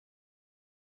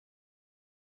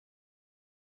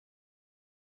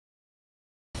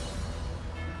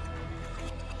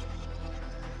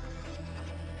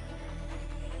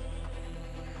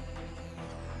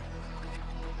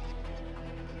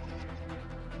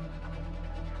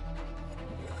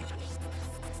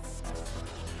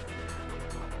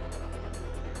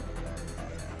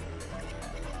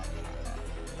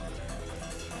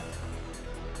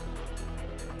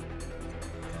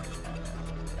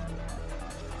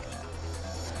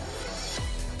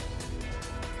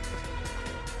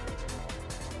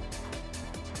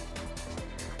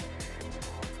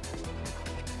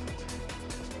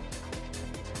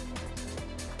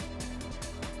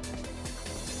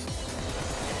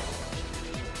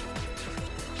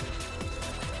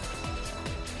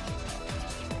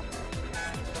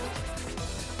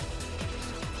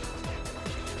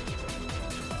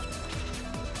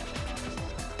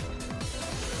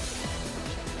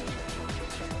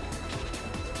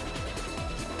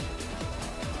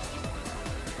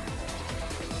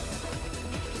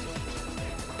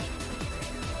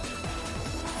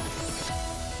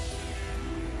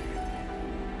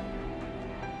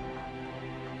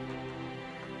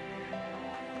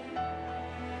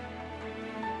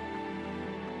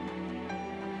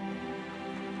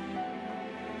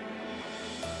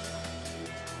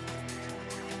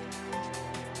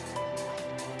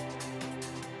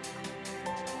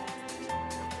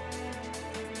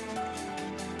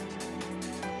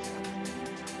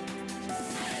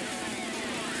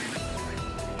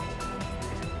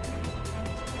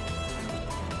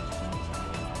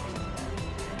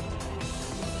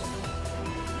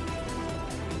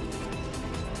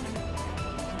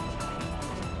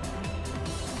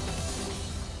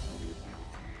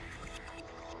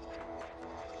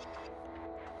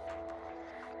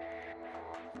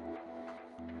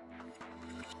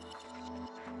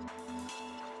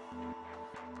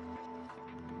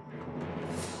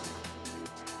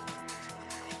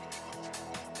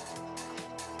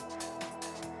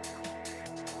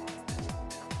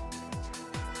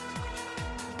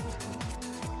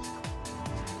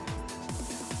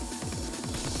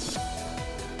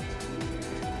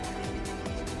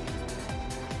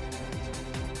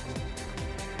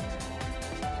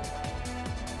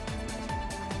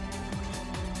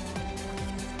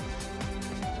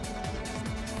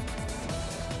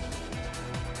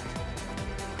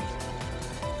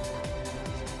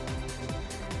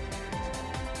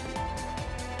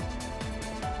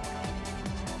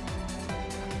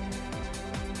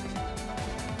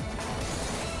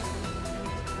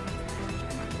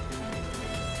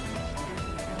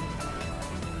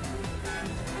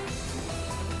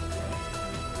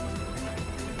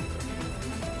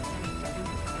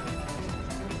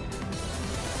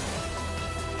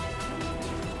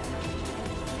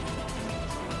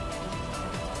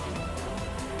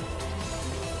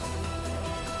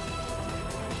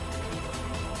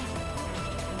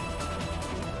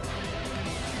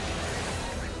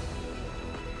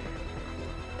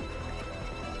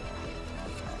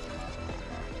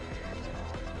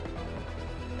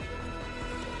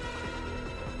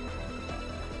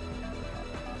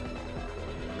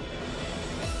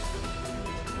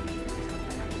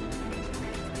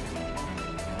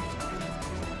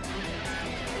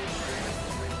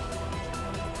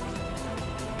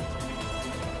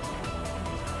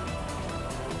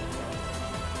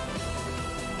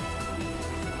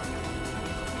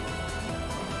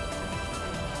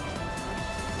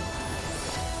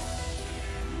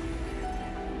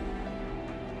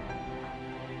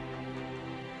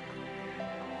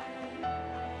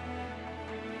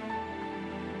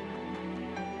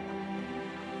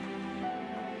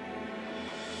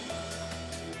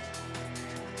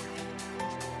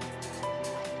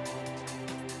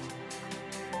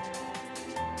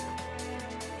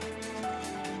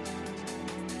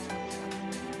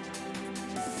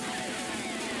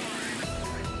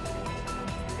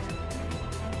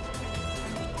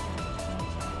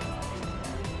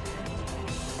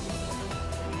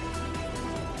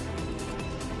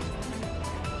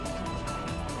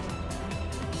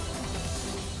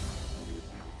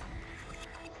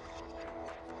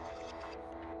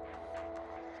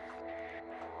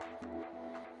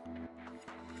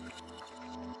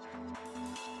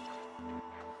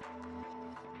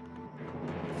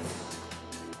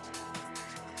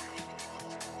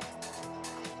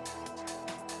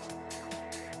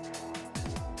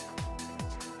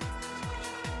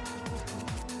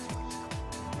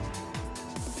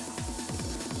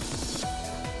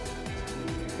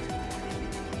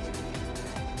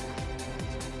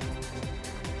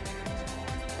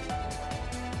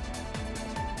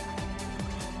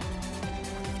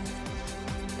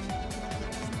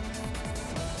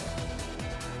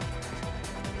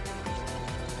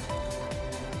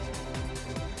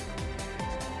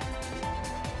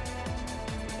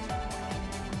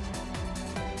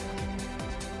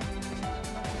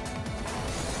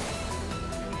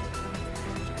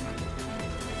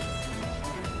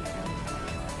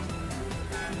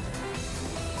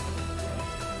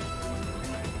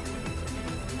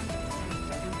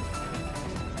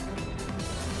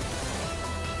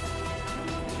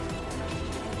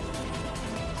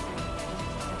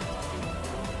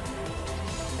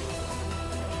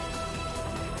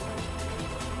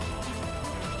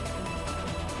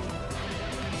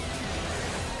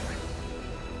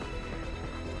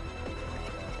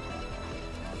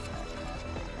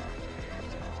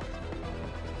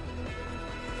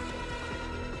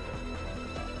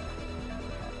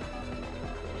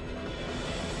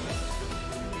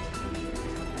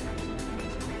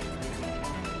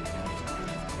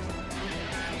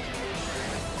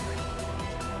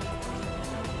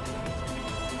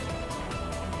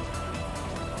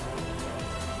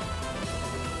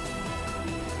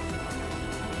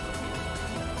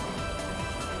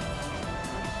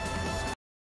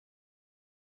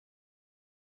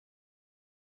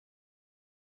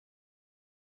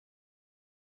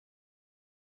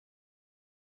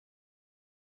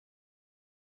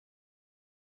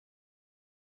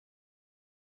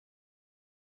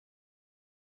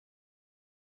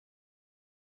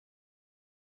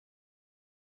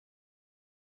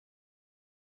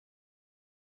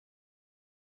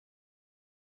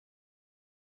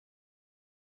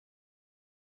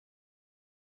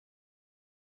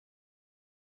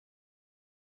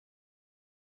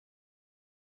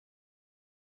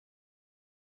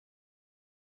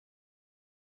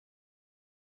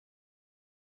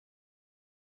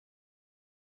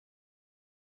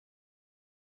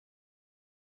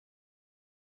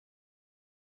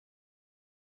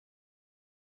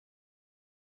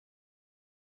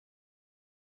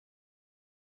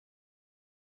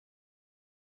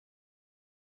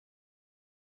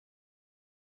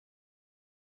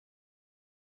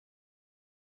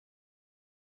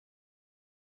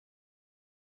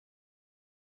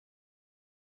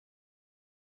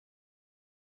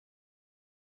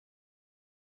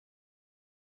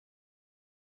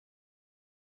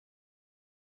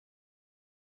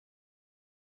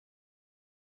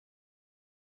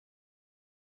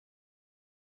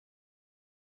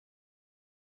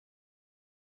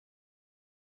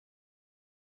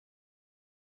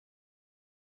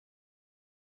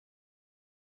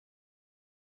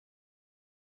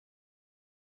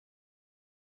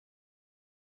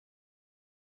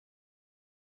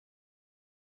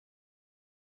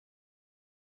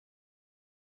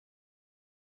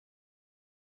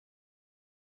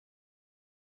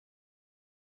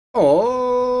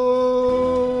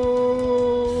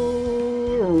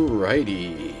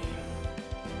Alrighty.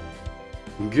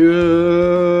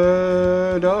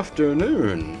 Good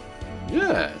afternoon.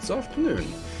 Yeah, it's afternoon.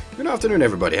 Good afternoon,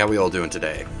 everybody. How are we all doing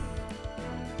today?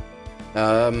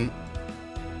 I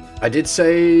did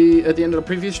say at the end of the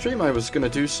previous stream I was going to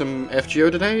do some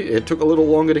FGO today. It took a little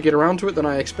longer to get around to it than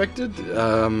I expected.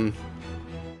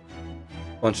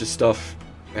 Bunch of stuff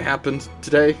happened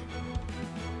today.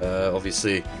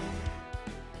 Obviously,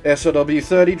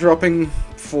 SRW30 dropping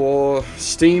for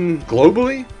Steam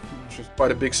globally, which was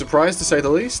quite a big surprise to say the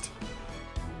least.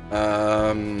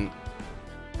 That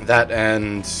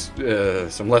and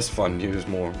some less fun news,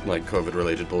 more like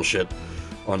COVID-related bullshit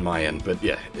on my end. But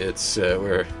yeah, it's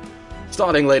we're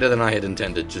starting later than I had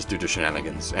intended, just due to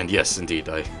shenanigans. And yes, indeed,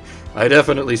 I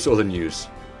definitely saw the news.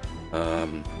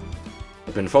 I've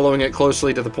been following it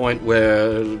closely to the point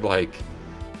where, like,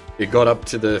 it got up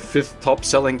to the 5th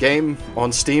top-selling game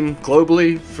on Steam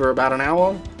globally for about an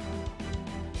hour.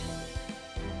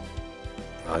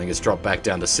 I think it's dropped back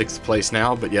down to 6th place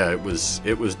now, but yeah, it was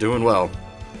doing well.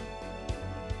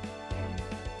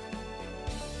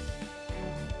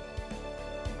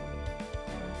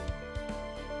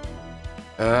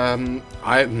 I'm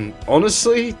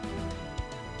honestly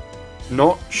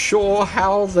not sure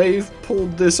how they've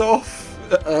pulled this off.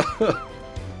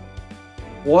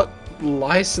 What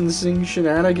licensing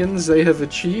shenanigans they have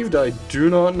achieved, I do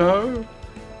not know.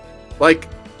 Like,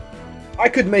 I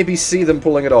could maybe see them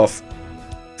pulling it off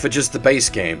for just the base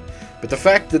game, but the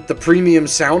fact that the Premium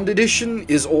Sound Edition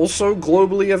is also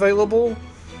globally available?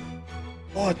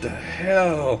 What the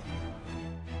hell?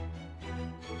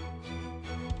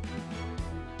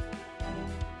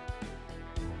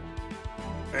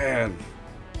 Man,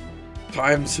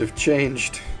 times have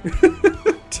changed.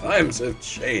 Times have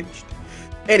changed.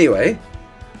 Anyway,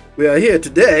 we are here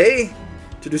today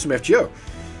to do some FGO.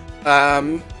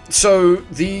 So,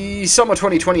 the Summer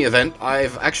 2020 event,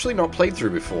 I've actually not played through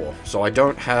before, so I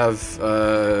don't have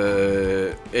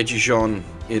Ejijon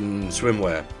in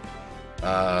swimwear.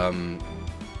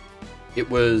 It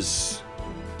was...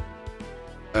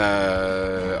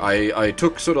 I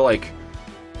took sort of like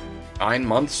 9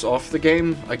 months off the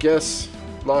game, I guess,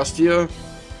 last year,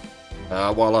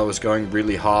 while I was going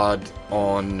really hard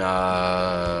on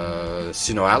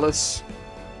Sino Alice,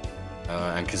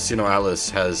 and Casino Alice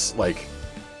has like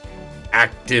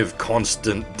active,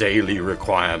 constant, daily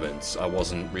requirements. I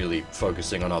wasn't really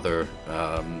focusing on other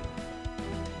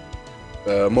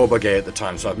MOBA game at the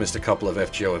time, so I've missed a couple of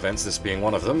FGO events, this being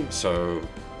one of them, so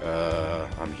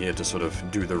I'm here to sort of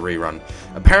do the rerun.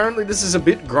 Apparently this is a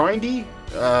bit grindy,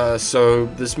 so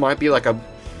this might be like a...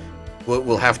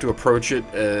 We'll have to approach it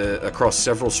across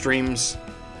several streams,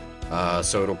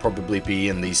 so it'll probably be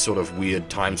in these sort of weird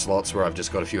time slots where I've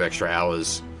just got a few extra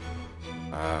hours,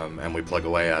 and we plug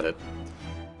away at it.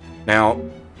 Now,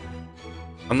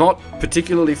 I'm not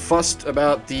particularly fussed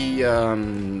about the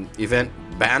event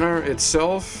banner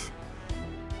itself,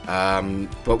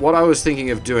 but what I was thinking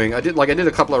of doing, I did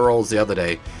a couple of rolls the other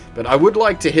day, but I would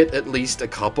like to hit at least a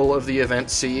couple of the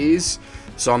event CEs.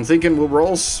 So I'm thinking we'll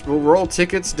roll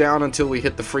tickets down until we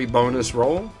hit the free bonus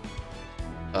roll,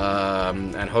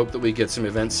 and hope that we get some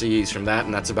event CEs from that,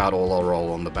 and that's about all I'll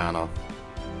roll on the banner.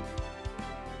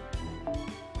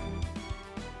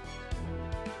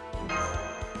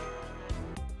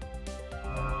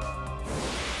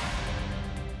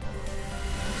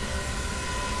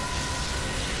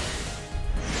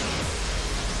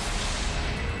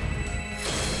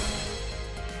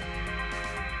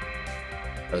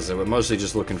 As we're mostly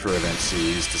just looking for event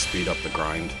Cs to speed up the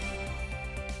grind.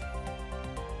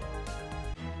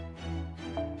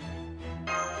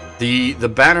 The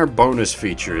banner bonus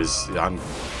features, I'm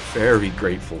very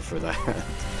grateful for that.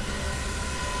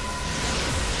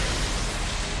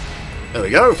 There we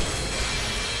go.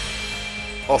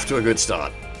 Off to a good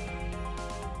start.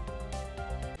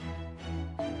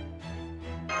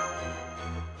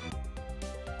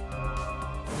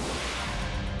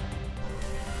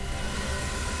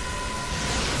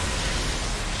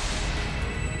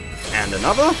 And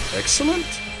another. Excellent.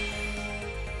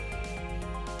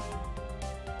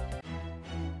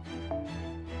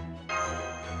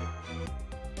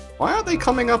 Why aren't they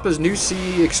coming up as new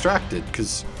CE extracted?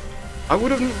 Because I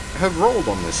wouldn't have rolled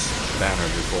on this banner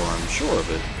before, I'm sure of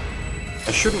it.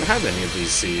 I shouldn't have any of these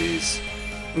CEs.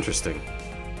 Interesting.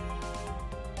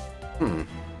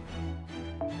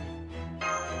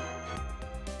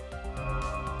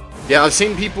 Yeah, I've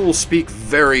seen people speak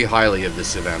very highly of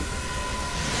this event.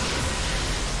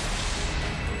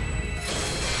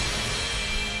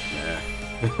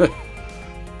 Yeah.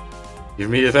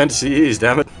 Give me event CEs,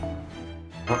 damn it.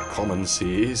 common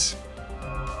CEs.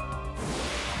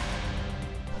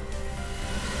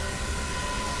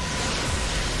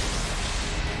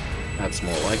 That's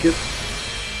more like it.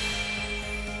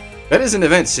 That is an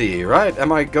event CE, right?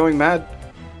 Am I going mad?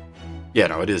 Yeah,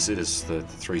 no, it is. It is the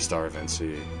 3-star event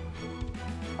CE.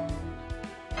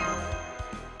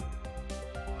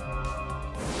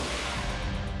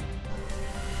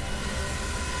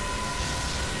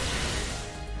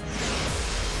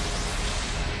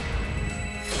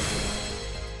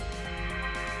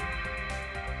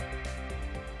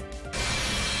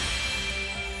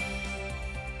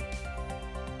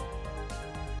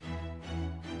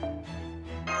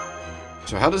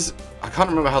 So how does... I can't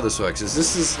remember how this works. Is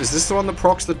this the one that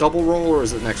procs the double roll, or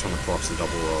is it the next one that procs the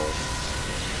double roll?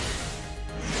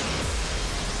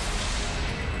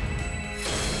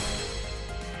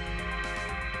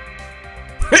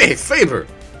 Hey, Faber!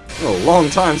 Oh, a long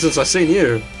time since I've seen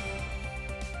you.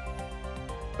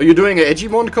 Are you doing an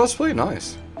Edgymon cosplay?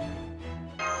 Nice.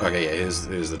 Okay, yeah,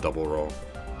 here's the double roll.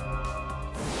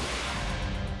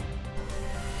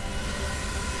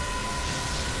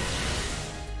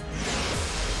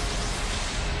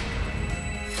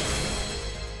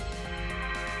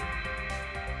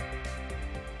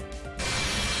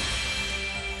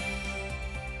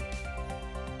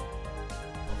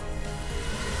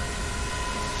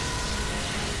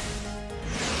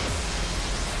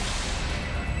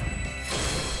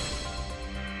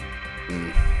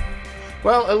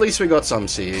 Well, at least we got some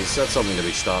Cs. That's something to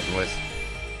be starting with.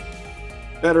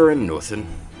 Better than nothing.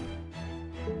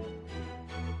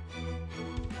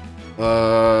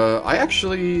 I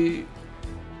actually...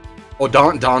 Oh,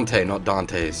 Dante, not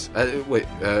Dante's. Wait,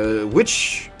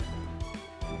 which...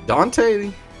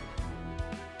 Dante?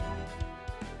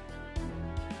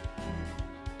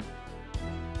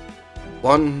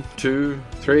 One, two,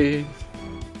 three,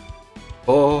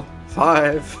 4,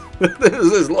 5.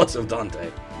 There's lots of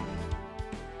Dante.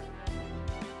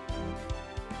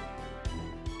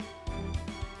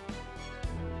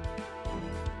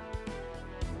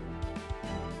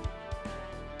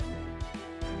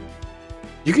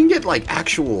 You can get, like,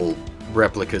 actual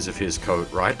replicas of his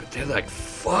coat, right? But they're, like,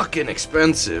 fucking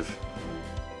expensive.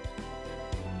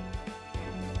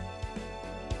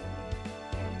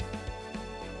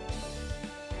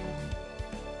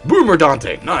 Boomer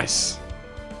Dante! Nice!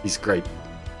 He's great.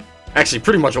 Actually,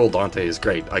 pretty much all Dante is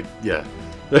great. Yeah.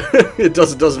 It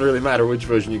doesn't really matter which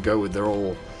version you go with. They're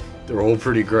all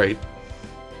pretty great.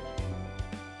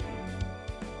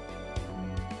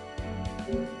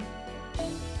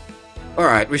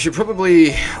 Alright, we should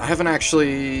probably... I haven't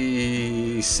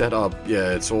actually set up...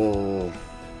 Yeah, it's all...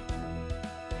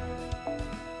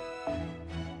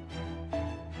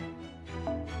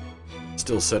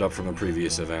 Still set up from a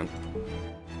previous event.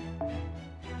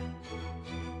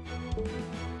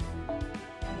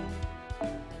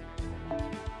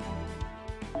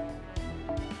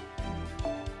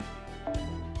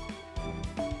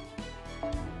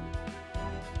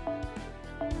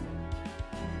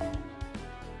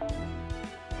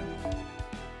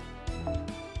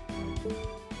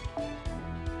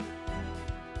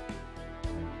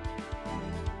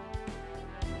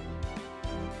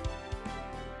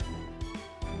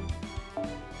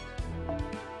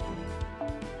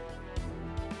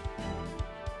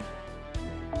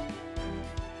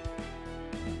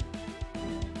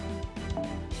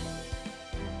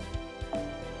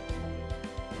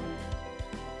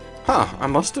 Huh, I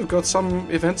must have got some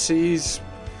event Cs.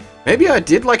 Maybe I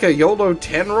did like a YOLO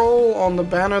 10 roll on the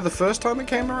banner the first time it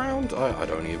came around? I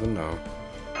don't even know.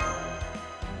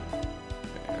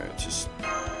 Yeah, just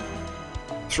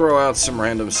throw out some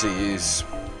random Cs.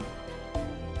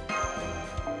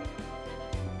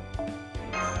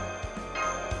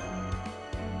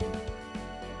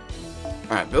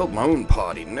 Alright, build my own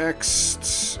party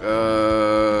next.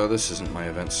 This isn't my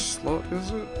event slot,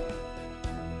 is it?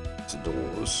 It's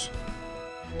doors.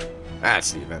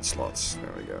 That's the event slots.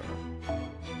 There we go.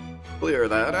 Clear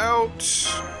that out.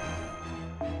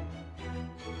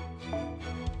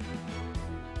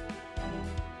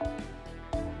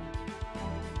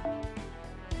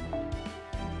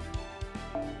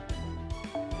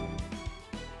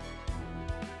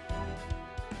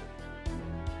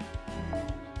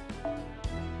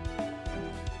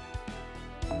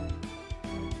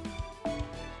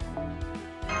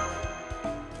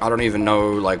 I don't even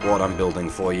know, like, what I'm building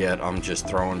for yet. I'm just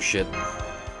throwing shit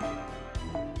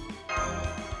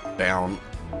down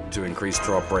to increase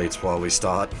drop rates while we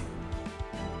start.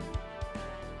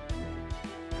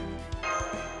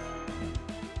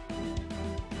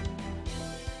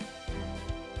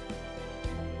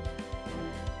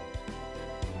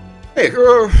 Hey,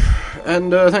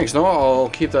 and thanks, Noah. I'll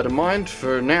keep that in mind.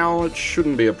 For now, it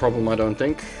shouldn't be a problem, I don't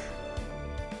think.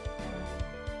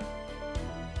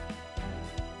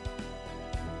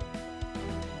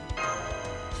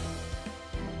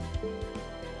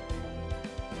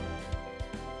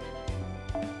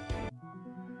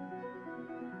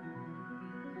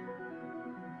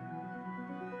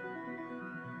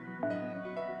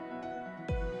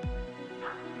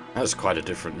 That's quite a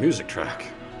different music track.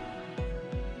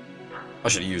 I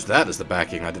should have used that as the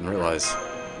backing, I didn't realize.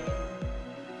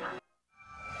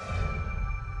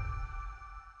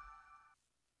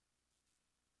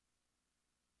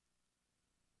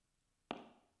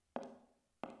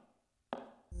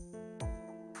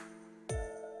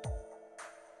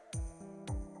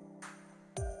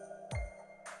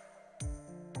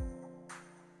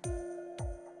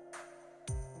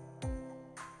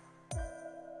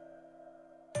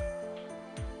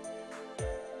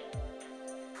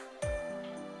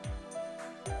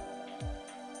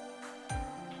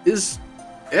 Is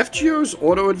FGO's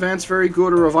auto advance very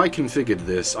good, or have I configured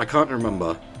this? I can't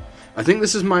remember. I think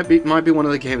this might be one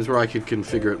of the games where I could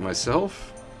configure it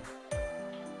myself.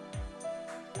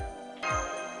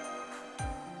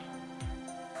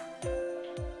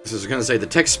 So I was going to say the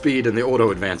text speed and the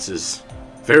auto advance is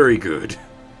very good.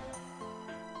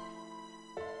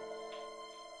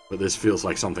 But this feels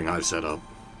like something I've set up.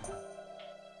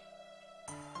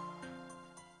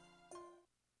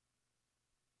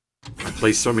 I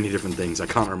play so many different things, I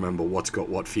can't remember what's got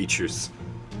what features.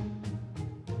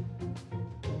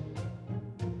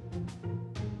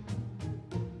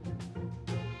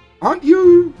 Aren't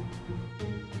you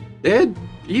dead?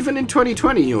 Even in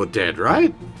 2020 you're dead,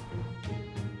 right?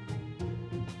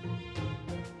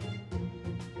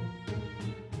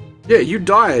 Yeah, you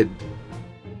died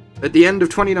at the end of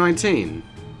 2019.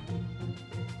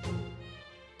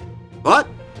 What?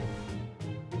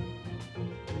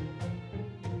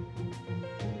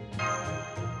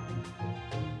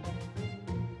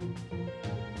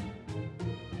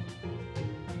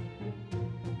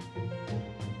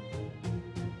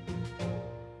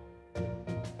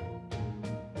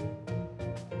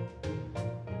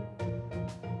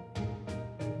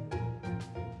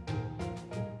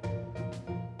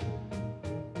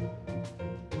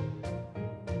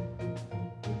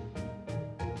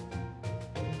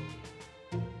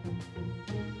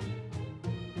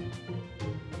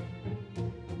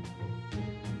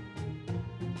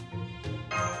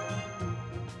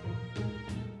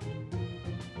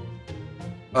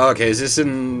 Okay, is this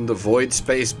in the void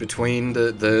space between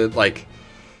the like,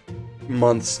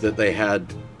 months that they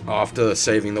had after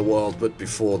saving the world, but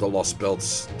before the Lost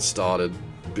Belts started?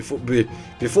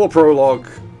 Before Prologue,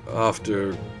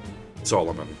 after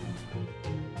Solomon.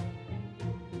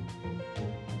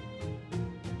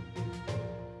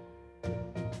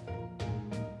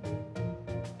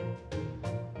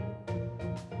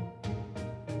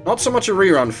 Not so much a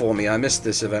rerun for me, I missed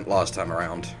this event last time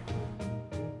around.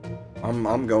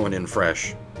 I'm going in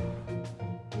fresh.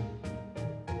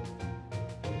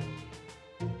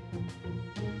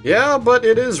 Yeah, but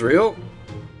it is real.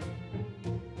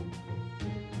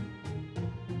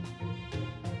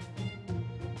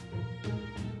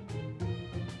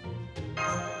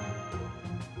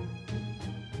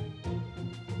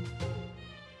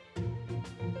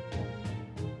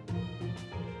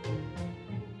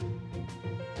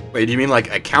 Wait, do you mean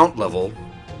like account level?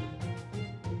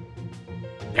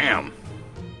 Damn.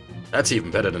 That's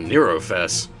even better than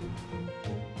Neurofest.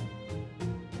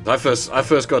 I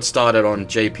first got started on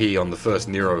JP on the first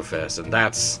Neurofest, and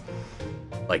that's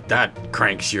like, that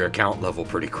cranks your account level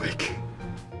pretty quick.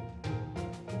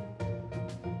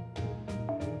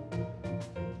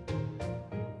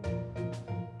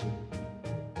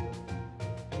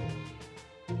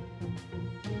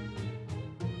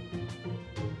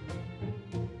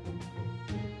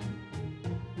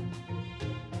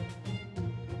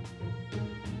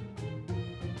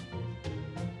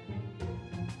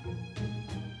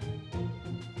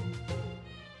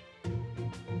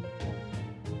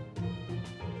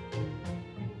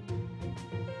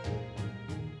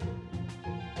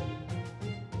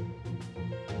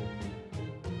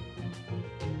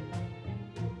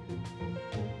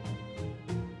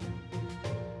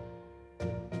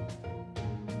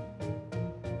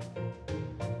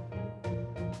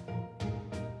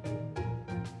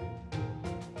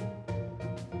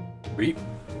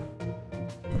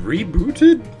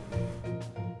 Rebooted?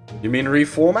 You mean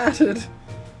reformatted?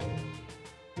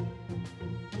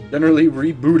 Generally,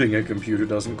 rebooting a computer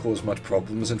doesn't cause much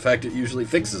problems. In fact, it usually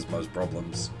fixes most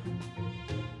problems.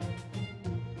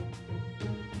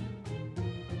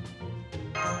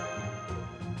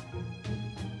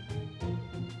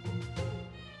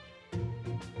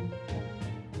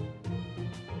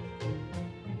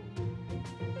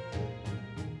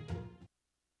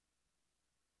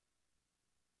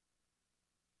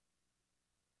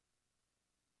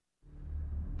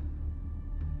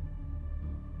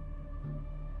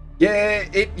 Yeah,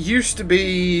 it used to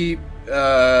be,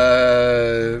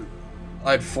 I'd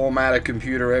format a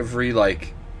computer every,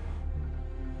 like,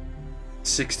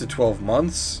 6 to 12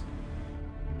 months.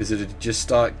 Because it'd just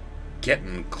start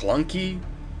getting clunky.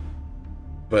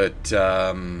 But,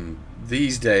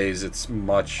 these days, it's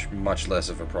much, much less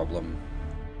of a problem.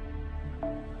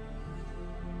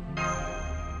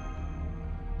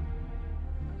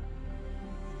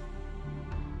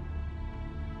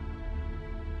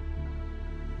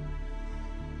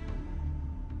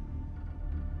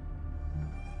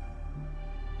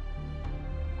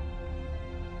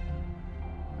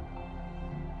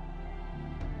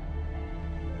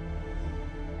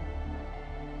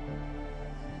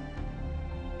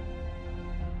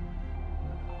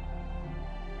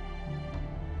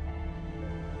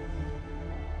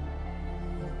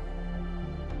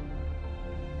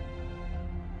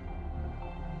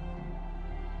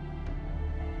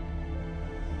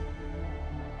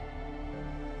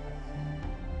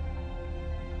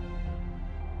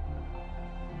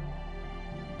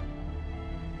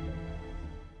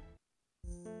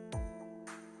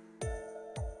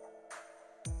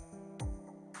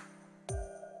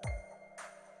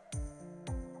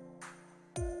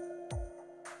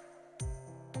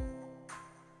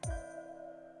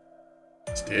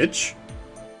 Stitch?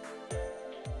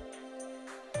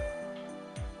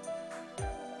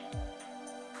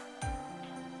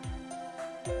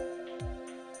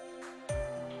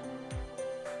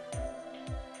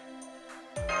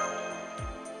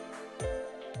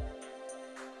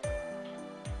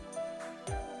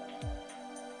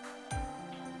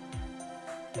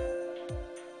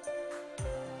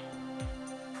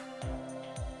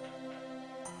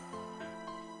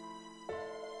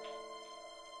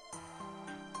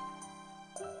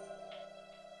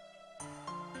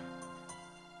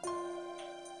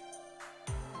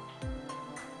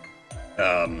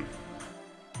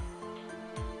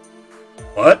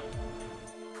 What?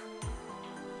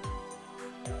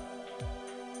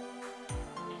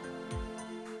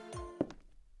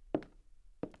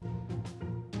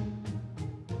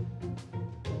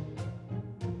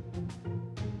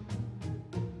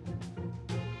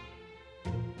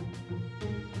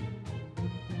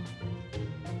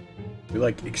 We,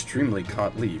 like, extremely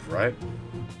can't leave, right?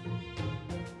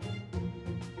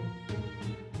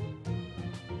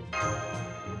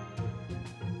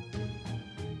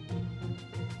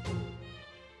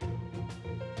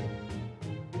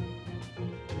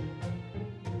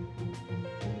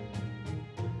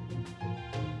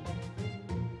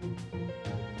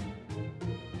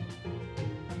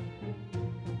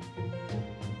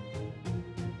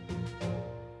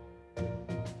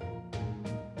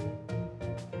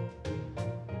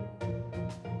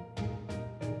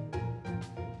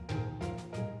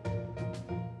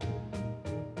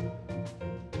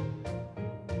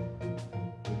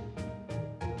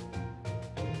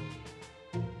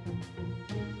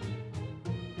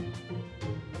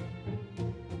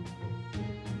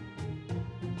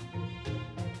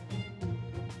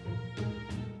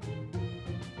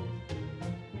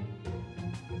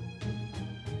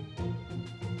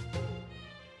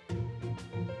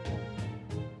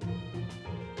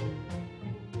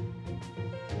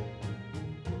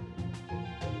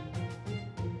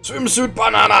 Swimsuit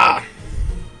banana!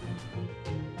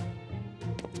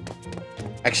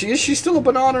 Actually, is she still a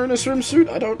banana in a swimsuit?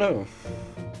 I don't know.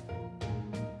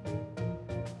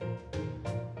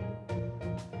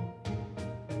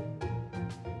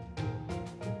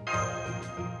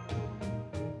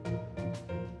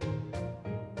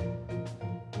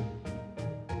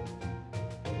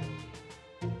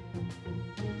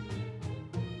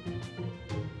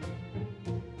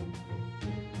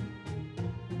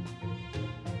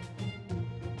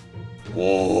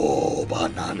 Whoa,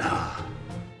 banana.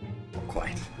 Not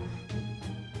quite.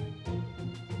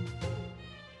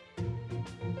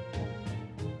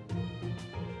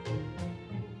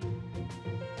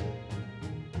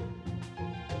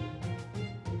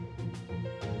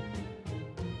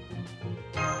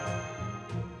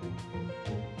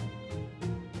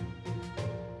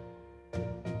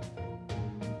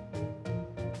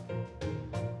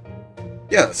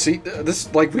 Yeah, see,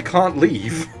 this, like, we can't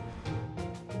leave.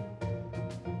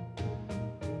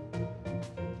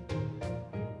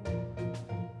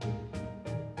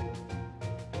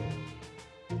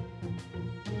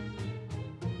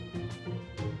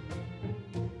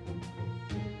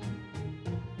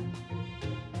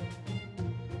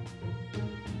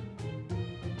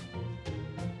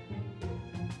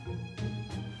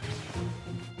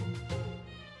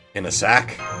 In a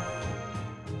sack?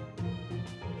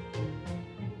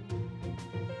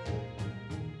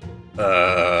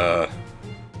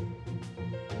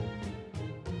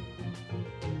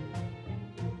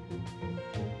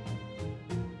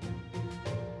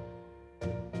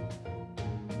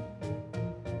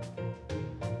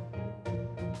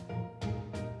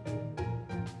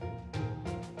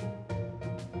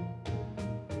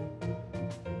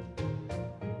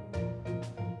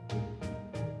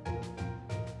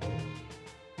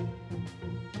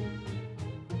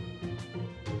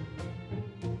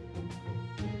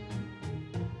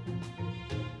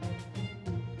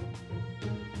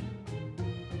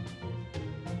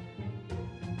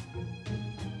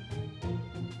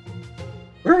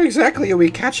 Where exactly are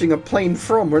we catching a plane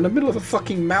from? We're in the middle of a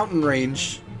fucking mountain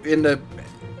range in the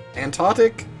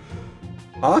Antarctic?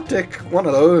 Arctic? One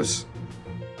of those.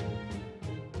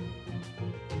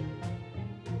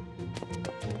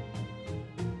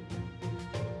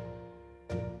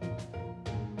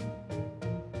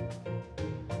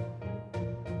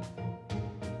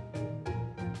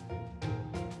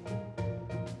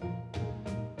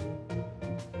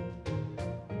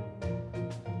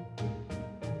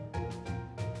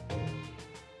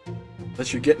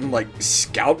 Unless you're getting, like,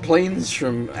 scout planes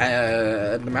from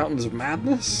the Mountains of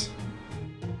Madness?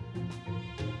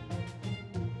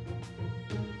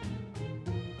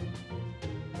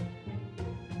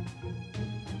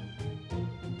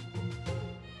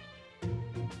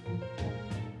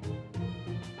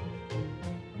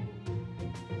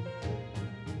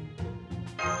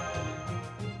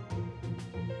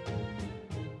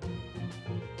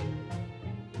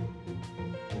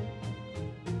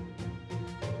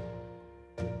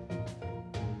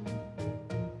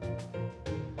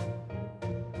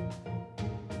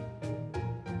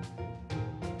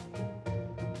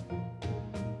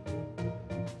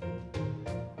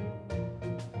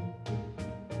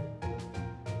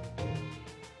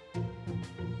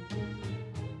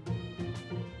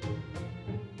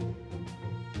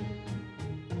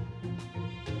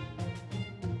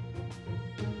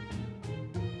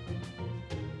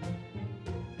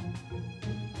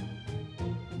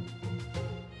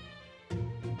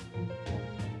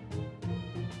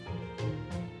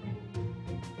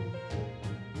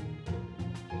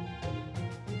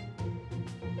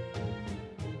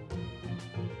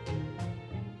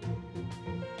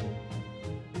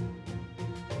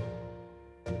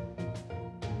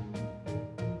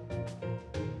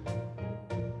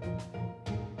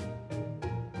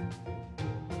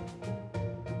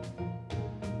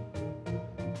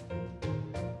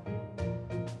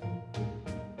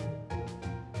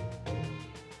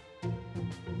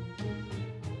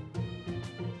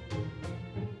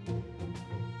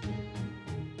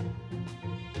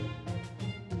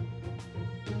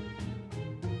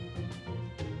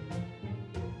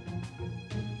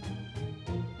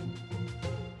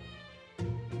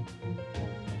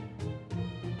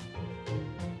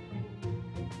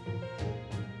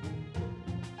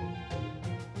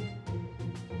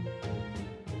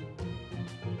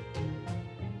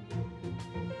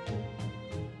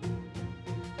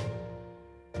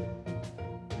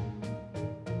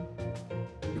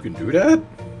 You can do that?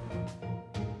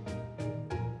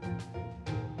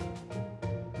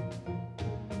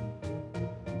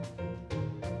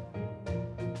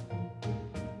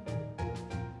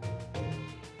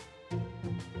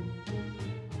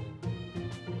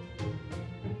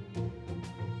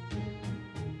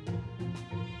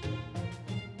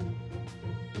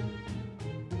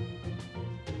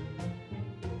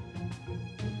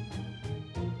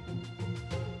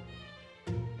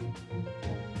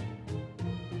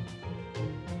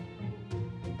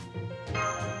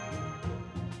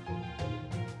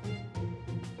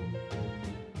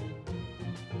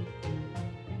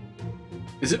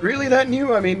 Is it really that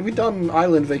new? I mean, we've done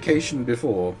Island Vacation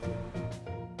before.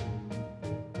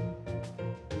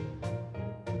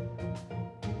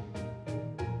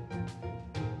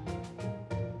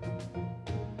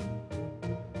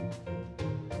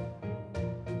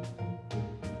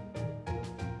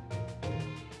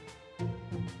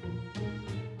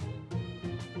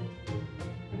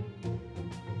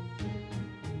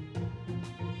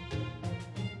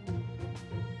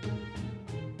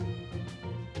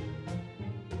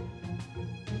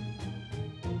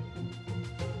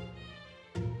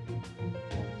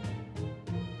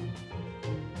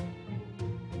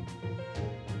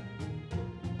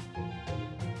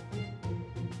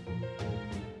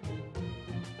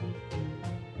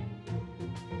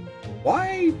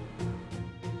 Why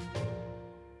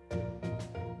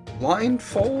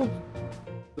blindfold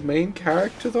the main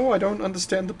character, though? I don't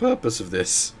understand the purpose of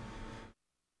this.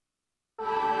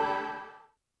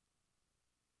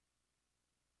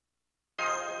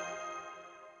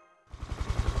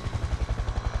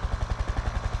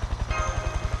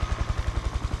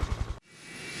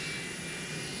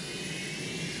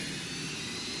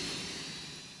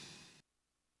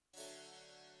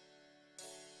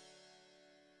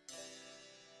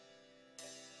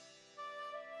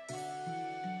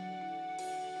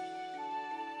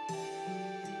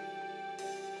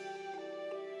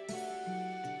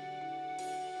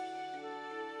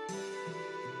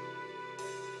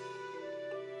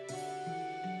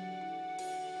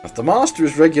 If the master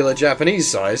is regular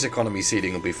Japanese size, economy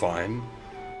seating will be fine.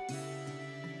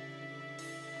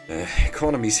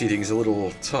 Economy seating's a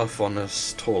little tough on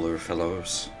us taller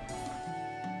fellows.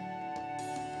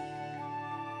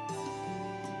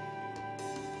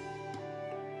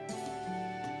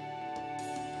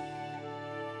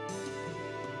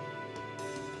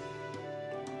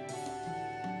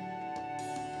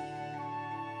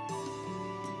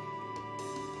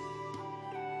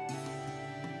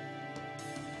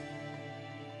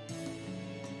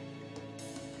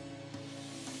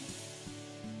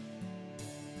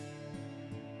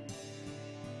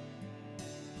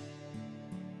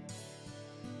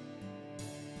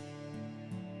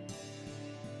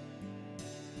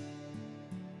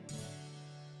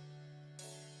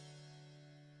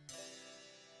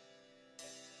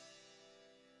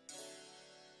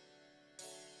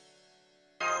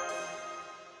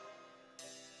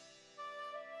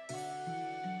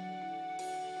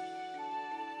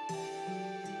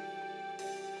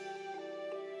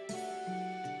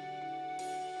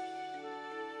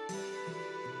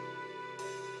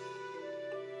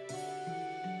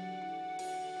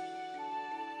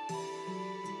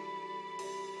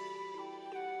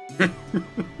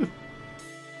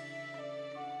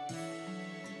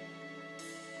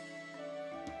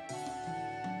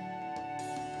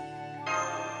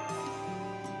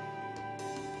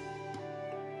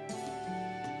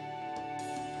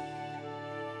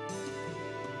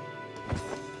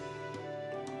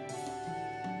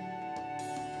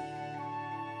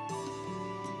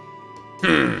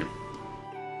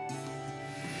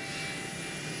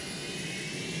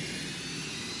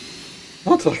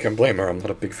 Not that I can blame her, I'm not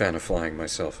a big fan of flying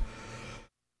myself.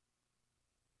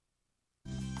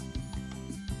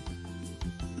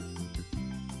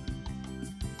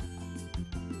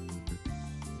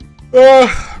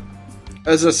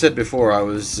 As I said before, I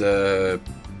was, took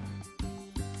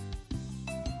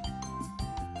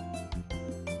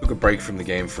a break from the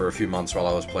game for a few months while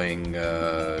I was playing,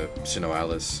 Sinnoh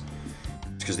Alice.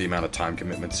 It's because the amount of time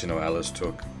commitment Sinnoh Alice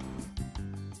took.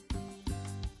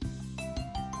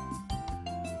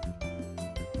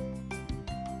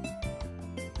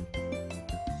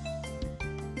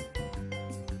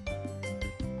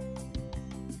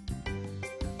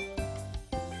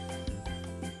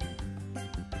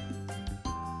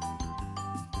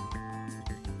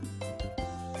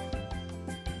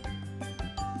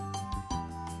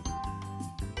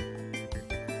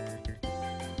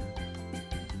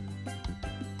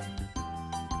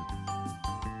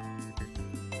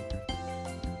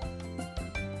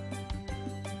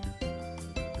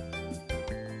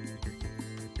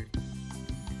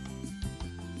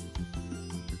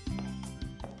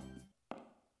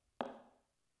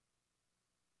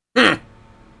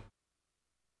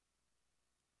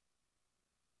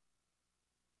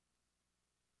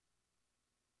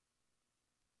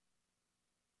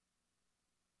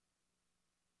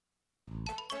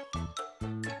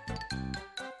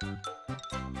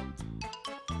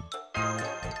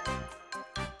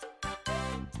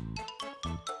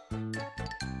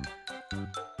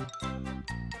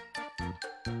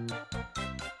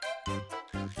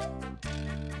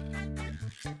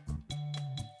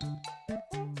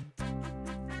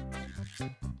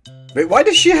 Wait, why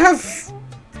does she have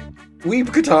weeb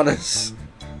katanas?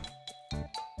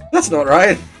 That's not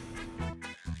right.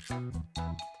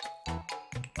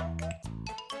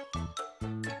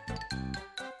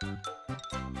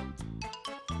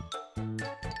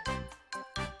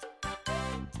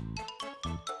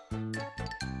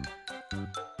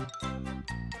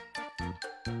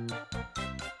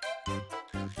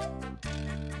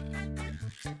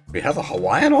 We have a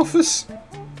Hawaiian office?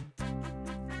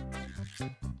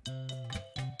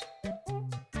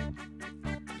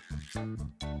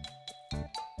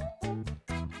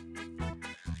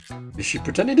 Is she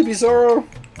pretending to be Zoro?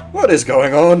 What is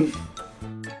going on?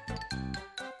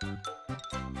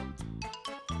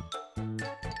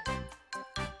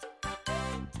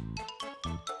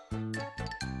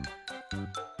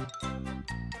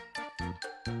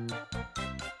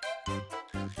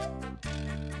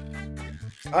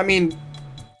 I mean...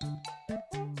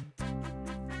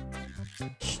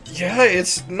 yeah,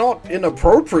 it's not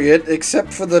inappropriate,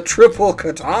 except for the triple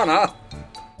katana.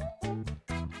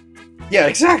 Yeah,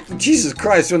 exactly. Jesus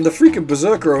Christ, when the freaking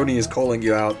Berserker Oni is calling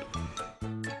you out.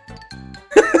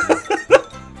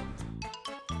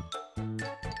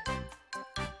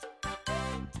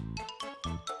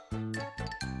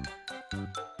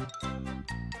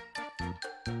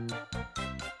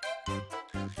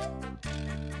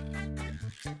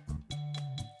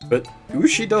 But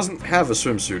Ushi doesn't have a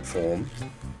swimsuit form.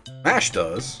 Ash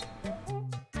does.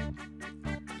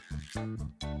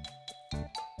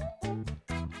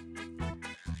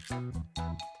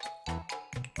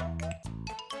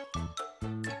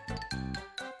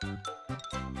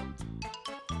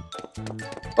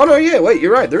 Oh no, yeah, wait,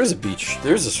 you're right, there is a beach.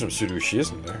 There is a swimsuit,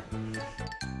 isn't there?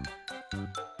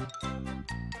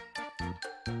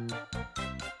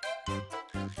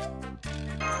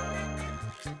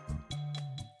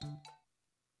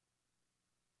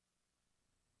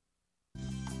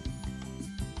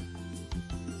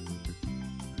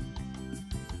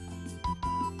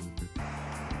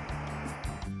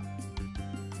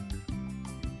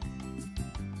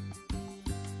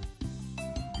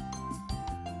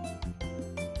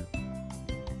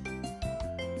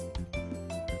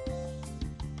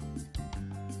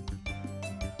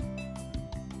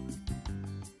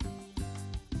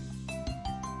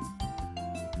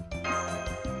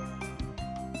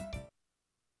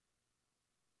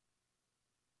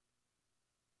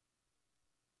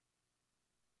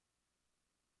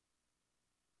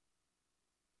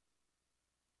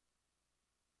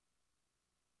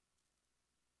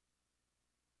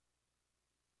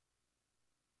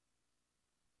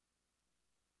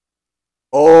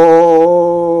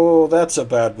 Oh, that's a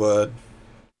bad word.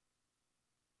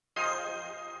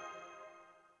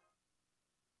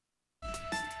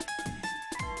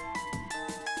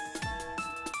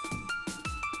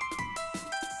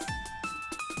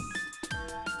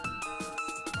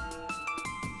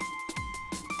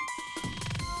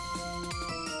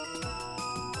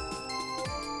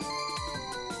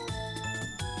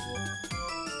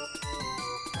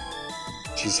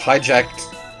 She's hijacked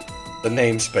the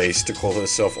namespace to call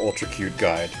herself Ultra Cute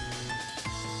Guide.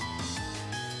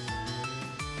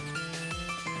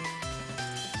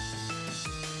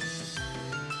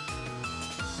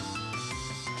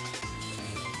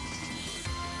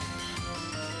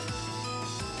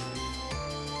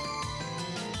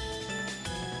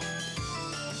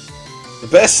 The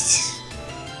best,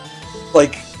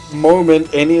 like, moment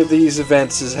any of these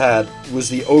events has had was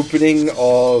the opening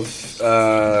of,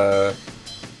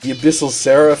 the Abyssal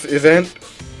Seraph event,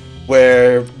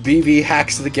 where BB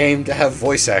hacks the game to have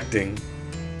voice acting.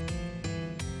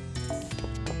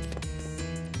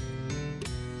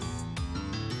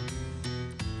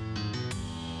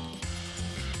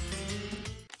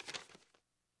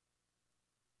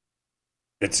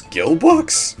 It's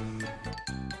Gilbox?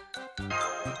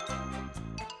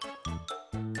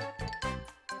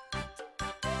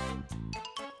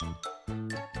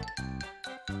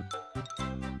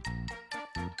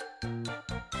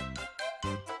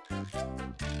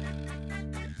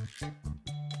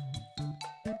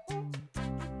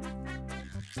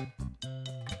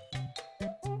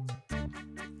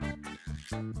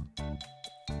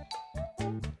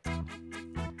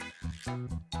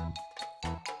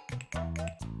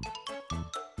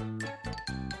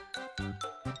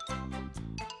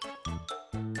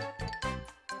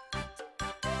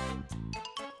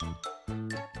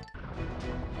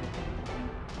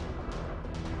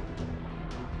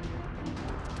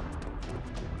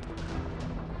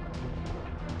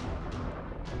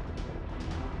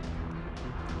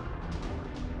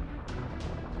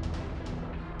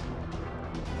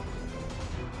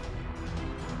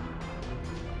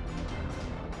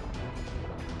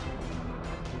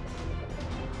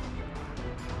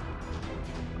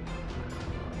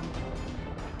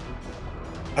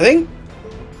 I think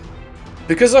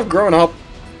because I've grown up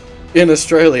in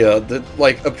Australia, the,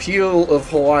 like, appeal of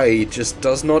Hawaii just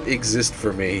does not exist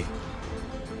for me.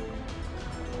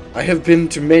 I have been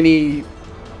to many,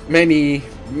 many,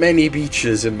 many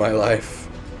beaches in my life,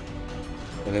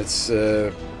 and it's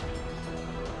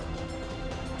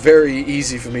very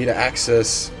easy for me to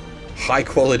access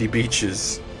high-quality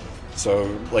beaches. So,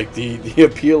 like, the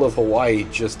appeal of Hawaii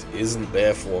just isn't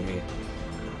there for me.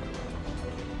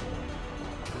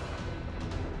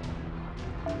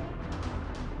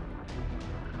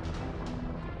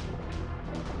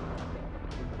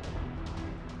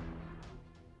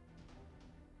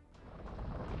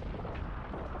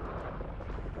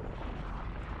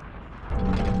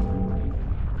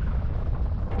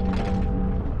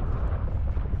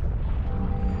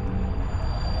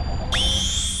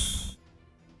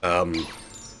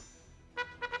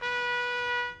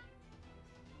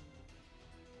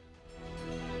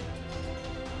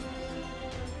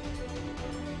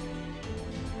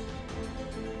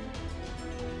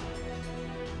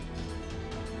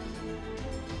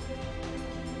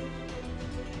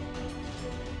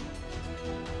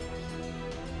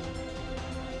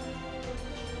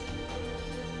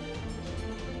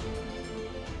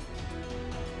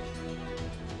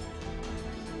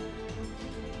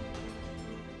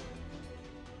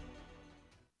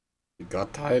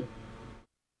 Got tied?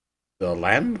 The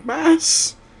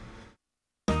landmass?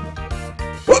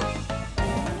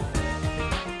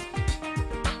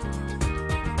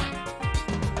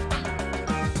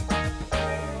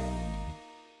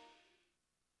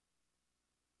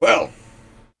 Well.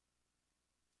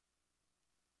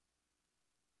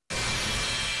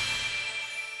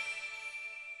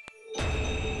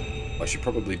 I should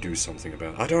probably do something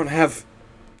about it. I don't have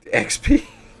XP.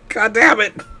 God damn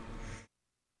it.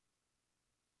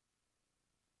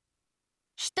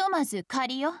 ひとまず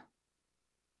借りよ。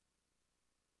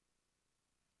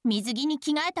水着に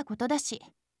着替えたことだし、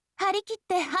張り切っ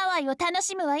てハワイを楽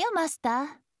しむわよ、マスター。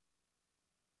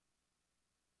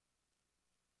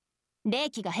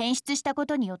霊気が変質したこ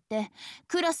とによって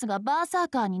クラスがバーサー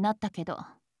カーになったけど、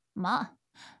まあ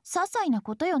些細な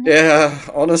ことよね。Yeah,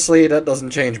 honestly, that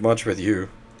doesn't change much with you.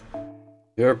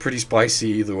 You're pretty spicy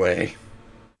either way.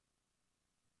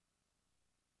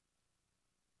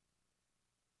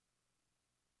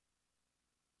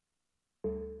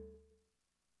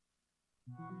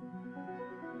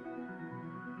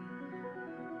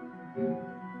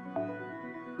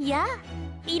 Yeah,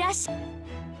 いらっしゃい。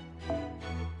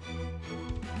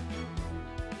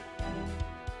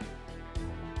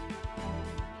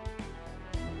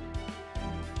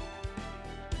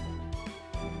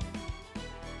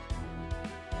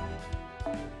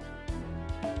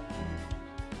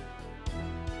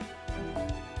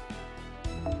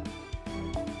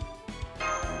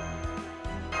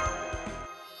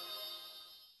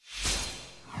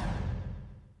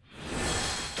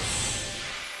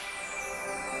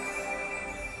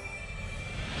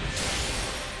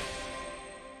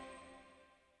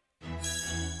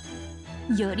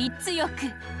より強く、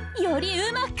より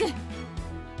うまく。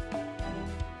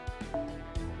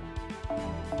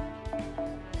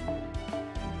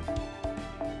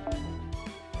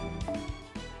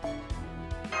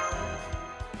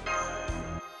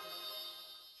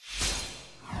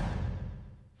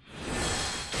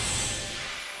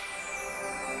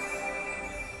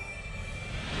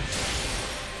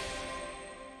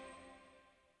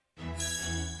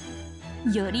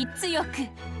より強く。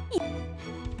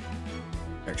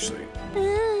Actually.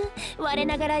 我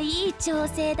ながらいい調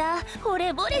整だ。惚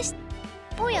れ惚れし。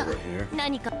おや、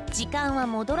何か時間は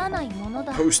戻らないもの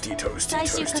だ。Toasty, toasty, 最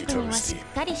終 toasty, 確認はし toasty. っ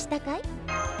かりしたかい？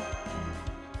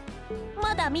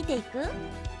まだ見ていく？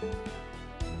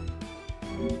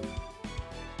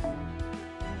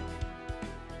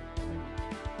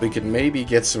 We can maybe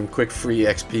get some quick free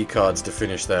XP cards to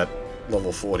finish that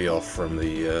level 40 off from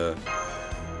the,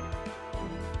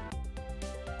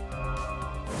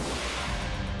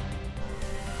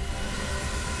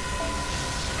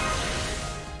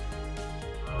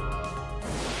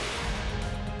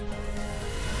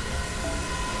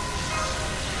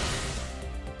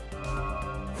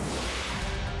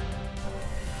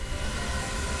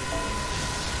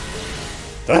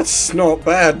 That's not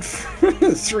bad.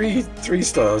 three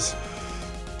stars.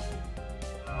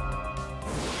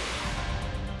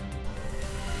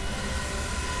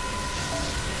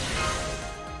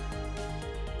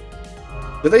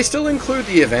 Do they still include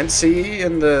the event CE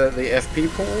in the FP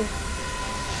pool?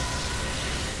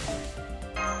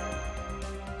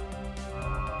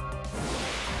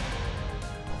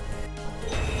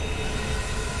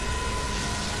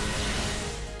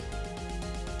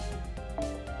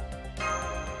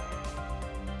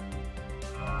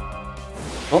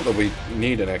 Not that we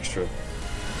need an extra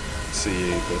CE,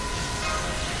 but...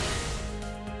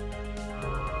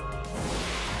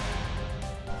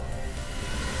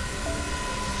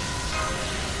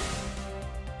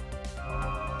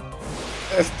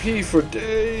 FP for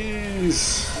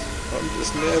days! I'm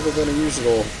just never gonna use it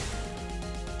all.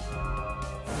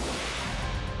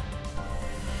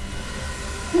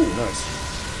 Ooh, nice.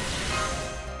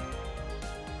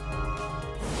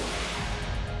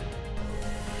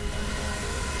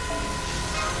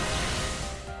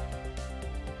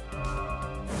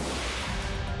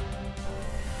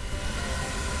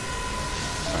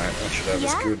 Alright, that should have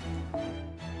us good.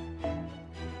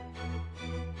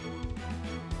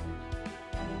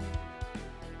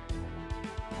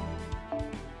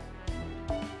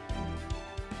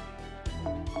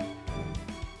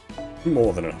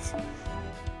 More than enough.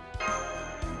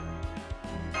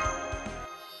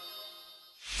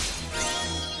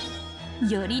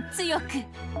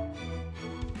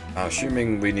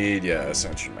 Assuming we need, yeah,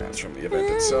 Ascension Mats from the event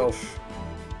itself.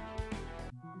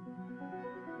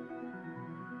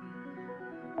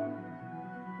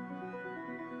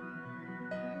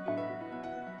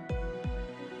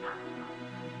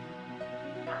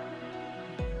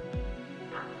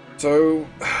 So,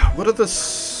 what do the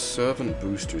servant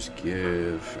boosters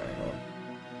give? Hang on.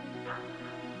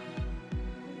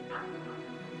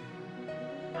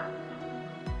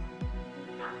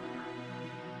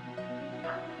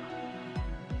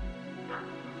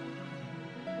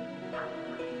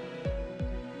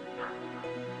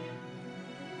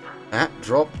 That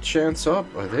drop chance up,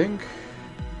 I think.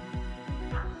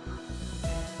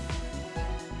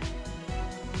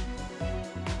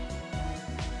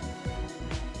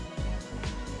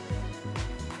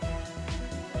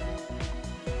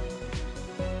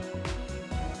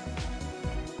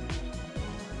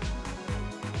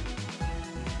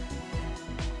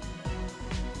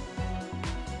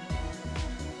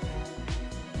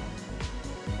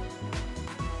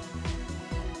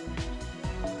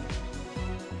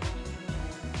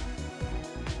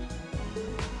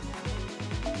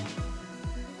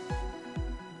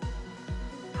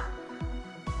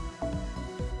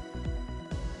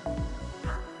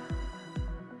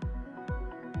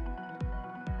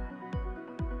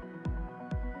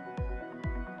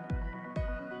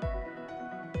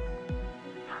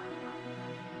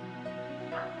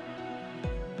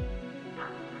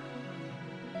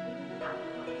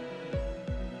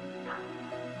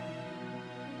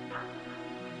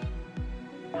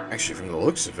 Actually, from the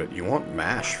looks of it, you want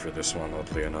MASH for this one,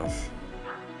 oddly enough.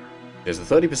 There's a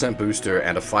 30% booster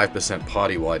and a 5%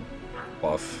 party-wide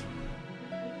buff.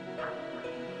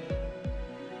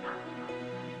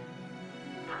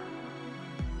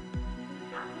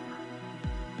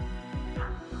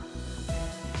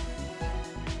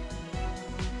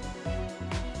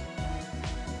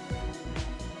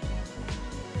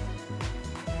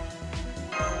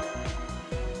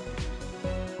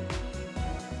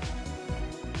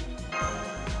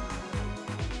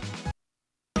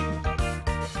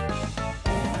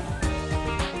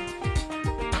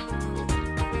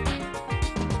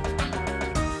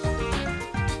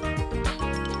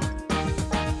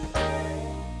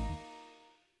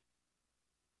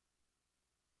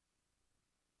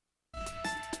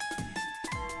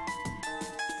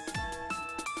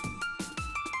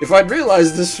 If I'd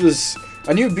realized this was...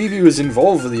 I knew BB was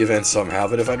involved with the event somehow,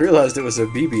 but if I'd realized it was a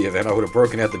BB event, I would have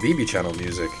broken out the BB channel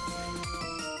music.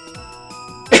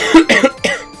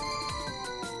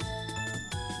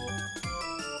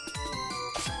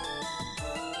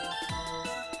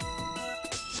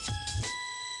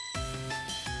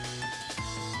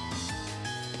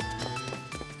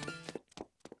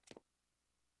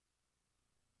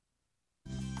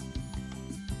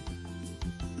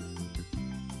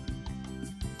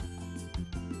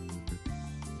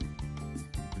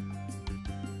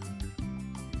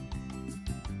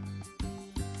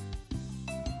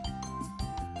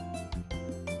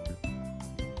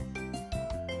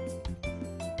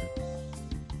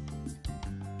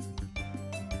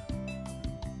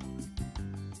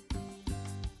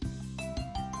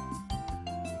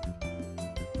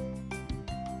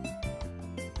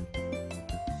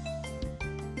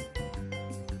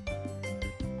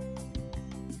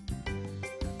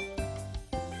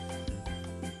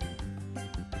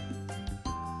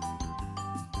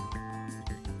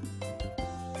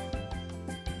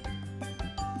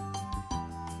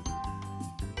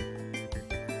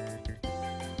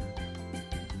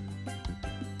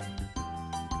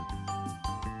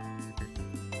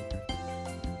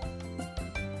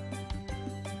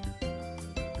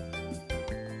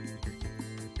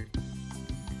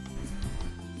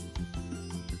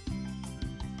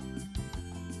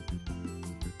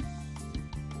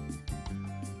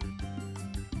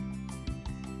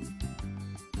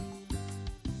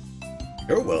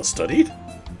 You're well studied.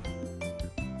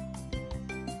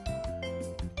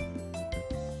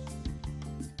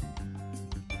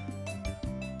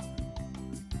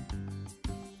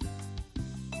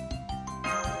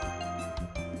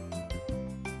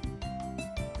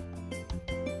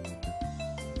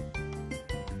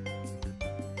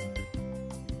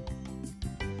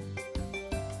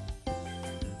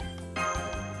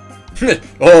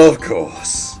 Of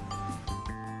course.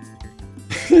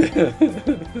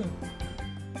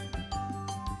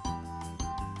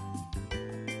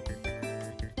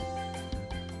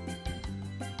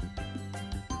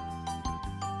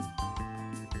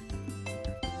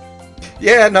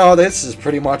 Yeah, no, this is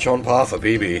pretty much on par for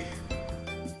BB.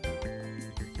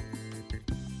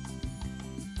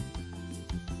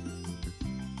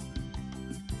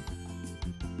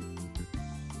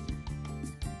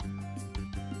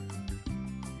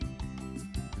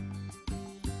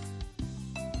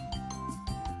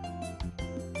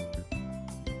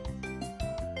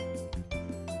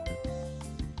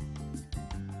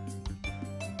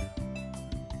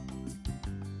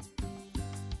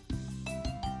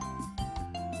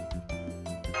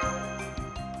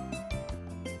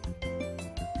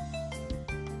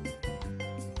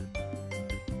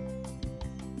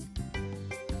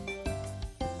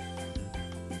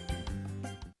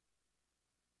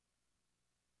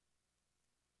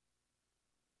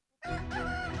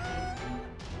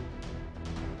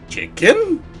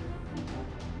 Chicken?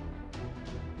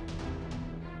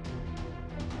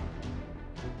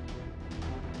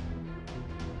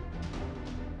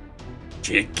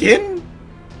 Chicken?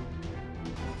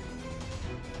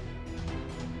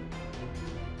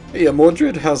 Hey,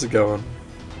 Mordred, how's it going?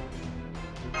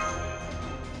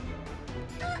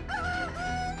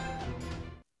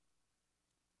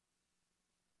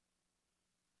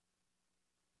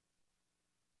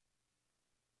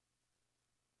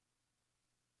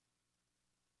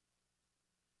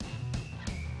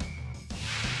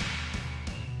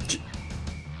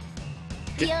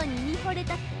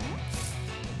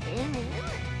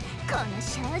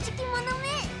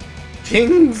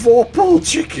 King Vorpal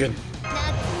Chicken.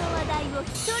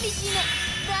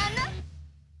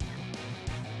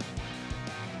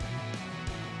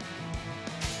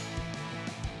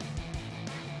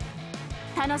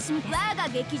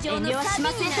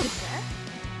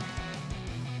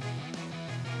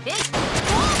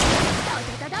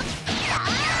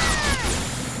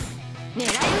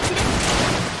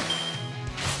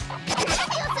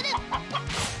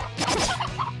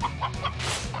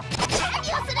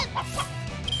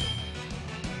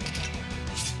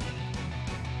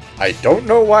 I don't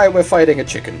know why we're fighting a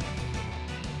chicken.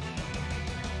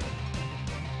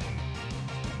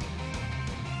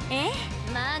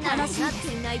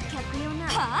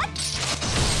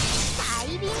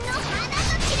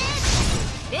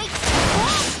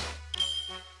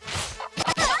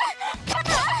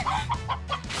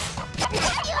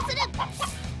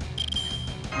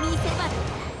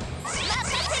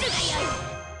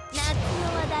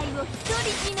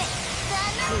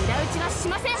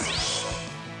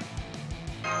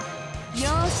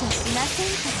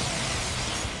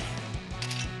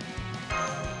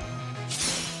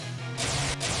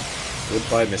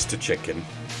 Goodbye, Mr. Chicken.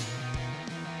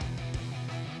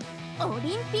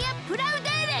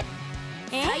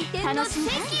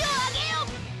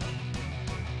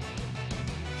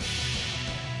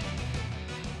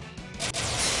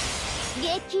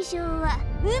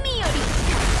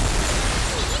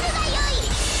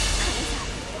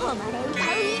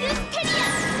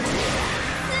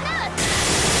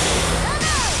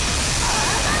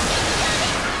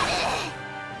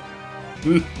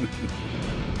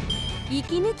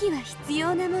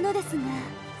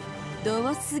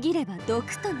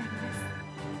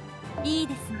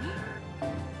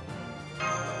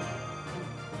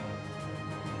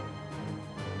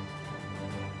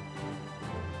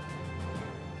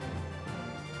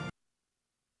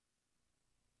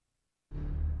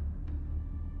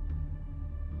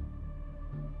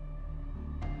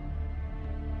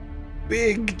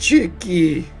 Big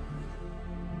Chicky.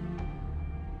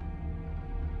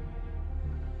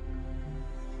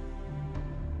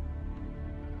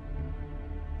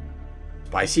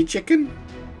 Spicy chicken?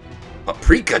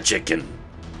 Paprika chicken.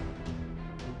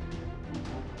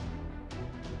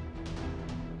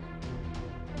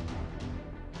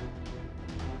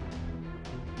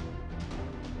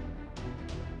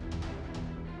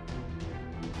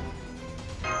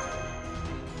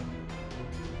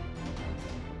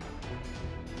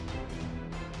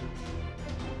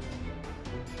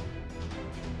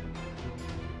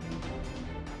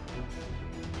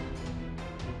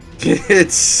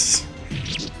 It's...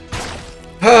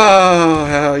 Oh,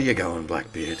 how you going,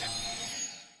 Blackbeard?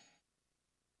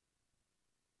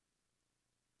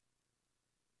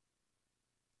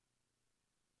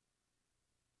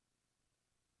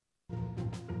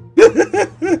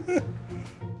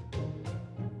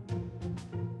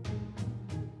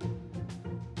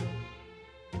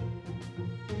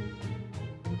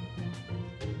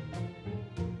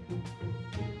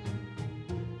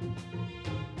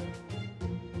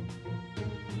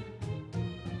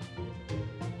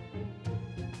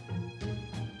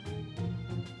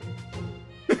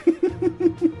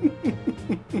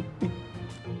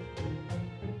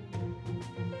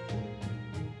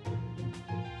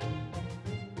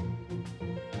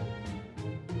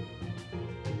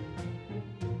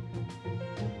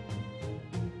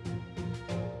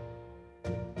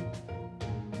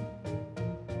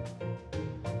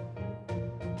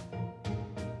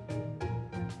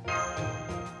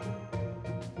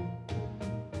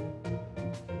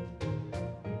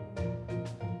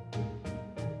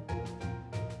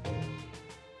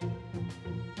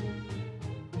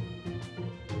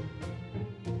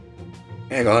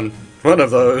 Hang on, one of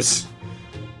those.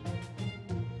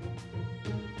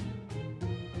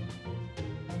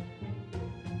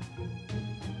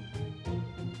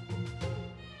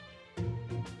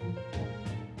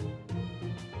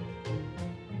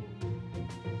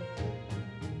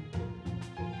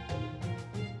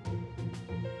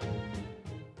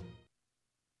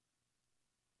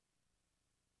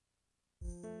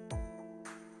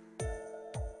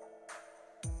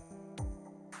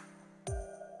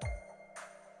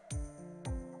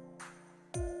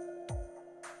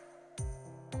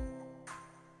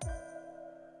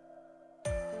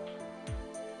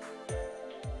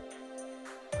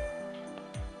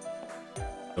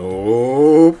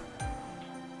 Nope.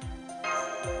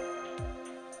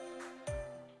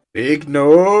 Big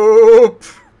nope.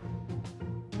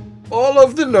 All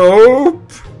of the nope.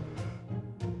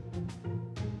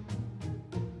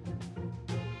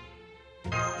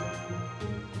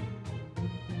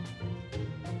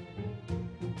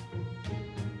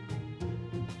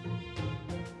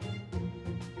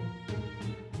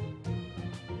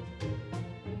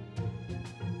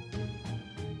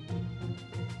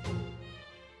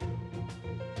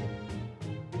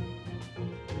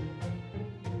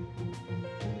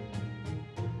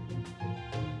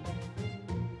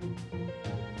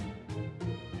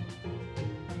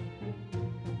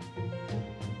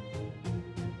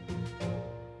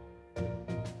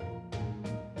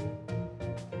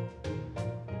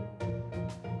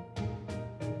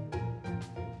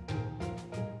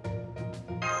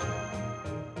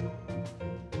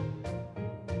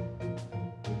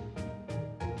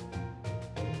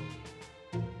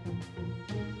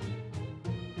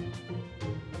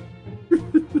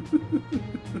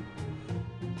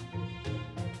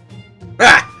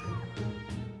 Ah!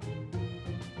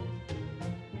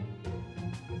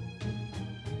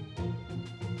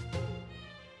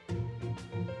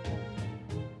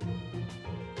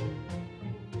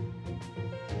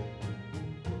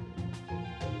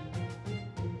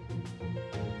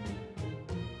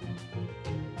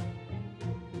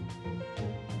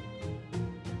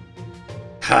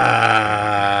 Ha!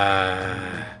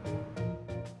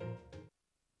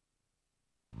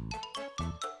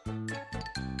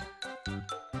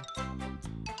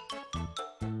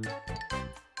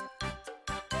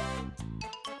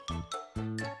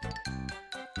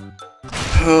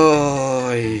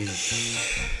 Oy.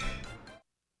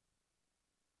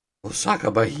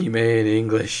 Osaka Bahime in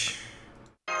English.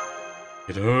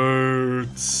 It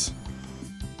hurts.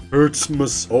 Hurts my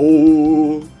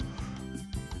soul.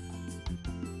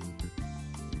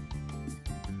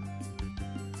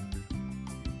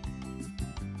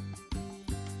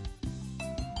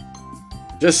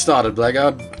 Just started,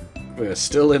 Blackguard. We're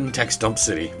still in Text Dump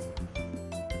City.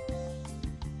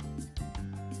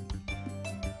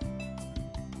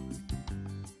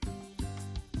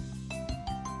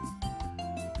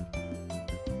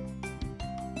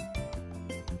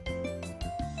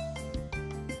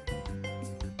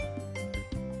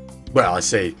 Well, I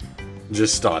say,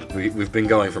 just started. We've been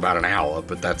going for about an hour,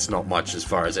 but that's not much as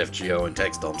far as FGO and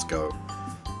text dumps go.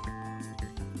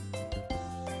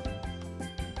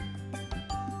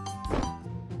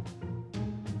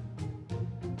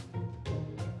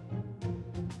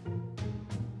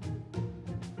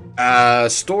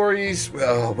 Stories,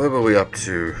 well, where were we up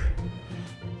to?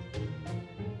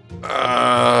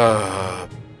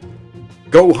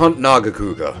 Go hunt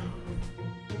Nagakuga.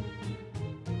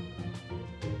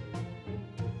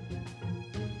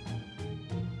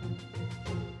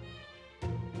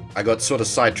 I got sort of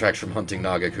sidetracked from hunting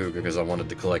Nagakuga because I wanted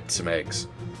to collect some eggs.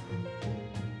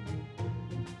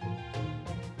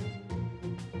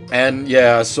 And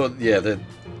yeah, so yeah, the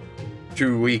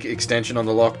 2-week extension on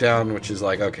the lockdown, which is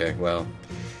like, okay, well,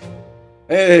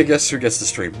 hey, guess who gets to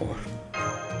stream more?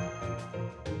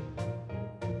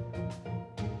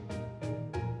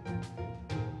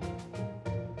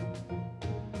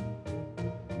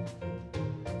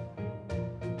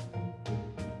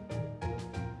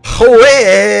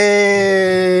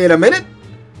 Wait a minute.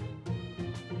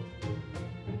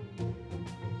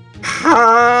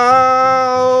 How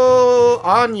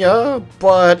Anya,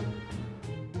 but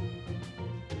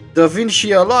Da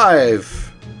Vinci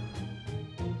alive?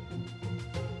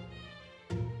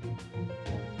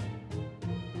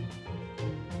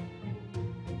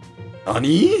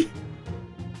 Nani?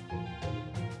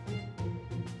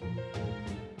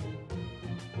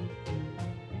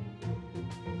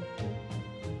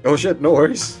 Oh shit, no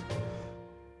worries.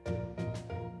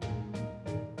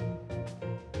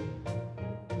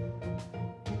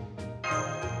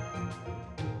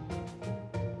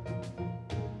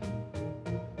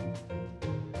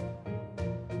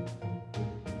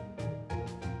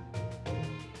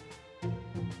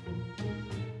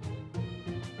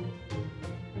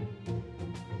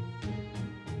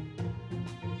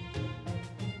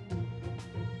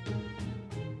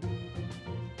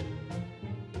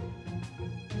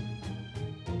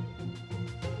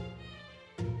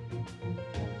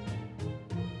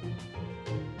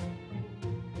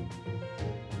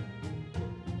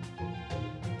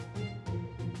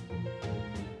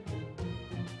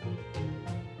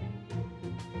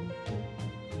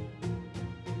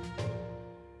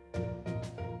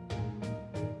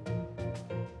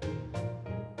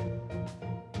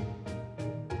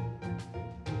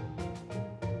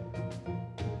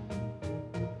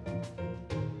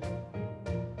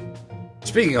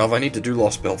 Speaking of, I need to do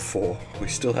Lost Belt 4. We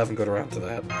still haven't got around to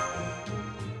that.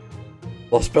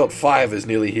 Lost Belt 5 is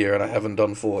nearly here, and I haven't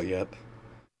done 4 yet.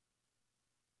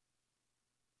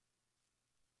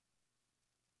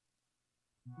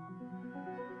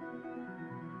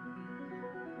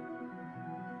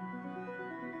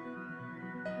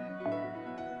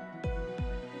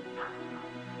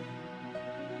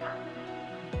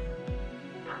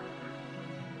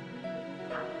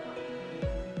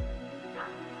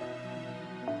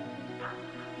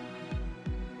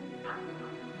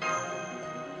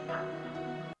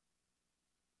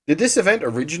 Did this event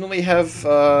originally have,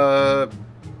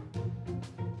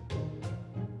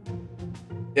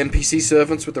 NPC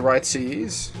servants with the right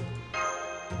CEs?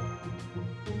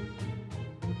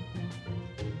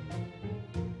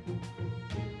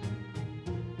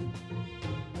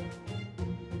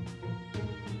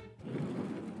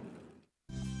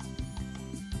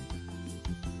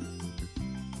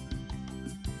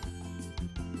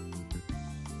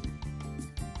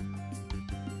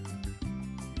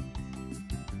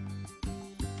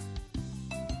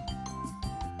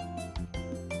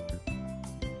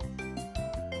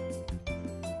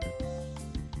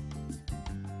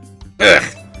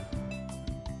 Ugh.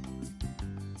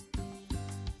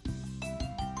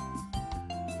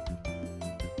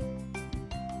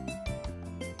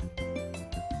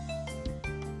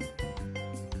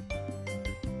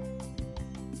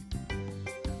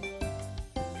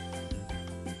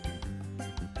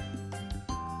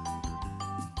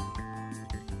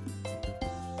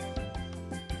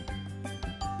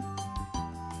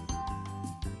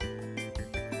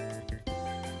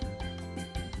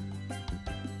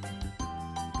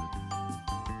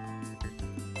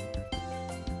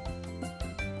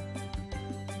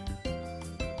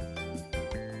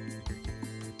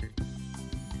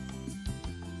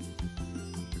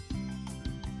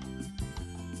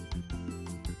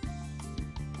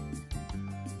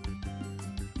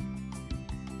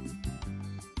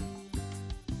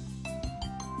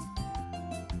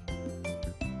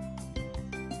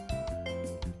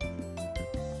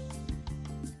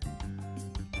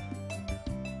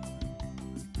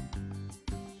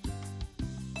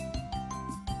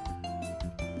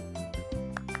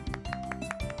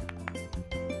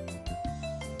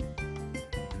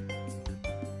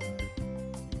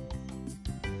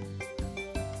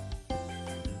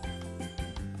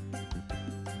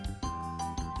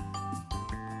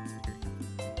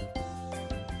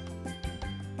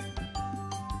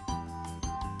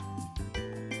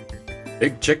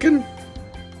 Big chicken?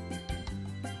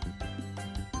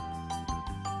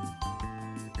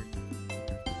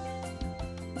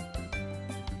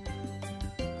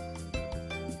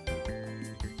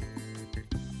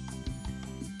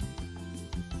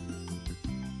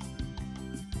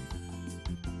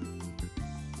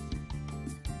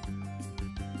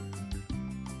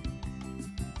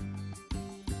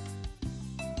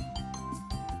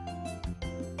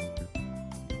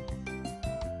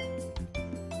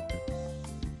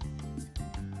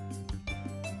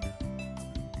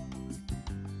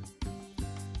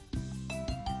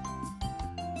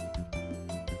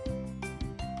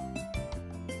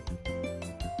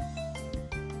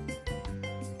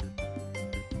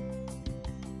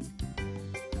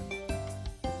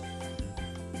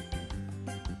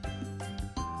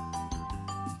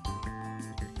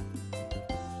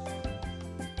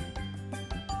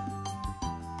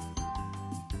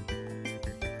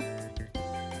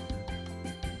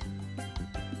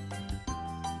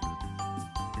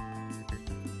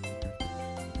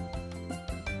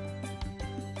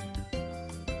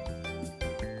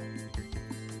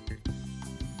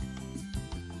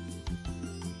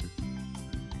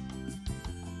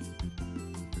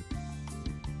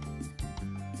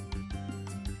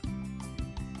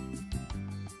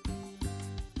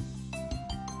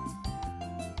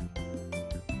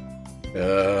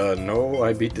 No,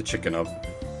 I beat the chicken up.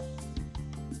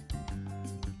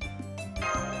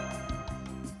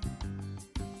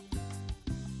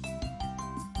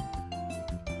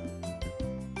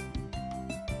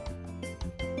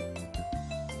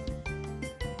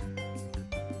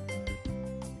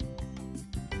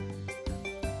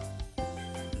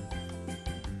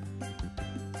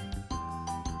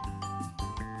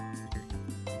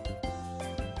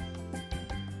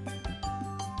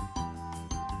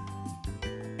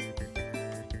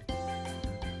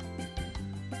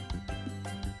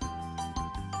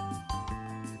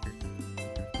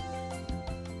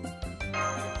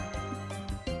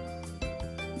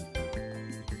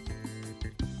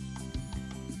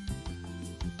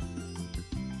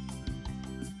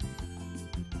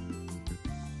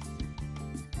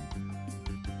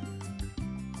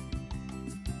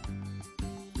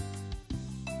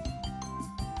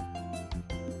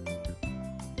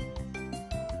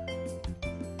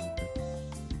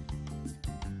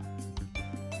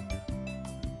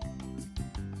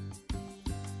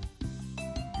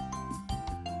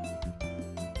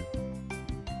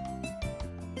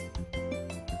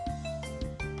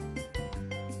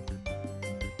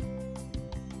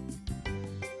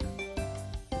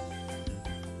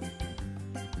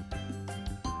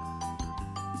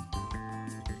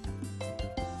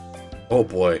 Oh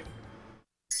boy.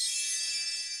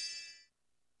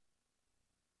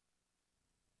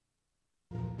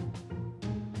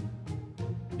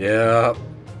 Yeah.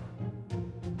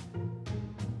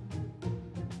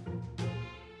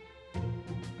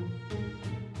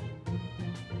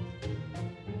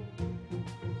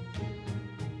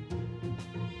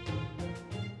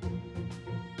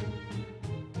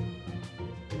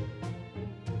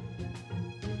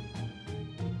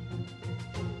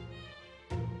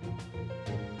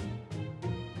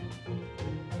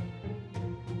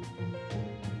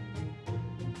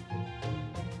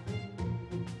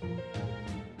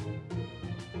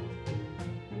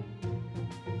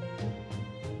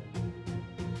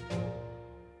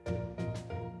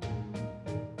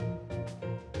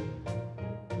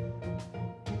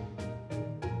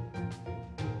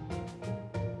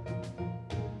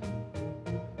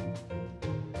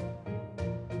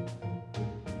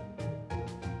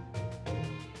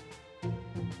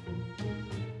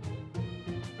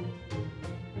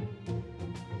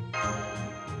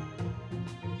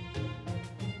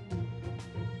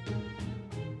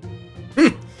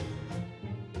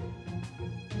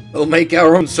 We'll make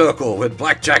our own circle with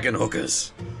blackjack and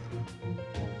hookers.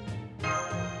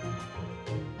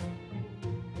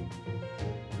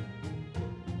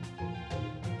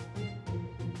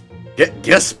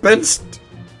 Gespenst?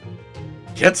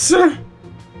 Ketzer?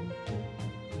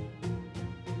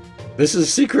 This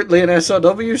is secretly an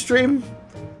SRW stream?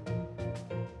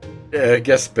 Yeah,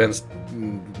 Gespenst.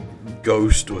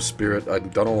 Ghost or spirit. I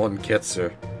don't know on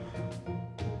Ketzer.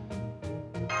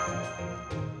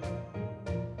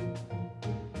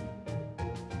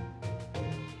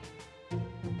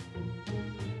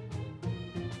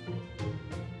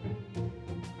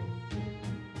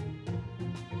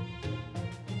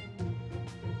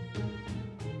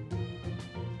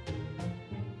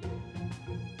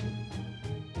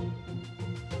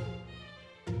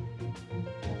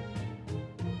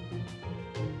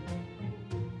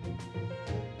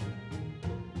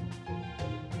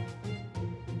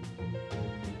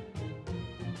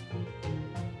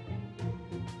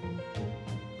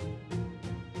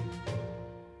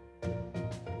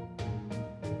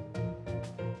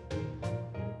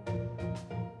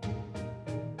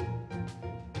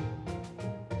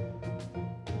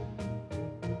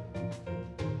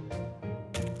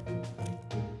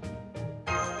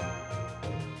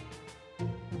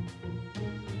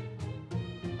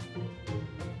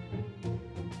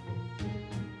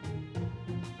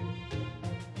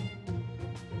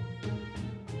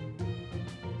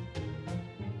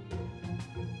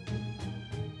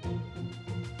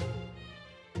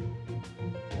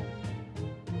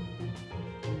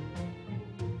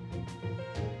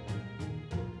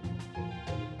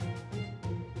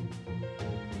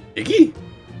 Iggy?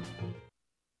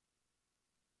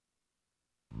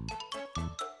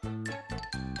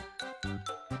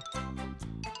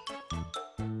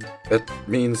 That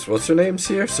means, what's her name's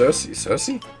here? Cersei?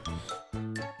 Cersei?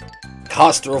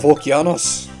 Caster of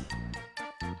Okeanos.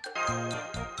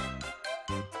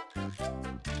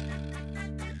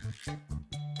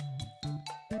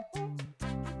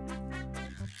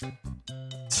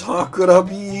 Sakura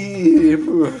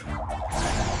beam!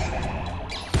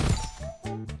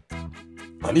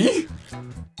 Nani?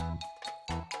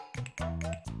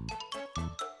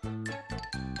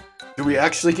 Do we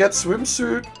actually get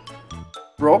swimsuit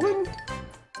Robin?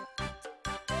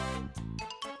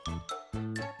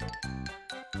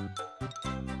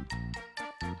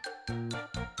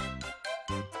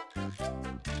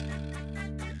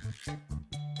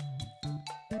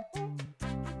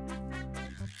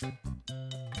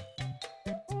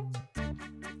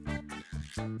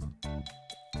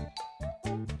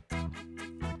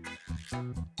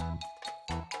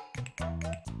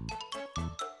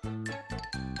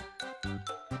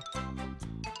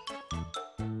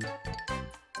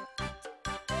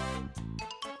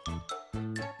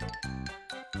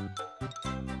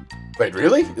 Wait,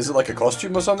 really? Is it like a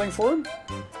costume or something for him?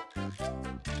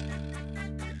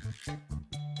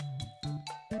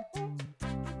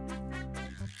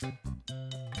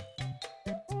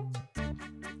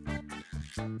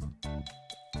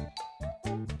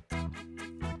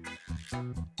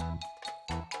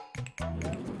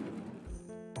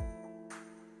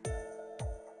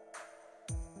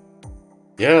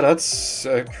 Yeah, that's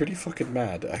pretty fucking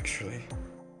mad, actually.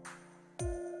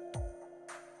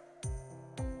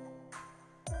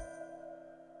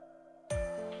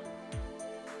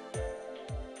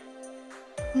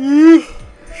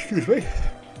 Excuse me.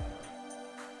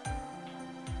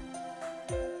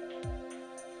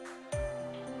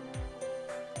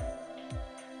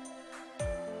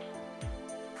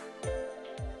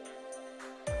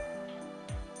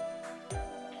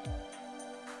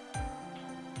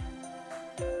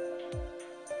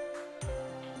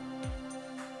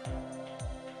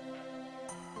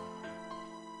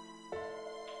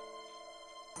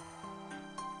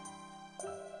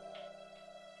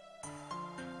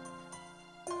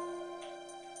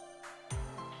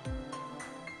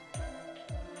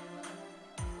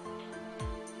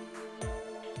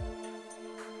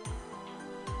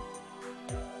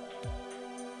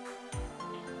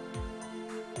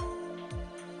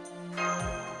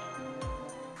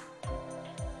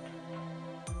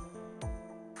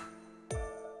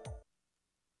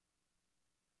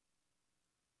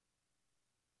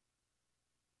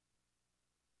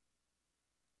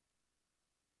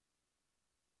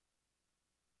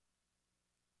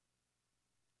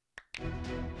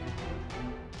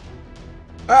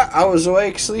 I was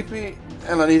awake, sleepy,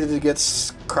 and I needed to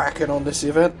get cracking on this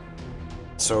event.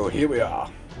 So here we are.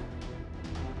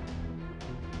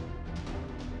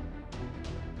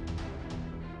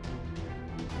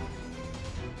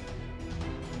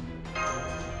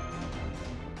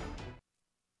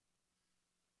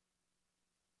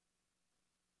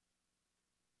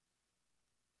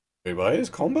 Wait, why is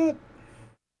combat?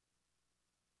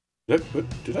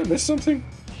 Did I miss something?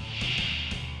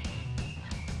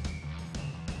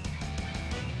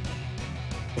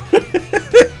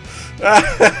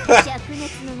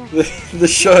 the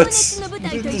shirts.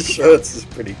 The shirts is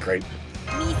pretty great.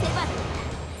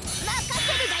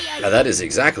 Now that is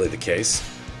exactly the case.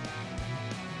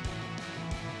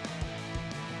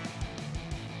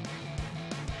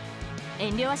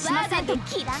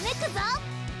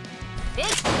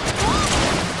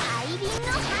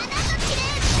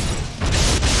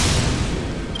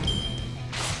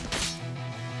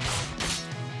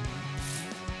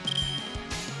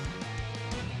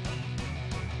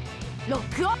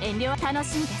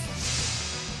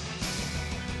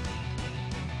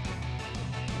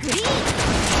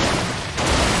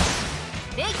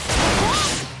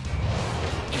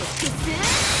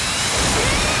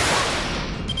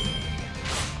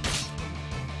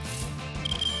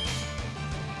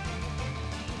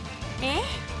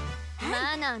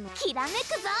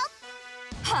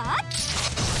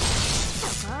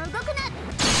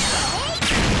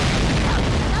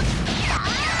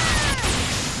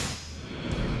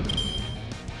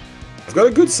 I've got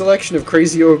a good selection of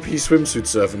crazy OP swimsuit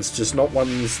servants, just not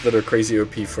ones that are crazy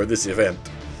OP for this event.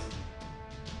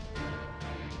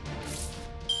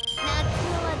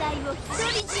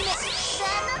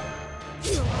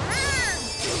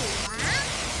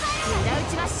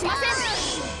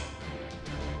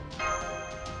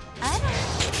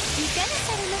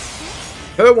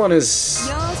 Her one is...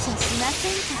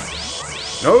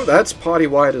 No, that's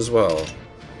party-wide as well.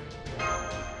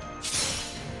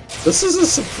 This is a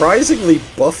surprisingly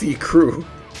buffy crew.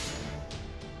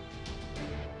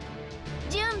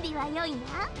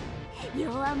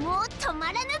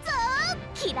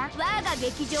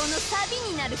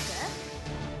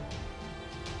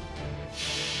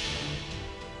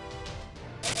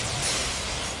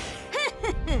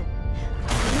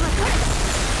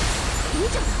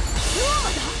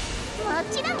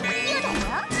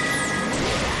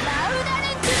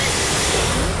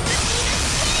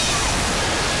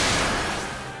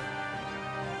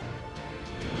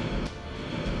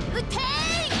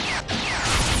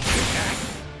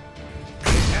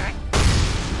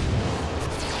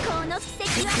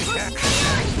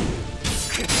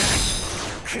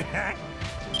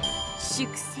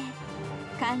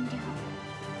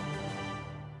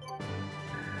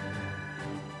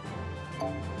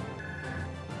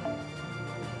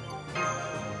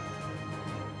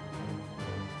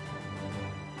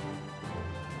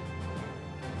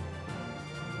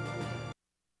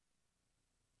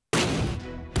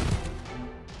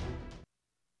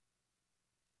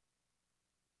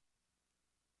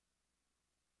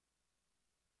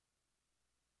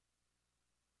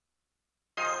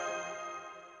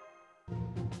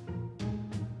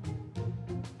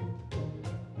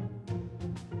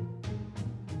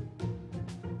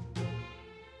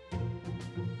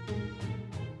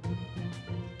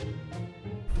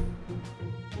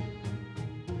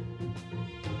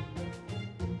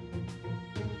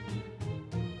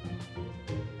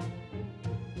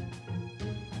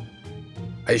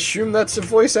 I assume that's a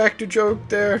voice actor joke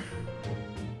there.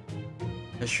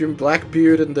 I assume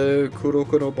Blackbeard and the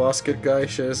Kuroko no Basket guy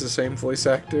shares the same voice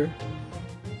actor.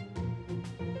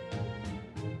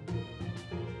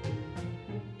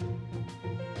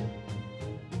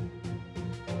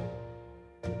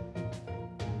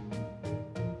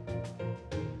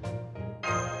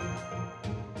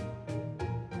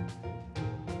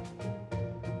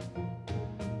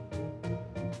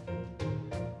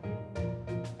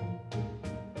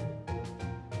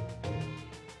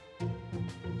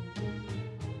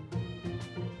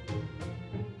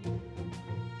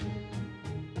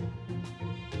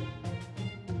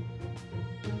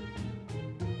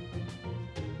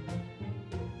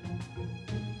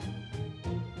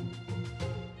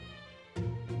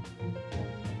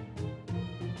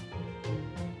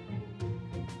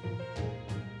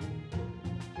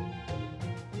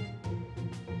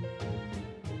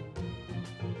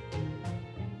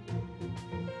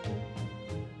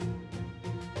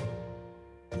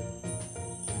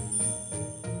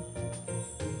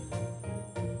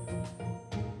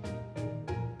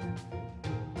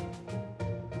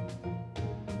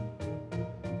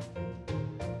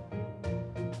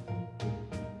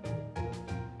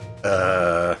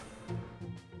 Uh,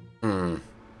 hmm.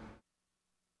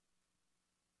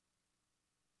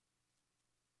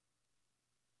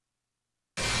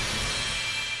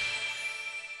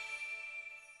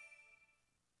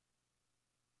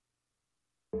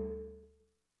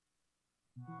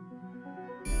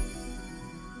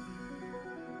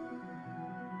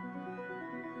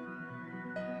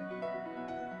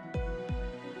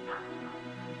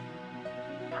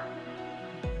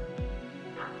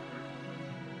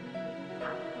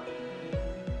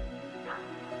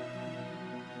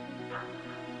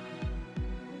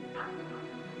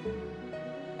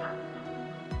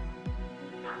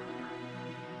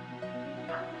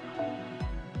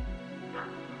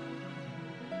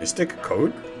 Mystic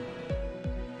code?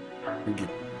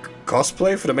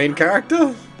 Cosplay for the main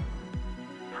character?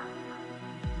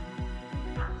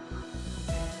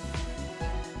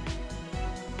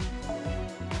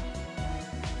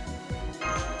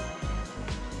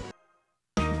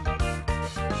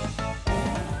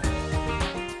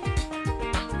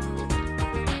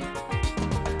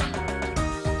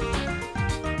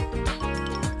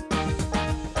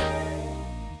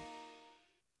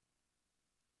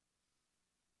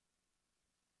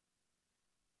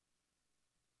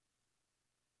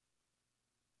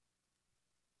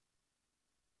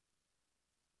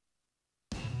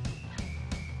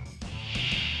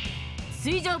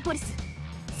水上ポリス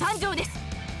参上です。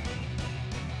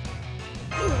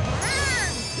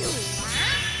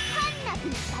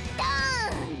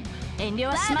遠慮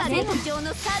はしません。劇場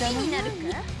のサビになるか。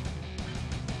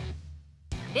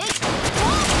えい、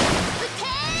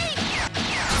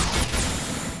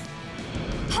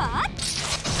はっ。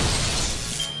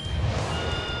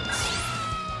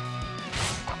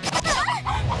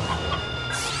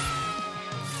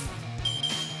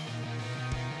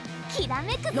きら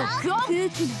めくぞ。空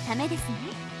気のためですね。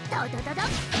ドドドド。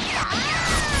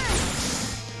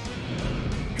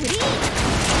フリー。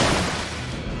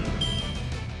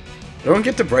Don't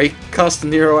get to break cast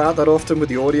Nero out that often with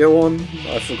the audio on.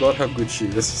 I forgot how good she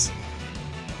is.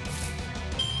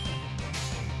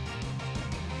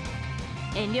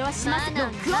 遠慮はしません。ロッ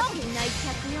クオン。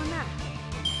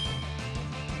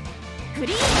フ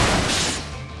リー。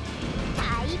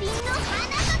大輪の花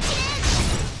と散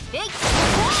れ。えい。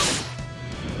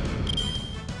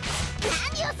何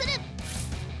をする。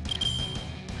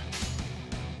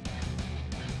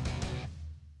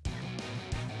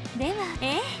では、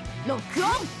ロックオン。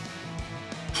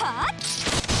はっ。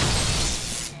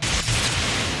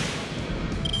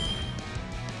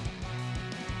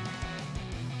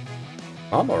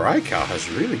Raika has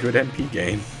really good MP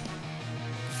gain.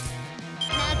 夏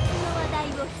の話題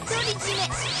を独り占め。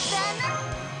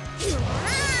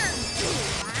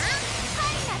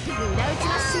裏打ちは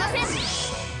しません。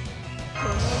こ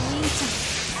の兄ちゃん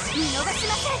見逃し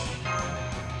ませ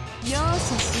ん。容赦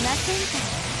しませんか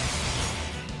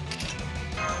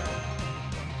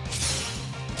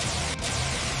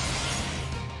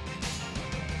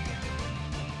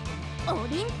ら。オ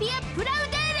リンピア・プラウ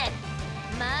デーレ。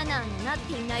マナーになっ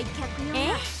ていない客よ。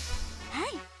はい。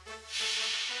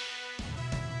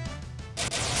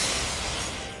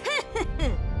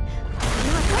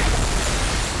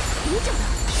忍者だ。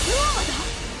ローマ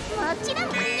だ。もちろん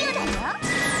クリアだよ。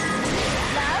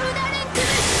ラウダレンクル。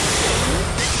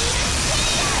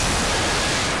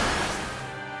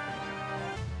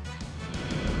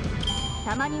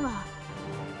たまには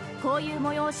こういう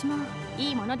催しも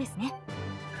いいものですね。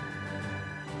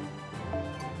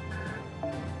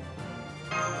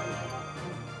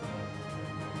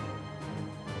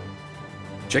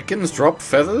Chickens drop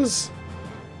feathers?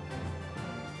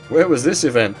 Where was this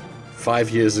event 5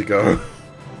 years ago?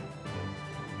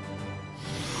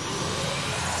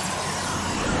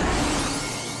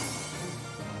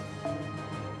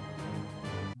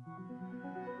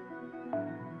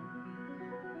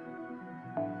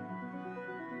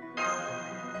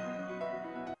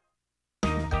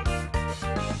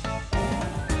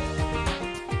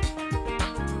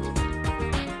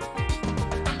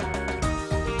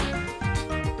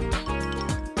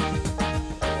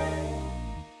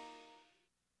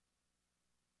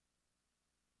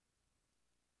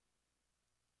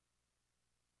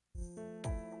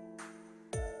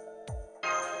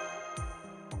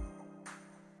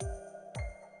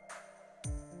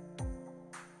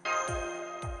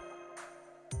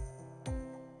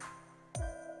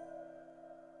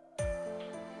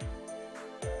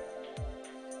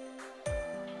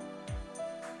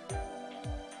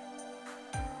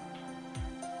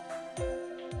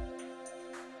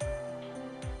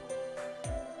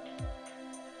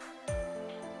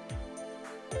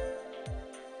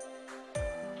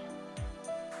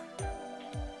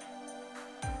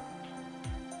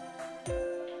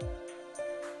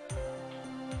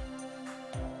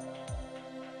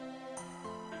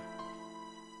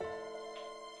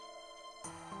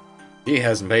 He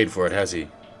hasn't paid for it, has he?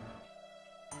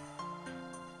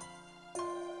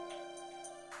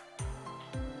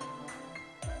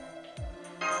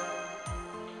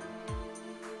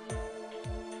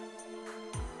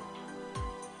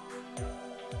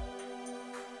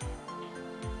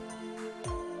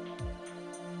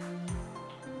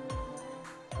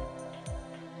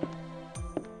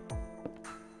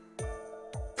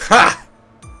 Ha!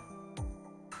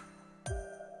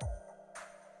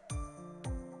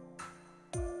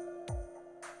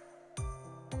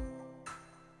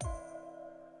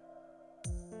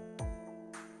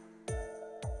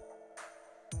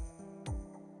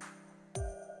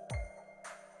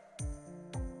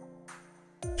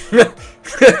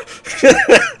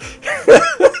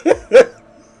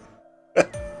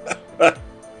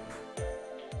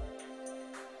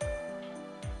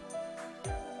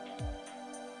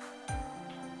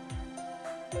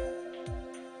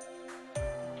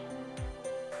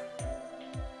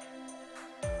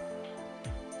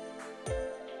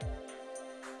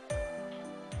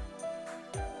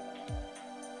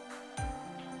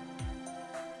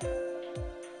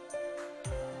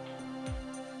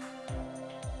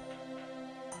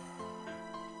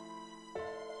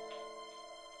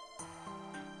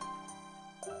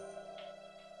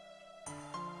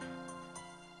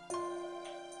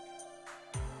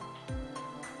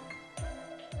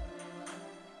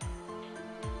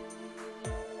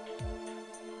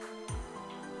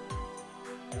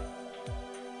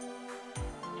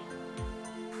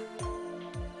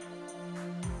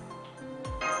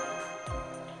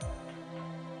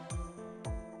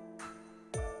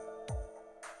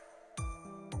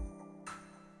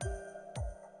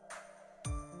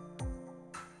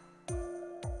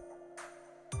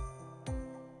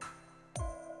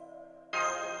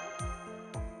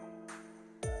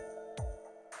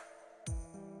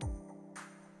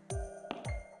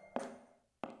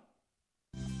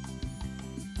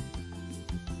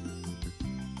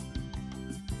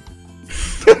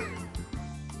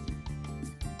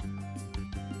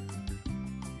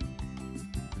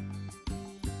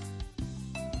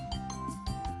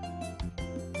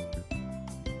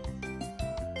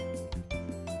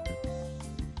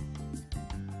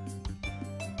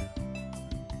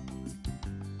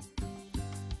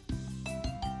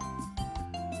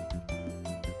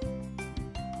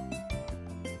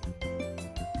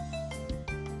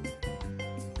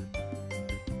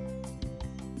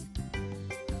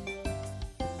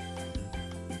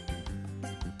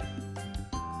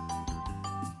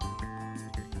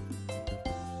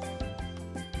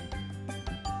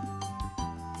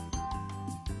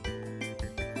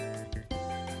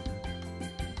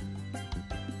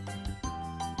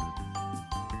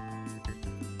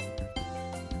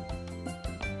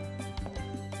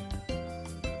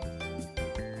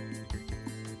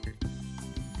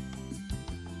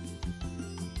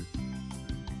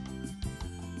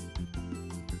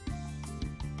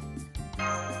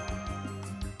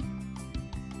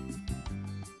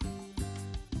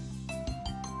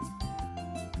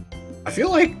 I feel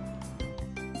like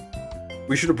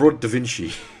we should have brought Da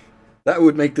Vinci. That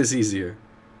would make this easier.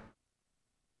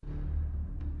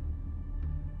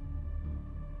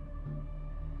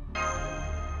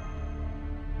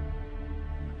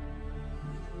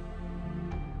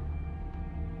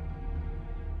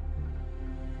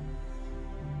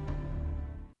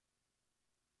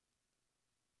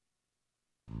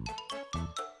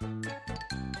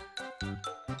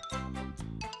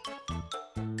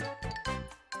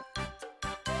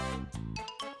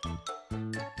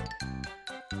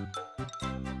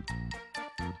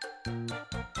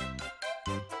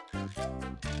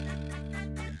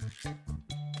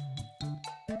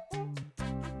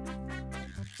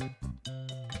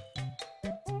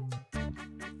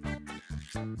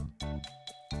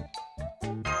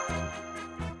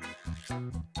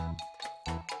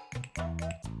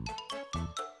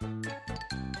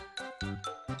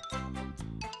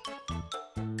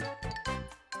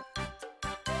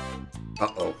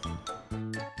 Uh-oh.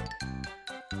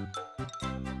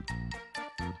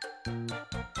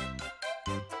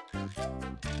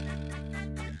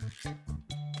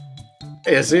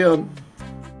 Hey, Zion.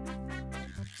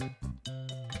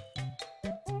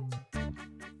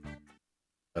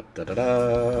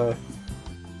 Da-da-da-da.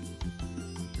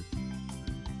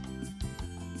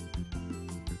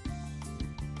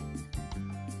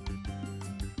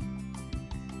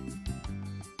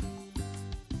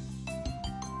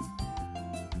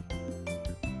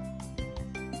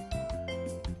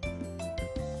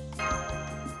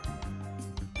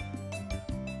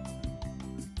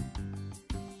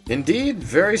 Indeed,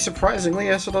 very surprisingly,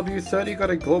 SLW 30 got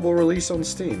a global release on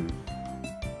Steam.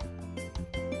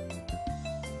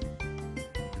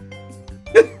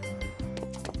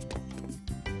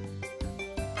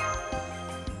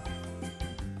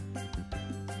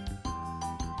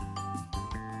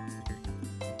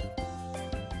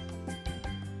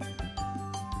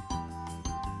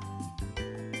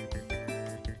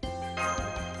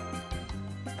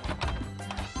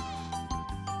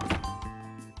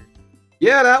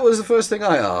 Yeah, that was the first thing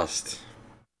I asked.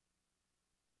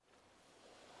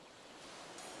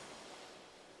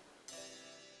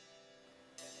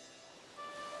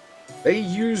 They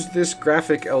used this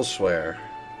graphic elsewhere.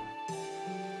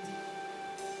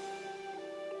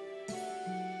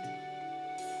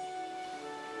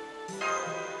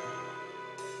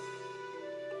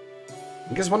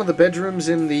 I guess one of the bedrooms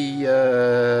in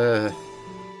the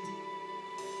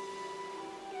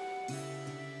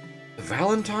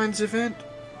Valentine's event?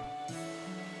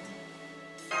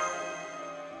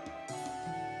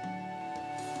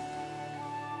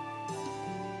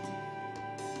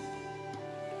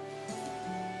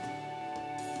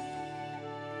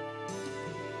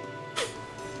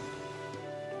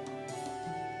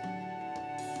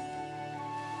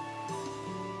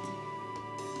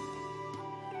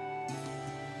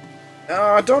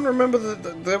 I don't remember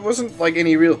there wasn't like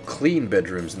any real clean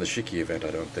bedrooms in the Shiki event,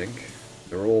 I don't think.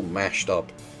 They're all mashed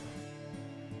up.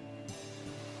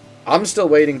 I'm still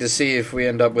waiting to see if we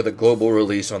end up with a global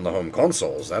release on the home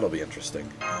consoles. That'll be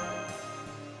interesting.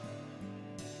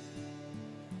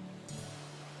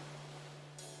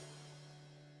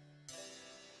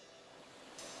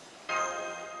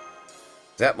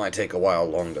 That might take a while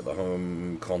longer. The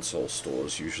home console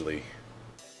stores usually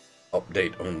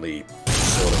update only,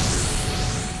 sort of.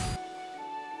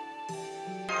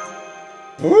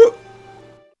 Whoop!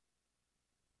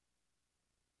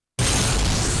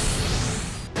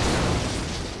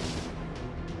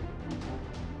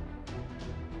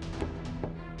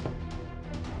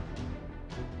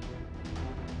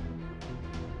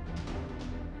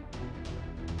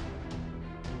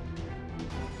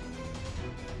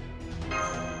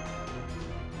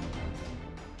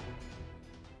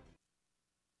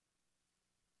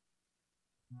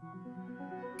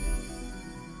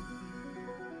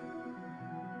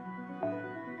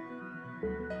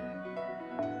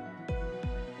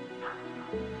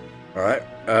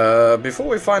 Alright, before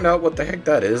we find out what the heck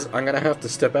that is, I'm gonna have to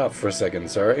step out for a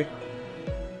second, sorry.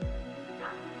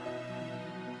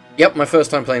 Yep, my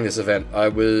first time playing this event. I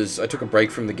took a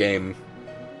break from the game,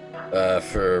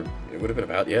 for, it would have been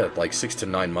about, yeah, like 6 to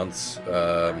 9 months,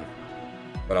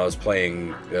 when I was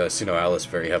playing, Sinnoh Alice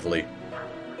very heavily.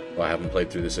 Well, I haven't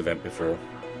played through this event before.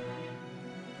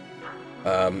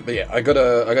 But yeah, I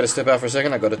gotta step out for a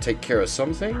second, I gotta take care of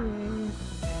something.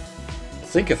 I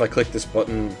think if I click this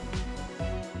button...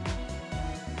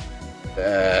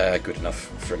 good enough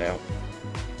for now.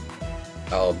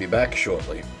 I'll be back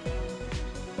shortly.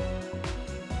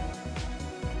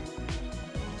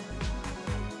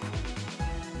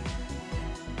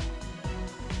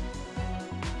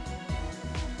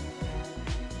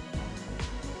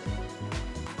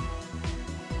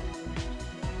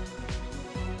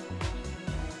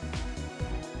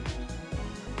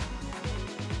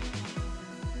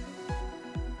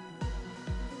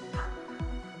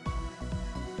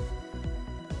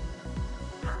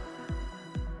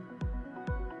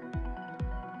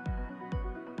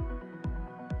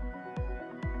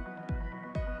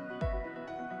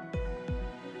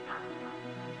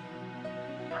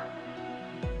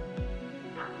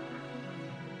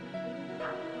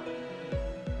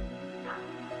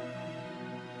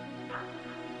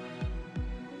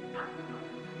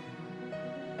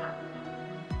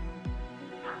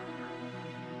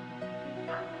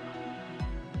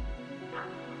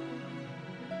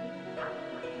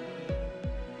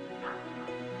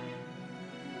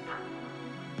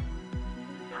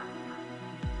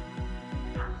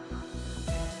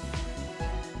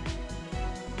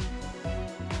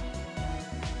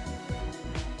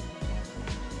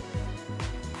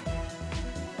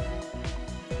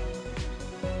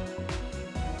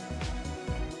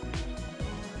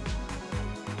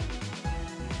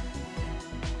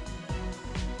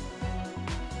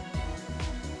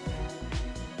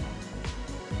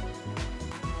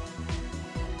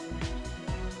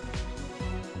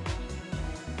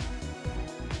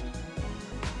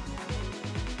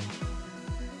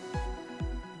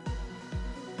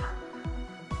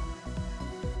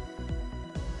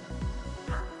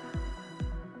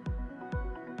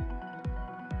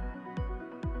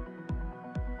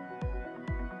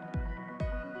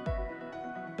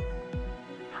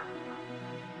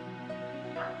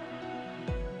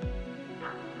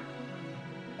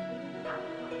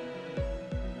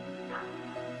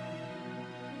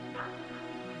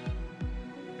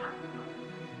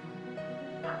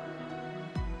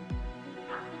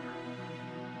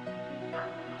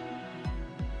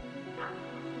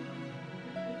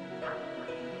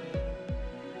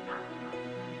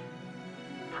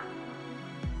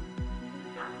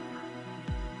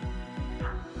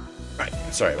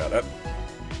 Sorry about that.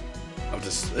 I'm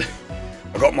just...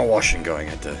 I got my washing going.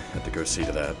 Had to go see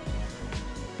to that.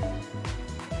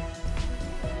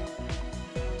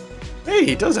 Hey,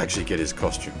 he does actually get his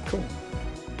costume. Cool.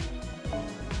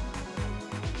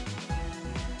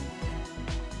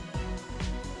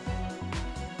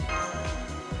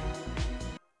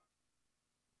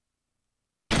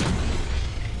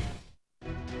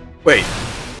 Wait.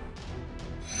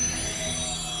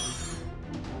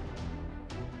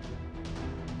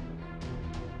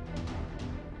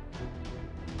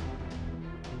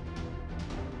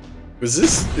 Is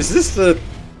this the...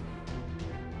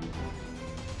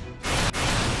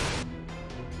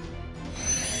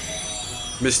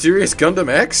 Mysterious Gundam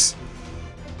X?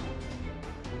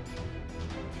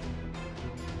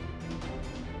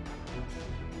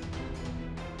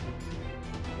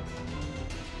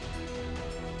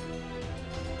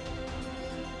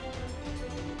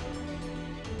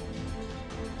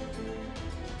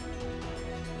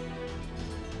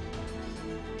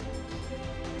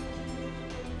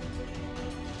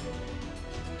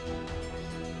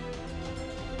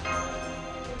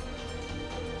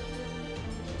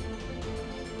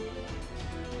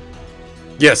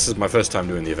 Yes, this is my first time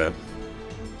doing the event.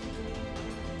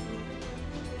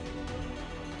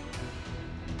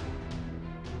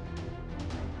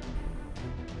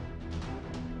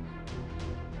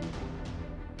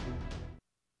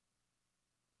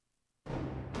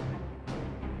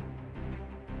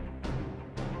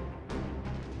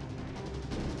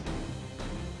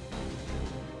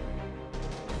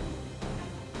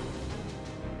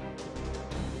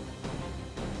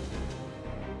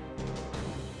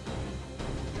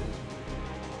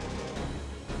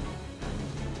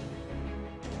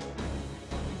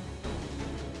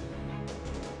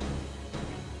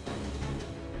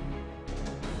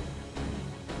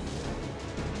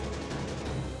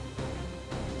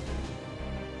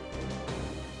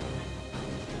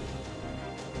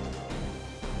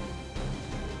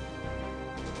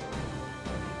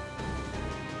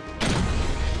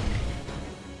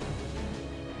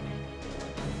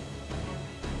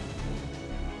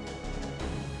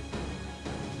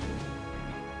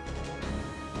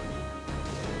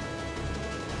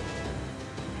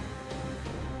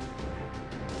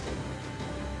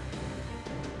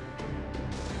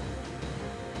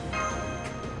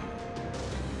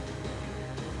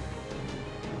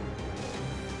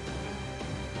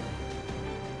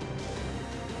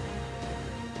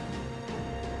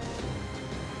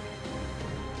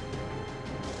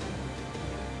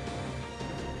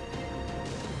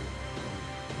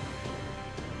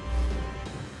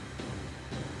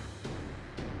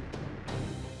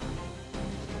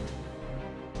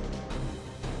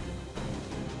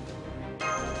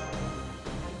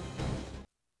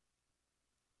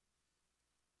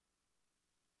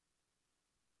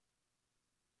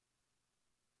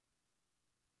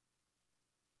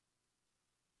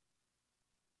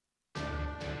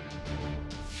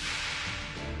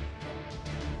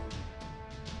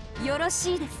よろ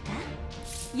しいですか？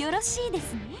よろしいで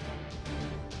すね。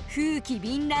風紀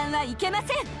敏乱はいけま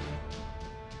せん。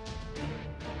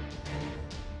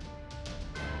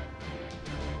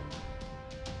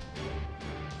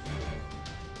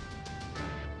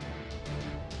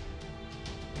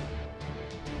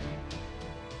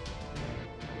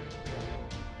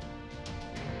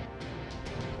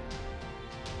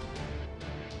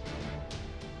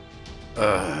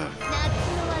Uh. 夏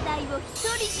の話題を独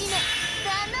り占め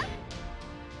だな。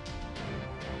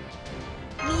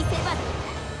見せ場だ。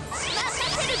任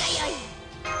せるがよい。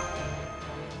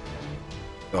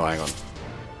Oh, hang on.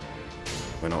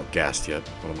 We're not gassed yet.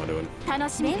 What am I doing? 楽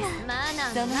しみです。マナ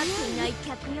ーのなっていない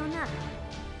客よな。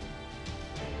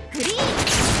グリーン。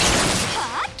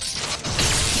はっ。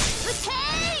撃てー。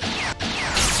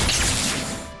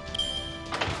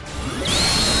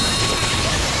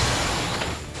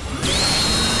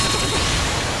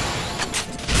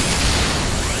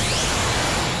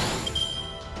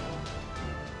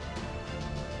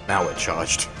Now we're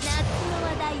charged.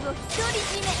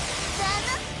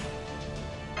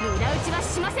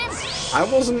 I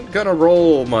wasn't gonna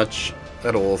roll much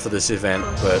at all for this event,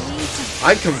 but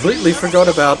I completely forgot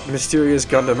about Mysterious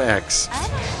Gundam X.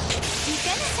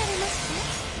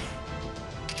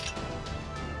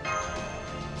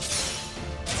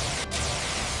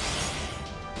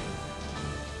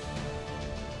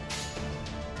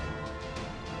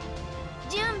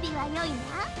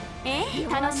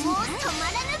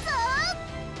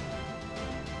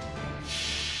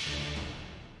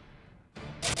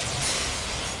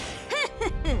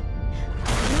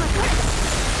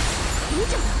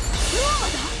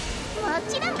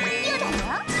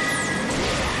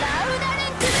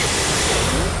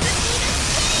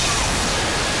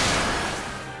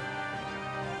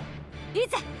 い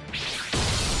ざ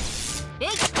えい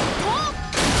ほう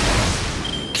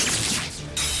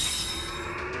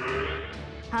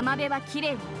浜辺はき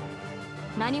れいに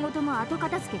何事も後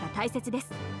片付けが大切で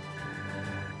す。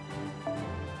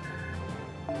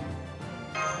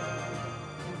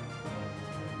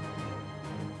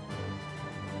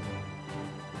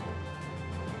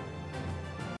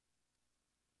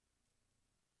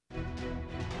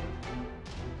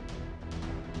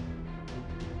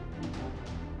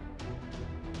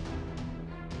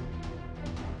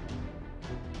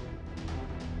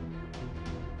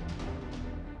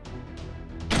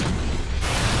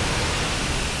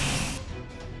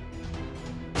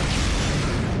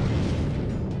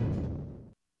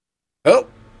Oh!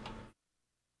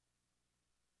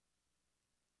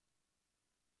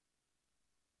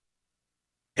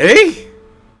 Hey?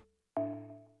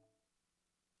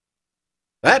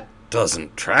 That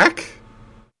doesn't track.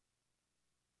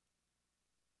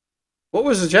 What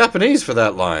was the Japanese for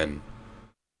that line?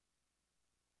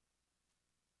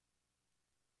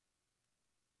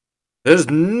 There's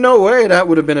no way that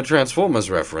would have been a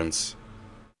Transformers reference.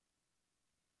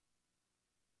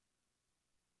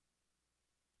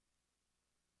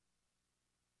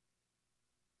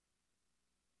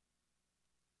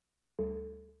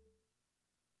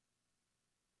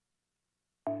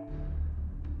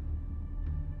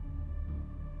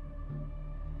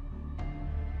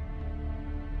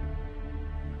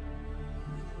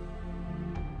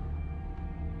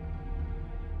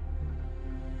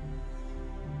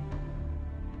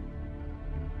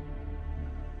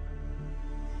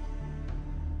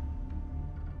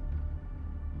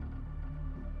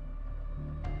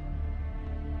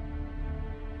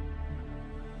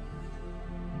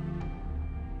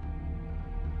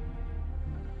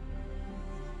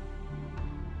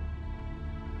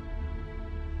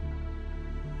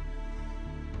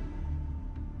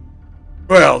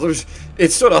 Well,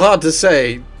 it's sort of hard to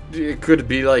say. It could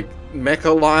be like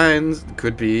mecha lines,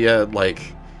 could be like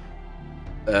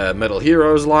Metal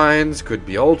Heroes lines, could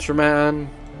be Ultraman.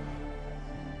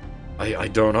 I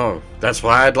don't know. That's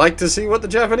why I'd like to see what the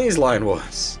Japanese line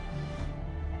was.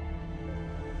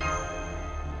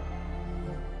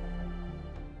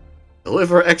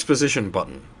 Deliver exposition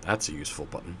button. That's a useful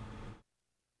button.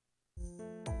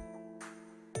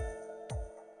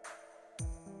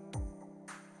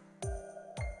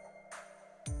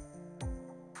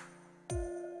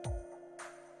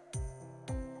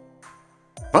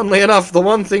 Funnily enough, the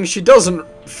one thing she doesn't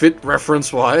fit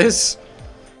reference-wise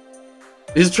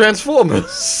is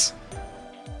Transformers.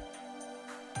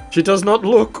 She does not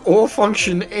look or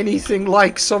function anything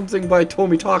like something by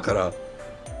Tomi Takara.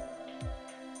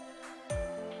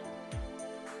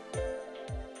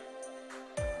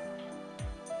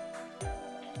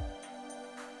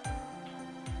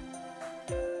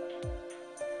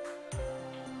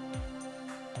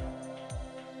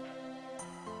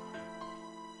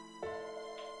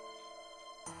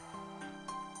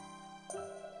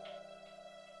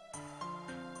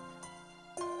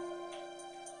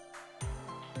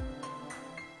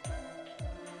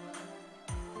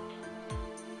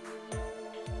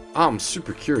 I'm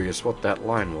super curious what that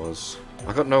line was.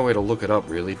 I got no way to look it up,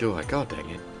 really, do I? God dang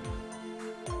it.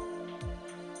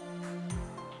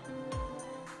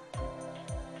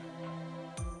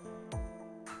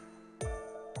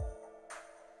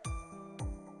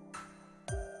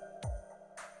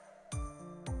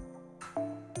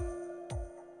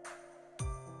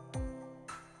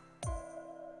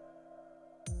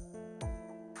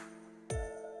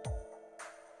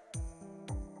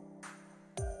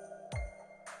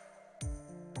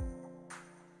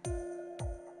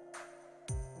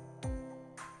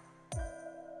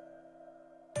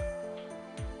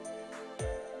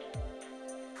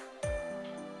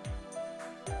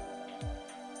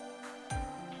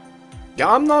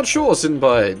 Yeah, I'm not sure,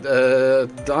 Sinbai.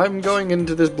 I'm going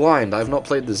into this blind. I've not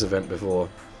played this event before.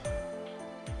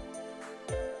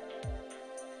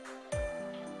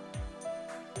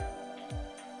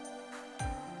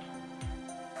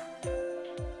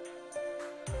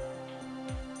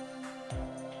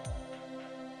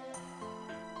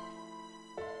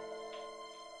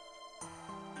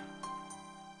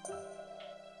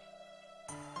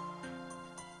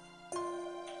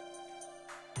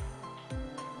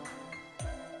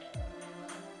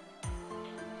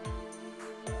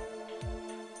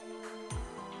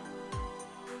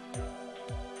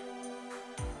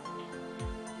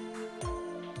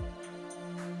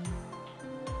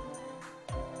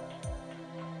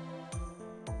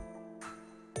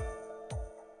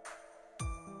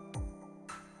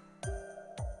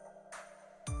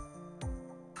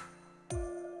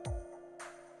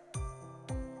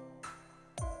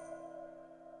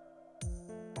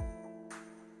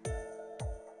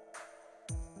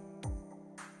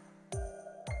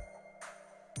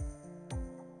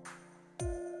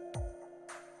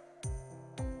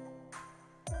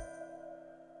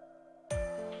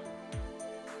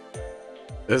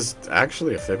 There's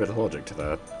actually a fair bit of logic to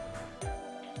that.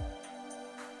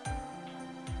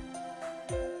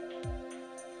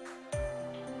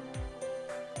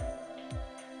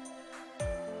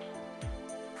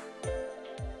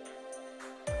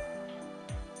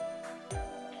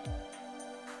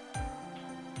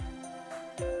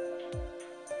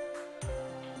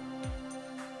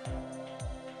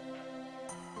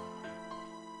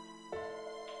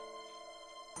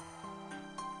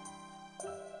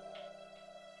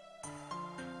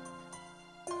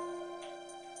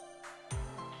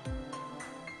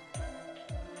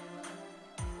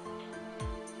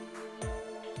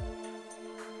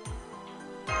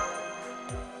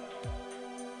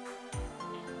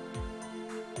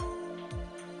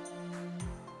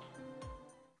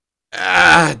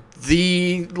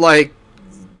 Like,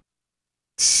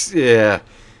 yeah,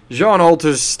 Jean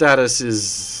Alter's status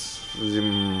is...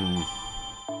 You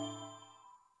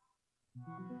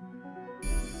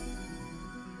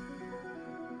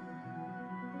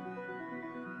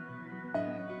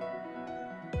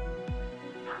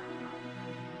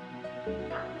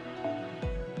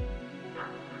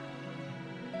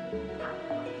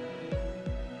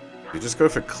just go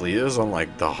for clears on,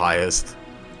 like, the highest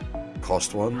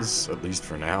cost ones, at least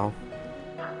for now.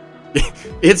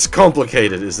 It's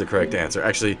complicated is the correct answer.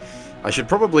 Actually, I should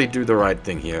probably do the right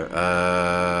thing here.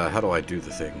 How do I do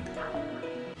the thing?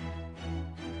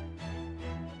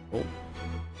 Oh,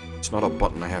 it's not a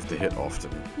button I have to hit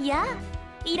often. Yeah,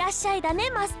 いらっしゃいだね、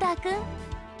マスター君。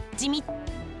地味。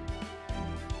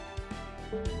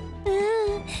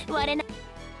我な。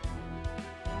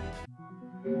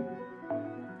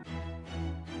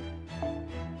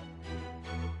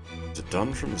Is it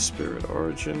done from the spirit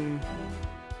origin?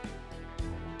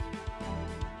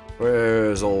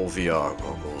 Where's all VR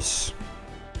goggles?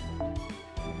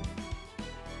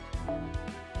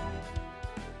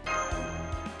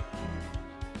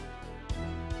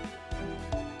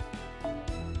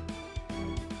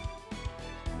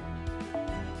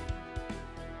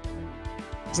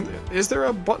 Is there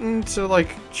a button to,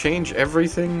 like, change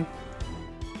everything?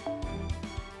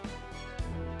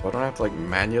 I don't have to, like,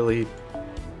 manually...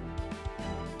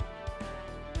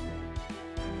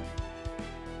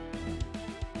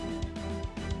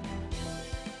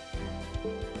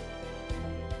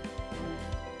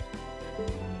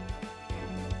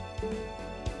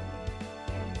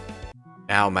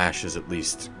 Now MASH is at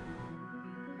least...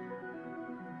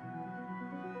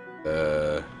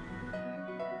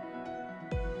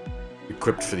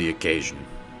 equipped for the occasion.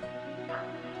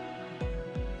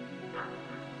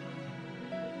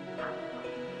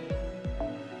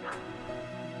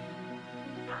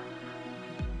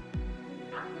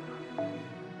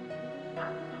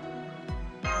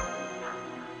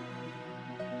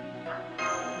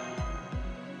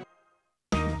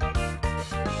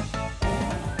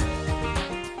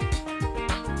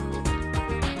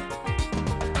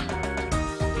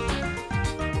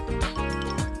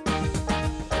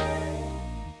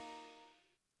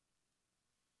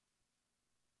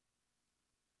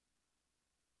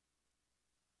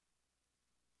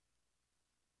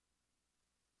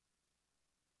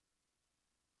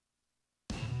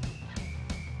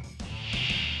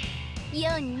よ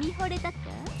うに見惚れたか？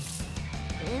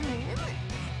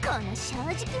この正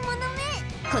直者め。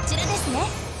こちらですね。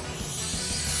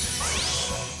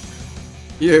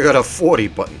You got a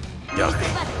 40 button. Yuck. 任せ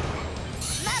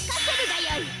るが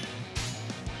よい。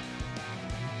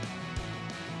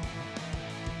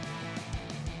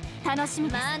楽しみ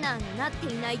です。マナーのなっ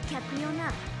ていない客よ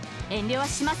な。遠慮は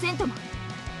しませんとも。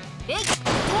えい。おっ。撃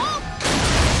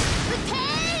てー。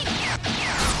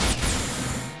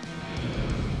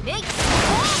えい。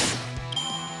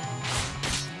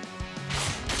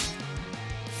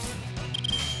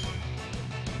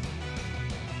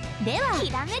では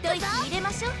ひらめくぞ。一息入れ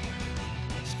ましょう。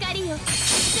光をひ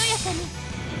そやかに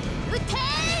撃てー。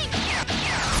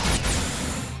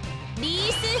リ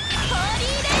ースホリ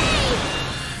ーレ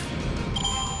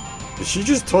イ。 Did she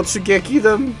just Totsugeki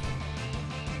them?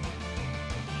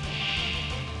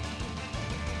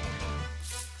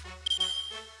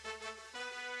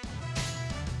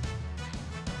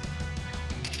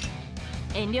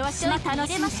遠慮はしま楽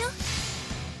しみましょう。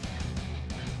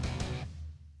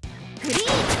グリーン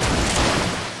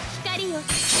光を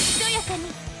ひそやかに。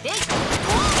えい。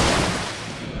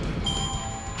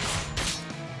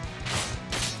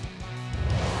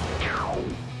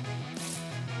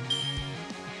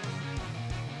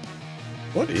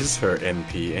What is her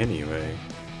MP anyway?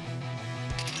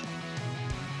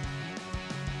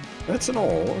 That's an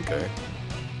all, okay.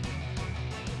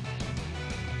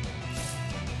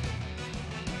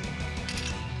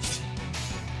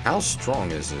 How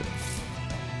strong is it?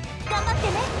 頑張って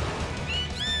ね。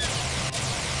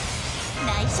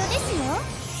内緒ですよ。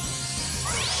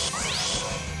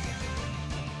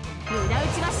裏打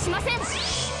ちはしません。と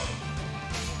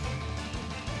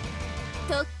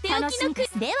っておきの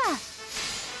では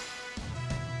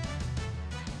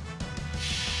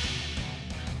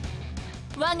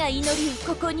我が祈りを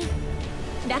ここに。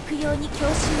落葉に郷愁を、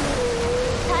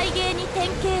大芸に典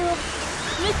型を、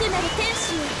無垢なる天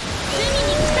使を海に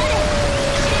来たれ。オ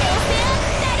セアン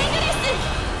ダレグレス。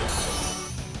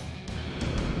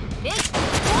レイ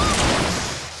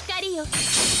光よ、ひ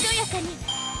そやかに。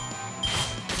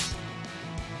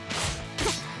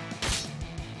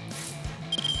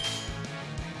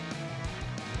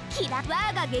キラ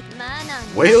我が劇マナ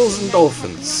ー Whales and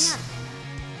dolphins.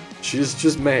 She's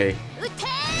just May. 撃て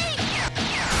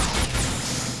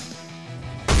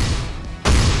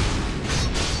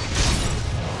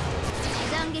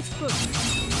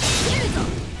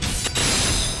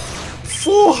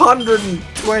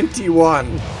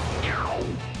 421.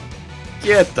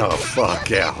 Get the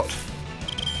fuck out.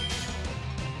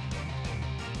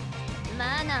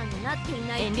 マナーになってい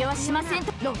ない。遠慮はしません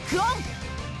と。ロックオン。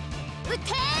撃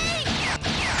て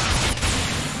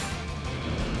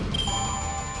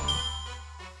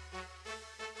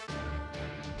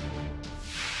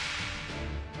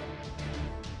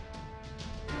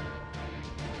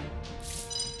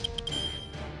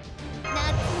夏の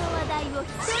話題を独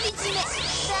り占めだ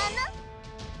な。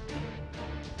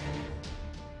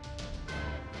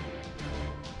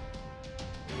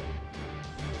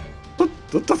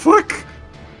What the fuck?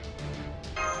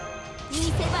 見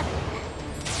せ場だ。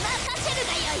任せる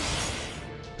がよい。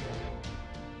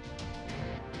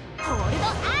ホールドア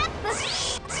ップ。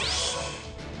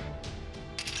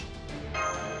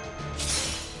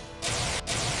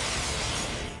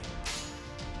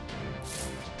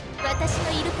私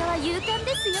のイルカは勇敢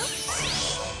ですよ。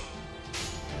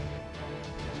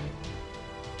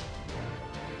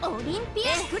オリンピ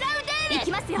アフラウデーレ。い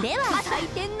きますよ。では祭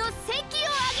典の席を上げ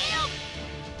よ。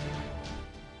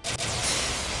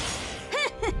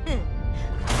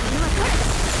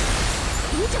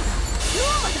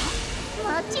も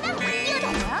ちろんユだよ。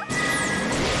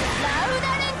ラウ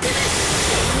ダレンクル。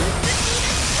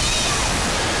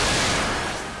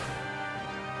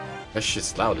 That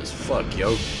shit's loud as fuck,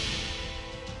 yo.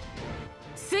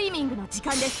 スイミングの時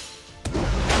間です。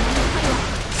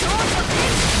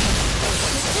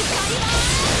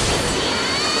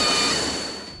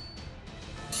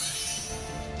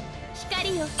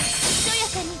光よ、ひそや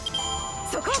かに。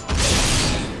そこ。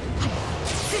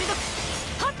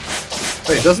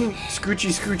Wait, doesn't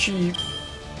Scoochie Scoochie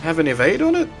have an evade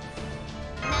on it?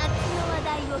 夏の話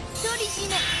題を独り占め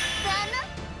だな。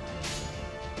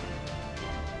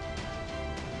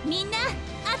みんな集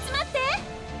まって。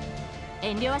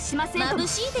遠慮はしませんと。眩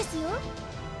しいですよ。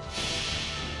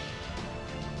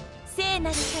聖な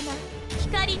る花、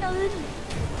光の海、清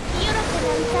らかな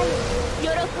歌よ、喜び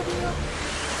を。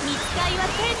見つかいは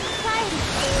天に帰る。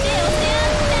レオセアン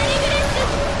ダリグレス。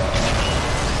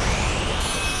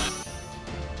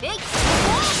えい、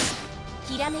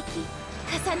きらめき、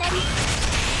重なり。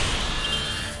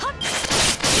はっ。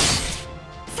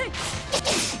すい。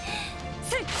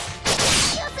すい。気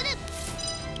をする。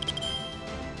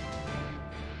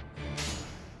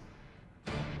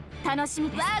楽しみ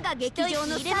です。我が劇場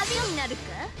のサビになるか。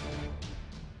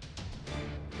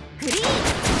グリーン。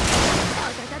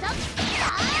ダダダダ。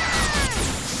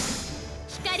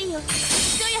光よ、ひ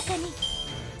そやかに。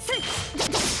すい。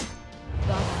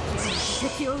我が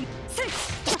敵を。すい。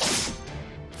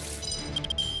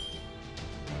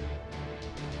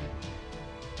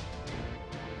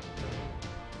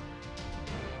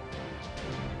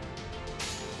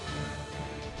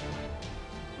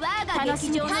我が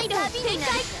劇場のサビになるか。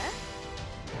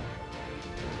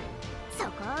そ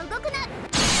こを動くな。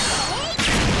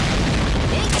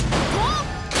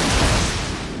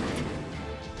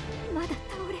まだ倒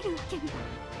れるわけには。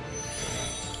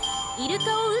イル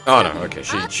カを撃つ。 Oh no, okay,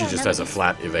 she just has a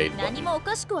flat evade 何 button. もお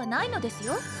かしくはないのです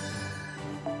よ。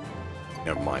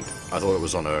 Never mind. I thought it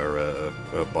was on her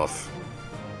buff.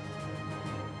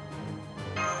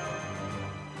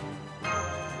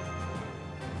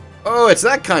 Oh, it's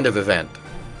that kind of event.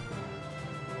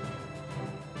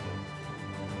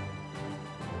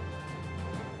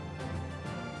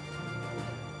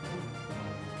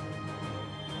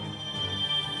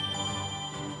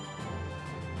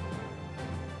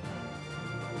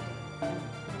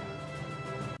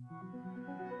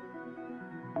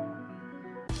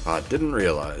 I didn't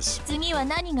realize. 次は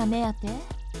何が目当て？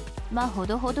まあほ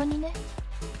どほどにね。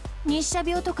日射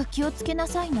病とか気をつけな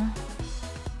さいな。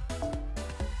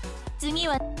次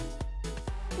は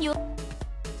よ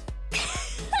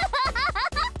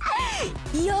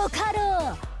よか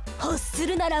ろう。欲す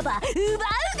るならば奪うが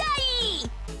いい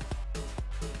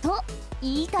と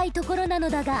言いたいところな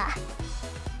のだが、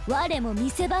我も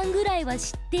店番ぐらいは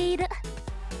知っている。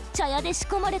茶屋で仕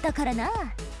込まれたからな。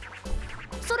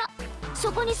そら、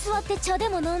そこに座って茶で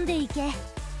も飲んでいけ。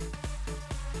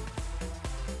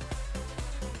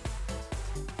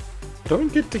Don't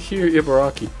get to hear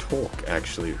Ibaraki talk,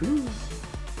 actually. Who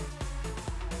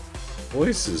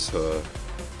voices her?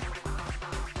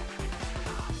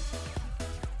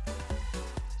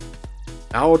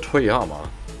 Ao Toyama.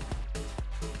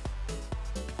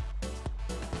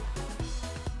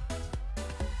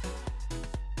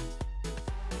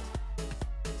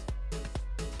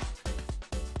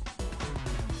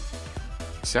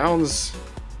 Sounds...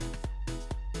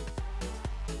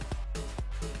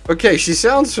 Okay, she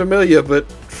sounds familiar,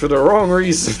 but for the wrong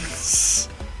reasons.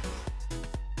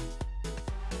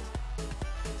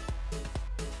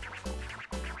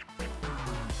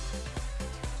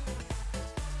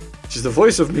 She's the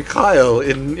voice of Mikhail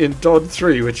in Dodd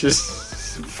 3, which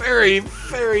is a very,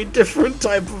 very different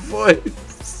type of voice.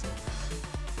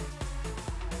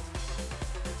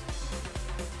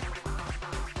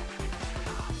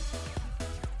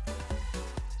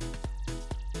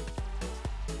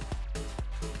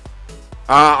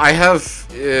 I have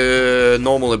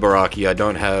normal Ibaraki. I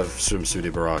don't have swimsuit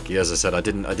Ibaraki. As I said, I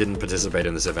didn't participate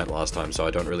in this event last time, so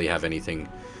I don't really have anything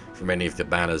from any of the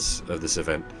banners of this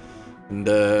event. And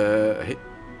hey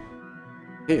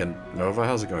Nova,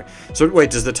 how's it going? So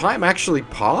wait, does the time actually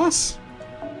pass?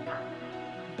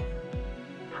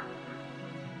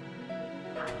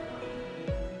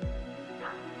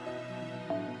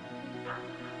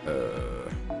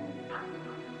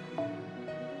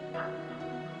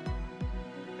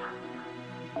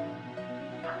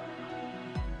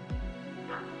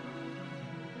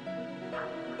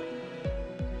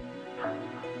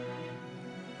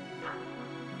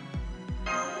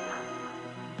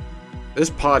 This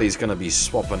party's gonna be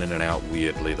swapping in and out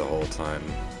weirdly the whole time.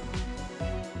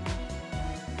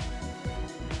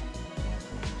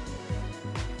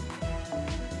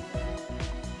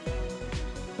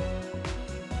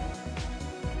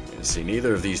 You see,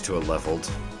 neither of these two are leveled.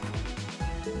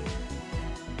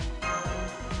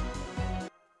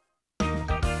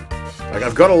 Like,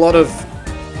 I've got a lot of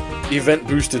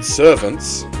event-boosted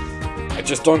servants, I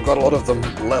just don't got a lot of them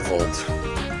leveled.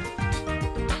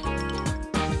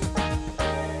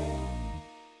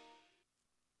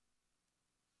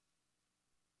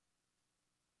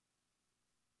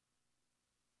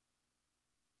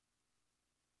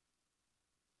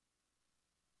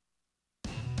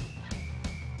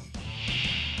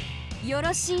よ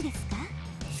ろしいですか？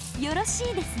よろし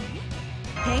いですね。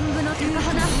天狗の高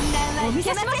花お見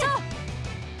せしましょ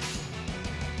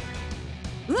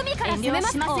う。海から攻めま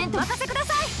す。お任せくだ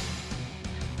さい。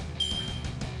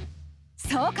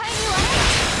爽快に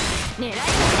割れ。狙い撃ちで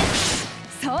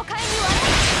す。爽快に割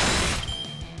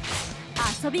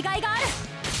れ。遊びがいがある。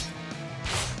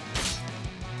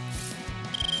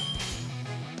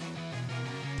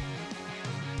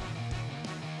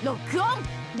ロックオン。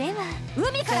では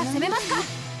海から攻めますか。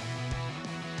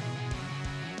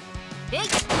えい、ポン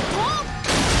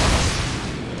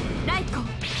ライコ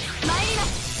参りま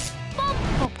す。ポン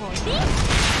ポコリン。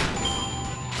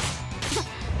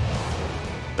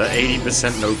The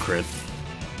 80% no crit.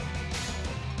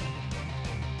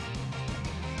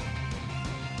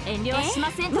 遠慮はし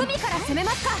ません。海から攻め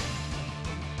ますか。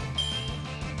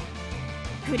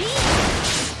クリーン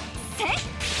セイ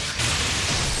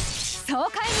爽快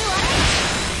に割れ。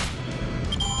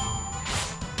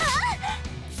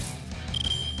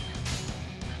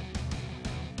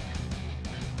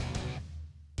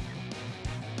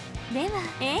では、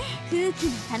空気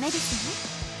のためです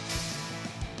ね。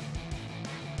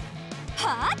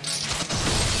はあ。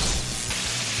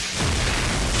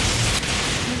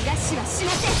逃がしはし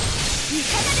ません。い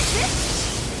かがで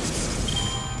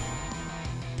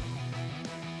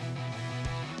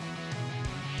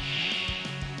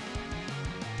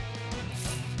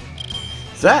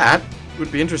す？ That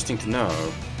would be interesting to know.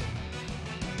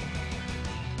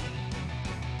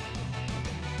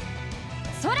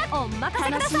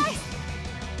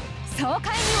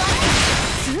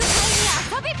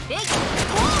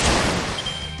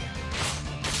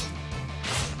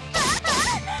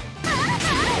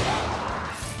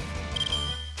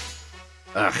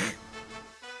 Ugh.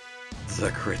 The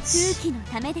crits. 空気の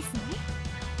ためですね。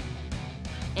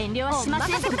遠慮はしま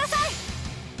せん。ください。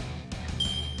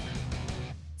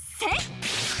せい。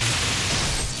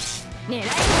狙い撃ちで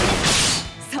す。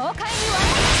爽快に割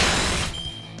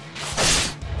れ。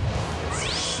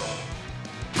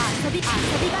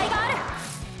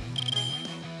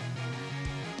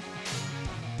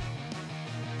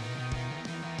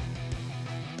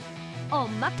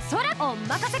空お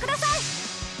任せください。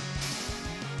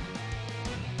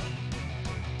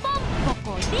ポン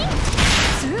ポコリン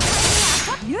痛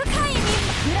快に誘誘拐にグ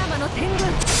ラマの天狗こ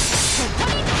こ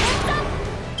に転山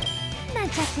なん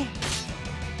ちゃって。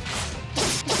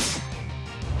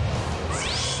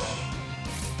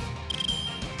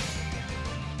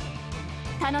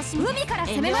楽しみ海から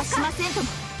攻めますか。遠慮はしませんとも。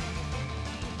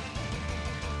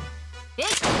えい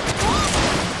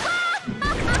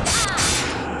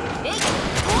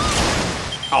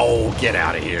Oh, get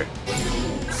out of here.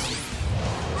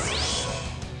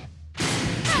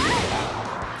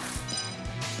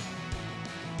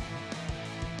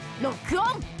 ロックオン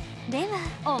では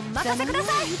お任せくだ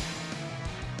さい。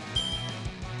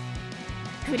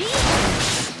フリー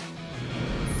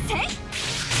せい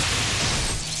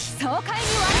爽快に割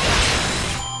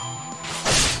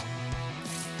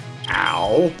れ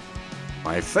Ow.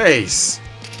 My face.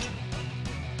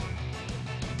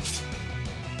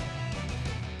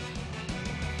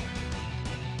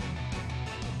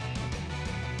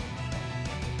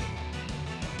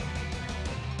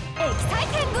 エキサイ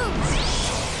ティング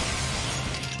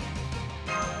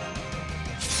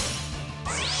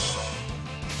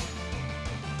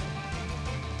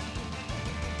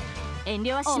遠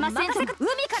慮はしませんと。海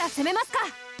から攻めますか。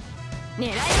狙い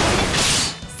撃ちで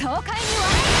す。爽快に割れ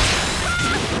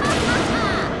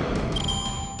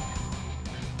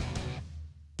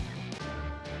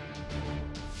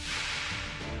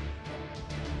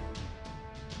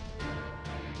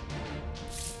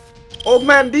Old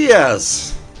Man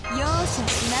Diaz. 容赦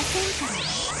しませんか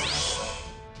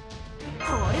ら。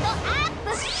ホールドアッ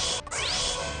プ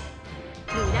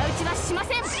裏打ちはしま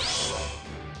せん。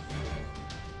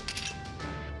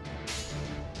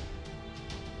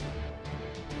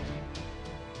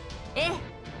ええ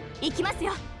行きます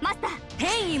よマスター。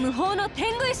天意無法の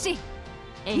天狗石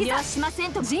遠慮はしませ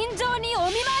んと。尋常にお見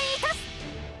舞いいたす。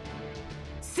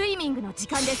スイミングの時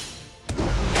間です。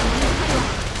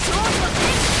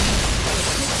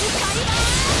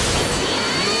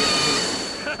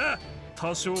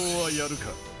多少はやるか。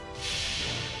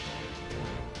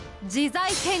自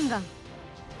在天眼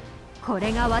こ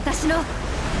れが私の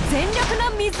全力の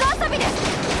水遊びです。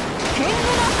天狗の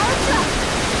ハウスは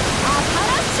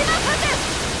新しの風。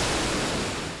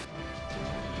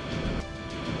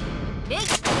えいっ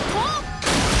とこの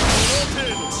程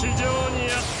度地上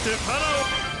にあってファラ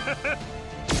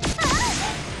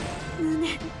オ胸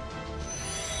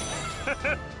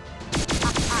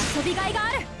遊びがいがあ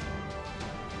る。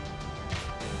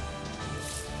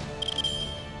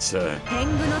天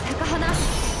狗の高花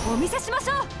お見せしまし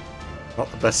ょう。 Not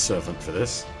the best servant for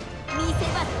this. 見せ場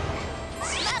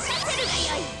任せるが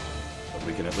よい。 But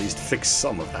we can at least fix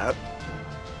some of that.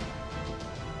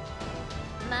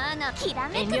 まあなきら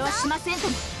めくぞ。遠慮はしませんと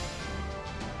も。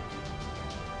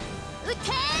撃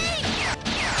てー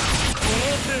この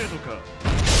程度か。こ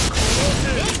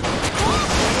の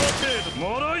程度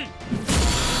もろいも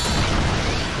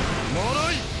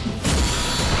ろい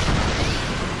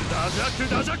ダジャク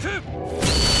ダジャク。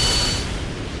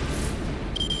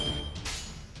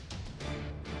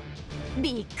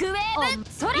ビッグウェーブ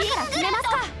空から決めますか。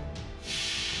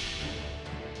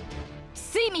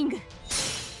スイミング華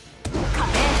麗あ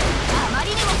まり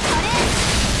にも華麗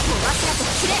小柱と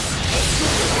キレエクス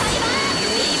タイバービ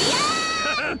ビア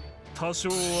ー多少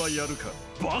はやるか。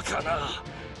バカな。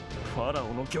ファラ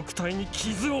オの玉体に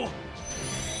傷を。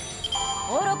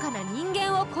愚かな人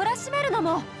間を懲らしめるの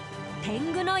も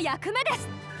天狗の役目です。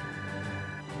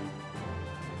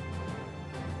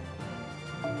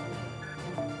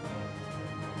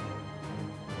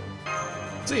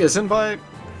See you, Senpai.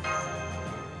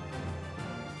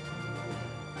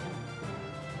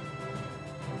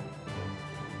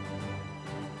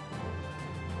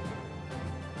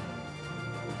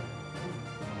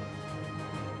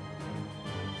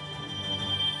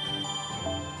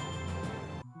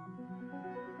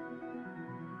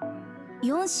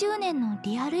 4周年の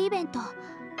リアルイベント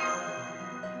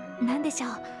なんでしょ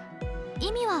う。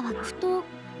意味はふと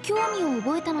興味を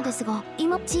覚えたのですが、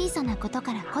今小さなこと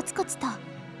からコツコツと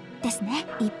ですね。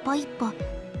一歩一歩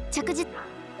着実。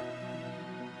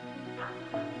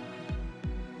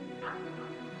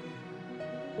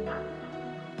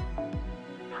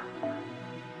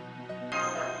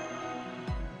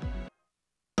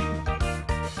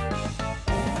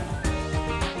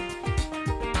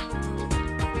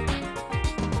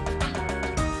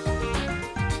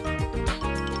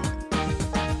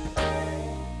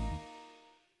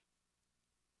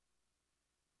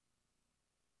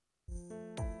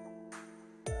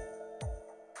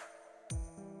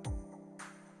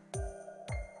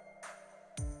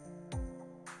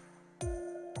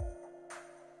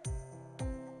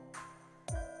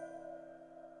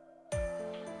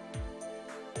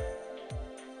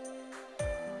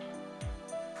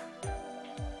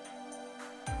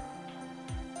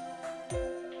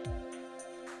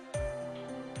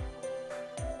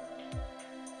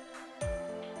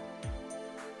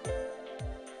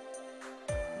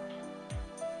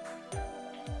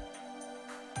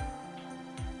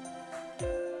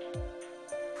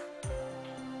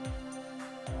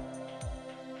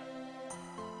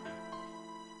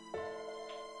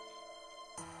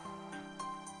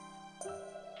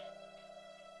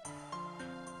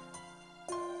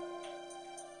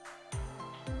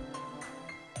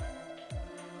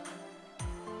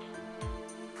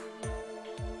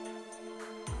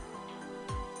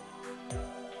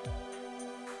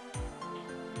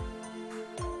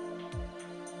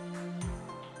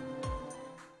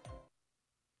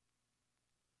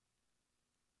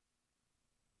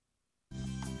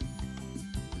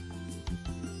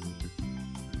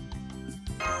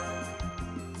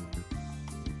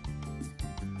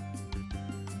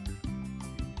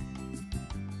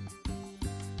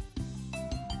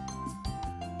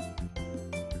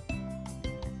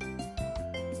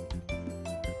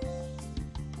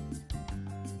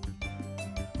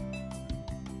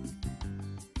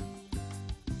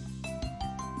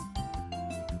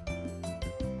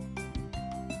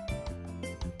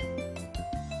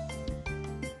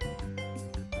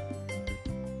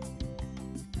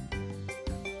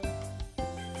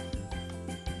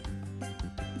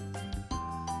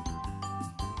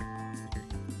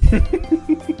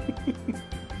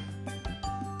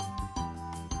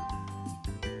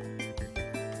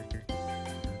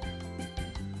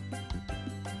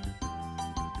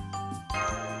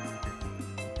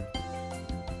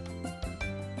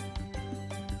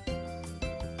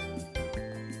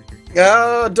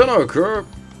Dunno, Kuro.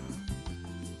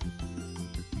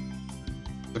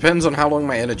 Depends on how long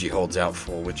my energy holds out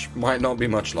for, which might not be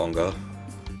much longer.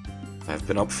 I've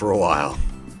been up for a while.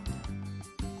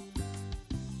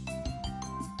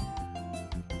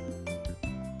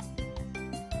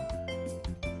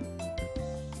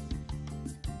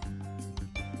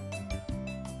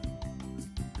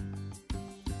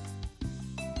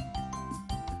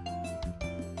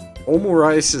 Omu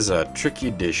rice is a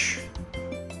tricky dish.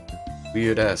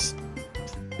 Weird ass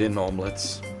thin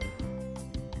omelets.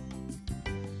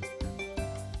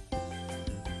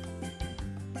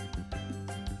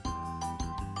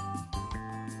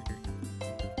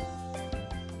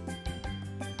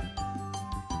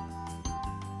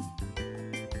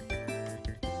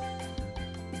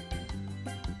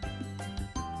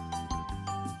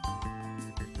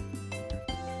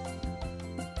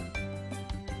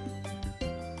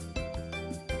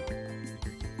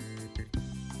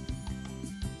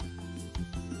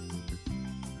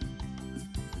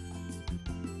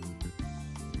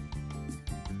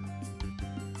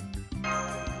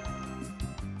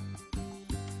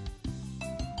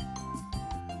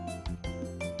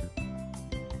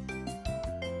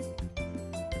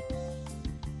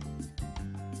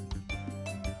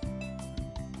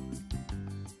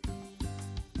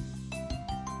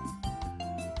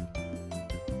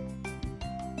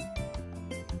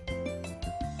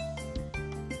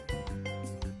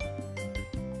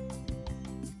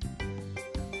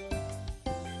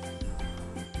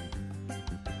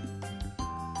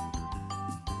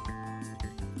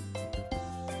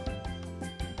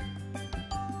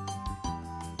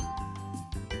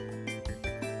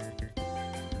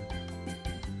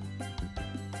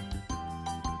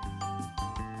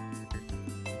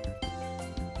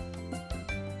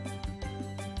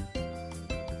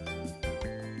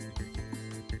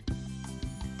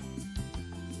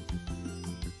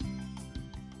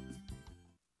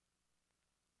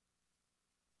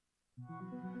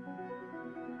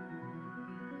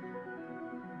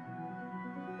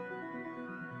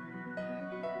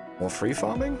 More free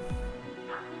farming?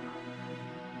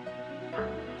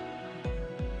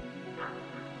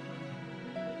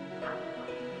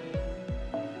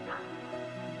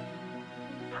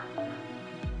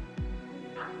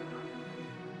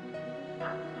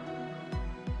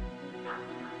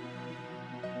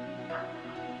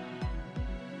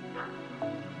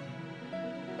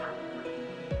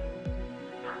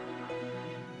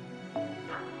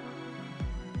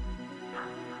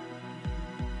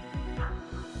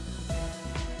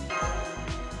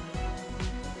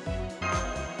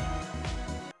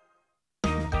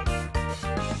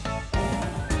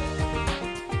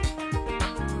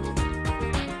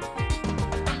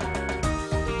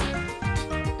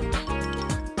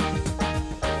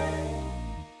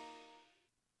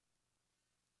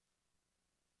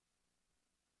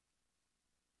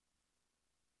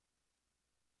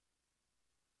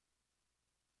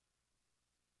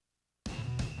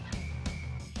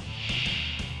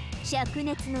灼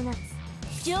熱の夏、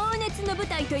情熱の舞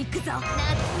台と行くぞ。夏の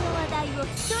話題を独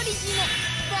り占め。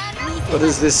 What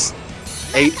is this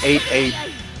 888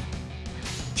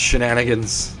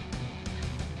 shenanigans?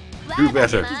 Do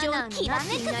better. 大輪の花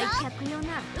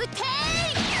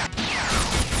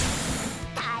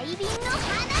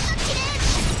の切れ。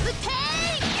撃て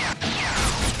ー。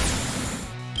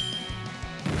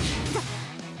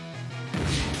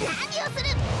何をする。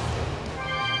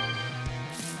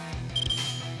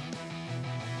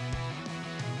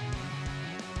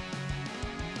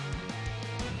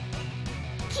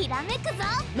きらめくぞ。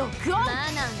ロックオン。マナ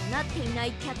ーのなっていな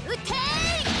いキャット。撃てー。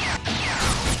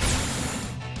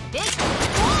えい。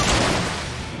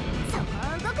そこ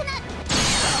を動くな。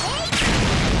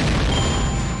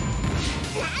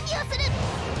何をする。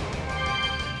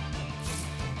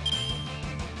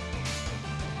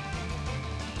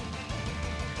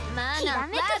マナー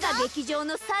我が劇場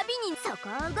のサビに。そこ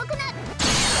を動くな。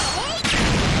えい。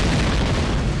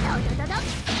ドドドド。ダーン。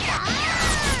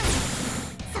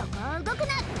そこを動く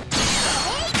な。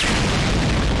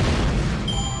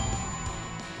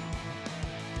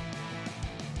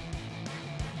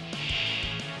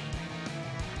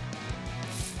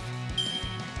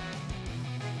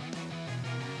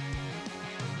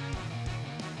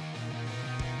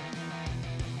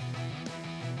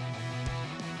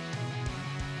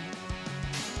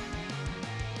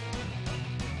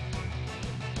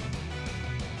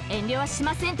遠慮はし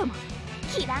ませんとも。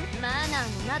キランマナー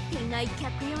のなっていない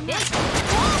客よね。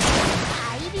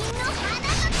大輪の花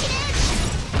の切れ。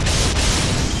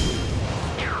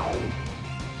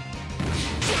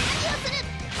何をする。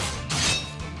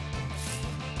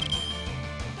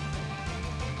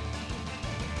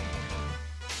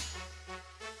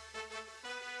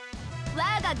我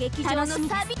が劇場のサ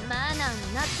ビ。マナー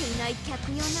のなっていない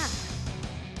客よな。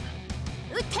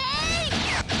撃てー。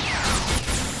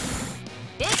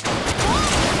撃てー。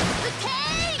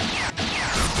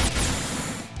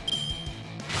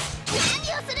何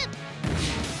をする。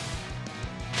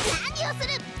何をす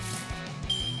る。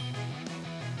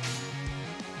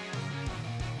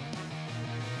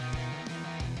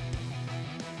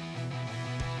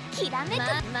きらめく。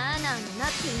マナーのなっ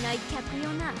ていない客よ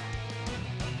な。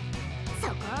そ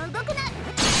こを動くな。そ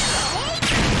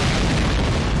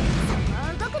こ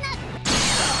を動くな。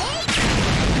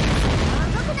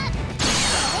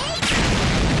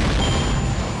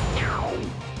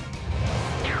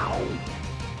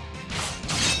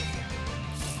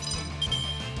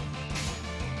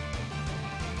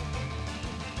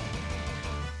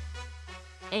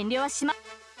遠慮はしま。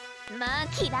まあ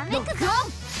きらめくぞ。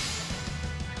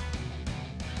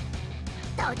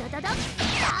ドドドド。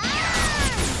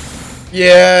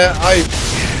Yeah, I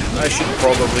should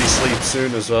probably sleep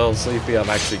soon as well. Sleepy, I'm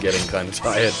actually getting kind of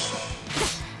tired.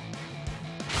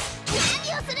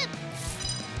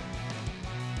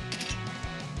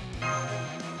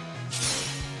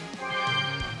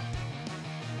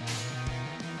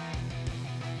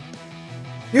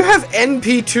 You have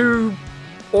NP2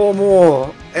 or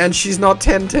more, and she's not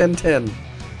 10, 10, 10.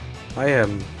 I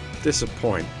am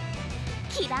disappointed.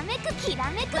 きらめくきら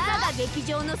めくぞ。我が劇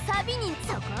場のサビに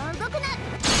そこを動くな。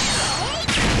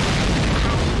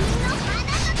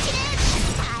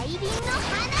大輪の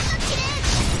花の切れ。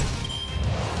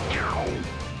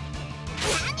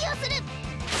何をする。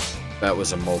 That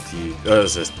was a multi.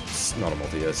 It's not a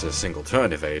multi. It's a single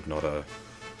turn evade, not a.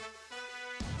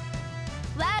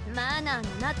 マナー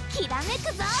のなきらめ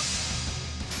くぞ。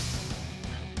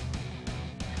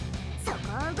そこ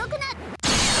を動くな。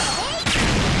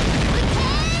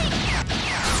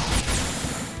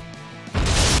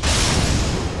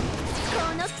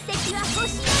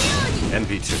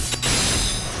NP2.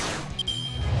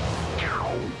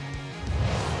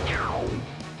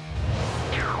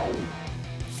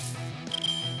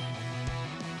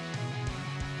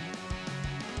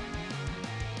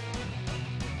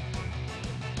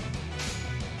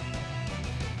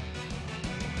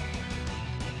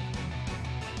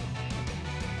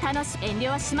 楽し遠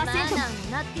慮はしませんとも。マナー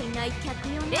のなっていない客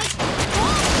よね。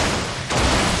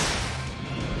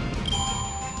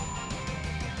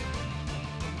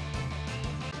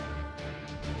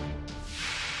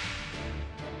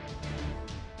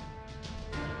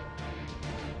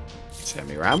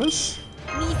Semiramis?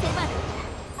 見せ場だ。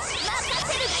任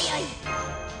せるがよい。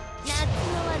夏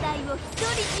の話題を独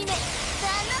り占め。だ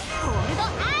な。ホールドア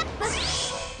ップ。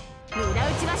無駄打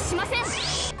ちはしません。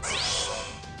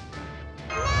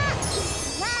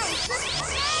ナイ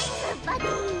スバディ。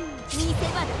見せ場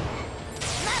だ。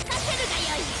任せるが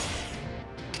よい。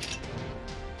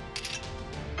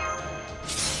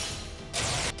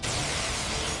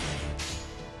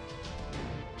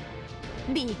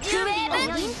ビッグウェー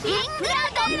ブインフラ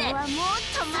ドーレはもう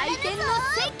止まれぬぞ。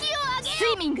スイ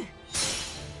ミング。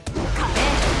カレ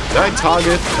ー。 Did I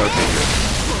target? Okay, good.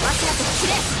 小柱と切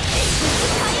れ。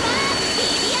ビ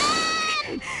ビア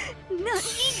ーン。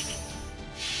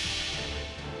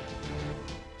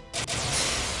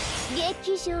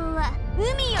劇場は海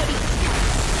より近い。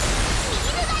見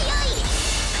るがよい。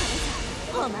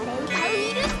これぞ誉れ歌う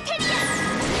イルステリア。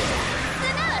す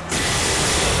なわち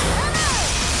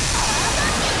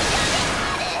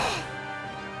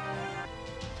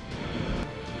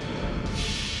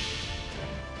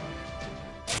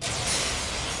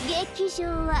劇場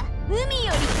は海よ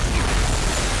り近い。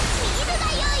見るが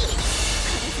よい。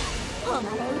これぞ誉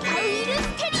れ歌うイルス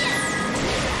テリア。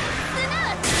すな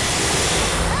わち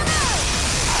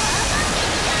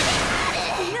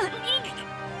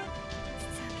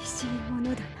寂しいもの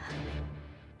だな。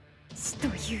死とい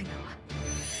うのは。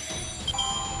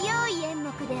良い演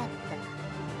目であった。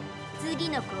次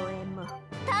の公演も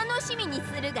楽しみにす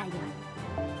るがよい。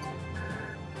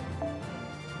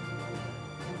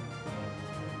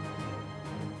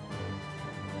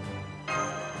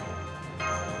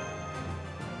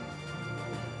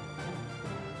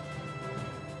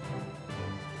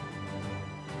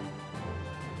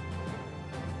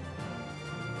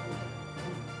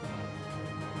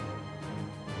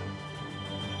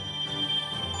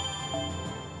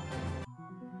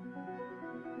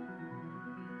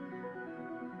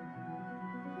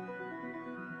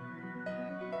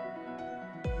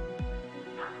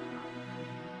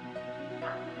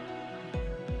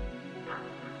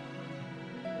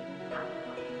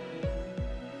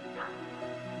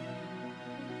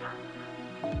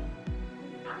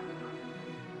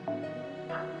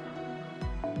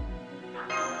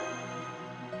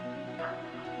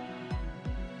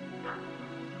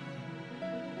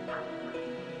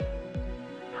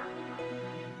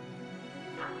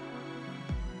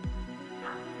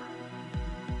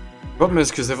Problem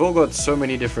is, because they've all got so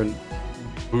many different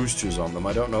boosters on them,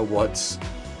 I don't know what's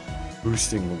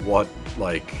boosting what,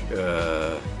 like,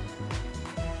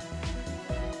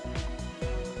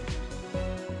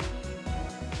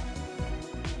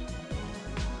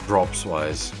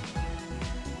 drops-wise.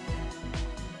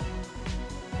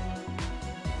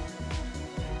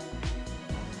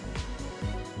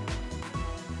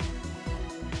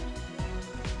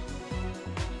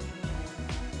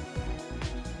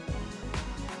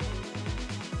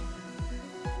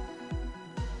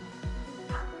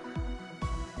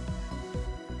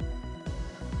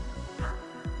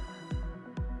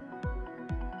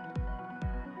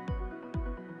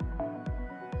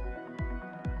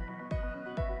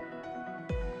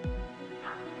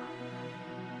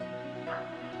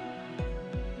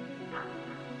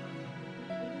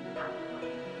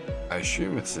 I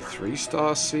assume it's a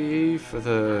 3-star CE for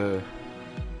the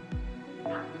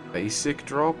basic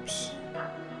drops.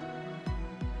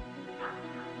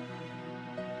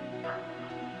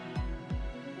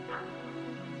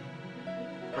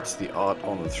 What's the art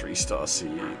on the 3-star CE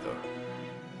though?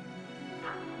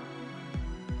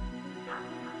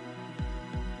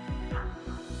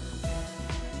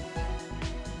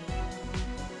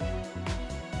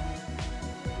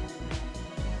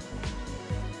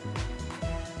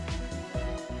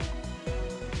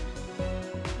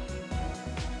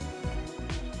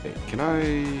 Can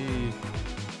I...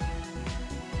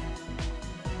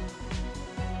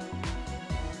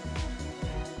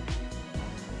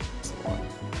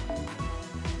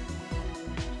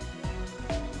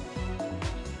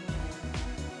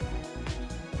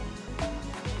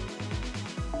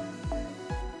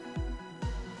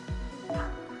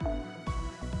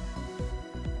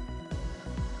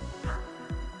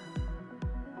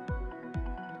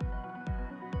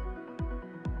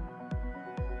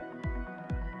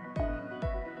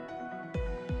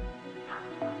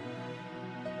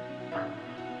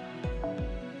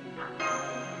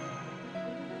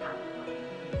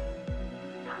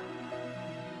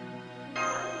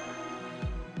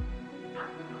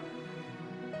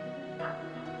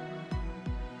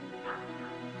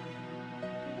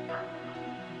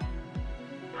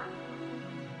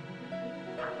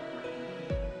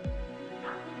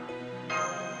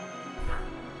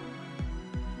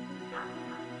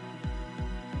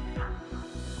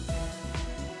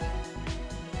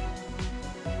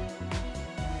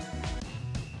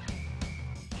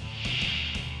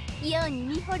ように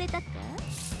見惚れたか？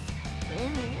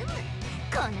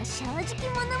この正直者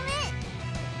め、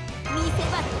見せ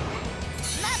場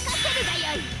任せるが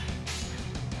よい。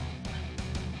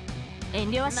遠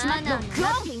慮はしまっとく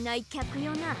わっていない客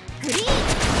よな。グリーン撃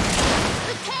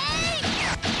て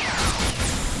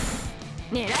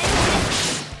ー。狙い撃ち。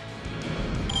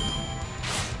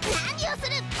何をす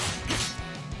る。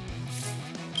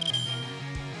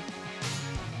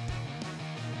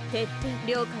徹底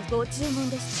了解。ご注文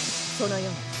です。その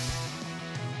よ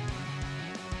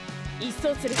うに一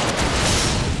掃する。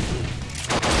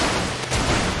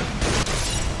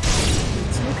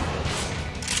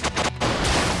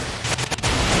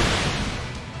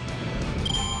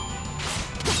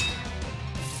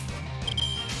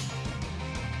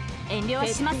遠慮は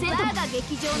しません。我が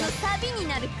劇場の旅に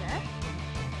なるか。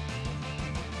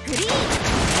グリーン。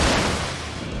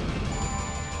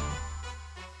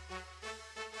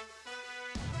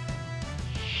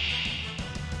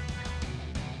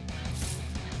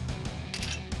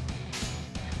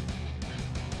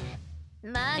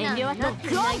遠慮はノッ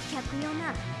クオン。客よ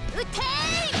な。撃て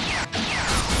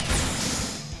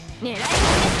ー。狙い撃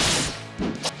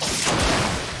ち。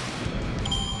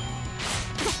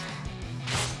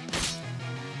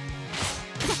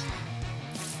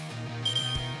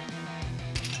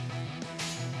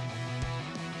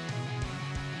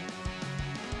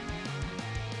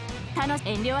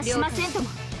遠慮はしませんとも。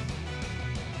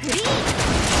グリーン。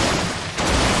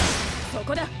そ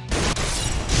こだ。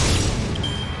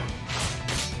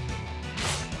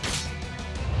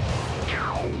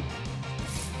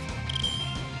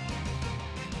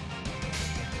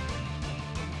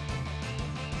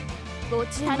ご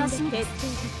注文です。徹底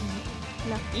的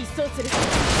に一掃する。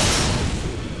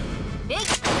えい、おっ、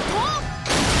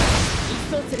一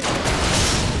掃する。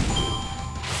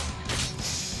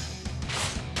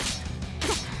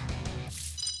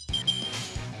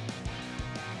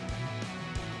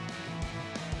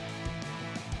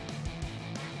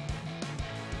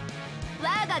我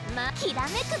がきらめ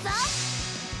くぞ。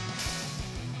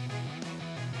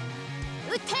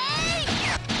撃てー。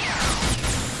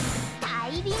大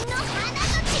輪の花の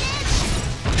散れ。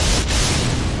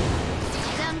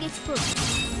斬撃ポーズ。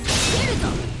出るぞ。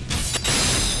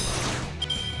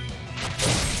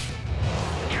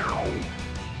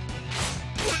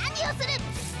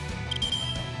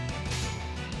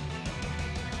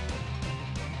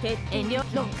遠慮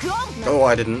ロックオン Oh,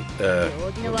 I didn't.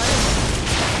 容疑の悪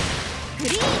いグ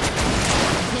リーン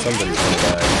Somebody's gonna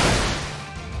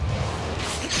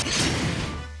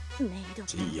die. メイド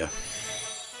See ya.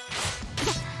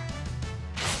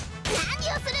 何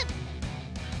をする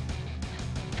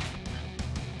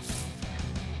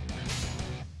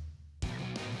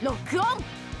ロックオン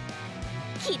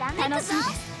きらめくぞ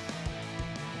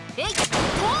えいお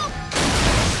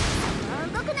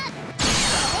動くな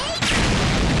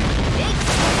えい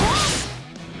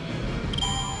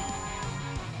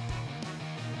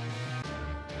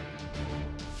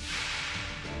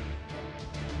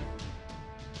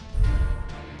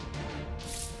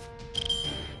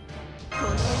この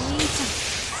兄ちゃん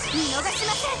見逃し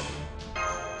ません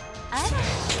あらいか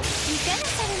が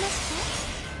されまし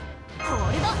たホー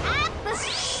ルドアップ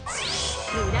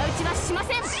裏打ちはしませ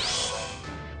ん夏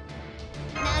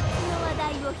の話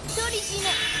題を独り占め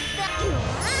だよ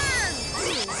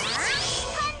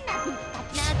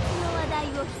夏の話題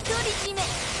を独り占めだ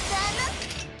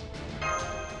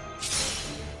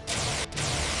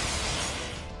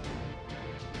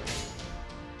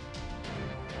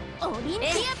なオリンピア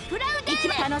プラウデ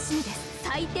ー楽しみです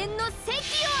採点の席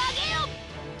を上げよ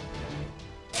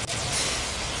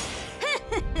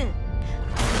こ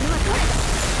れはどれ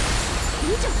美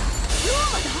女だロ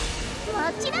ーマだ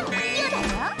もちろんユだよ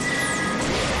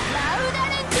ラウダ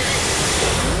レンジ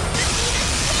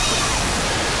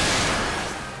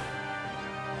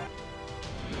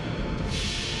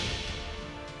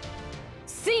ス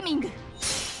イミング華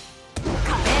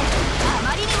麗あ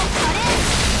まりにも華麗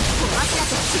小柱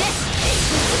と知れ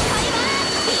カイマ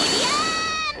ービビア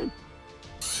ーン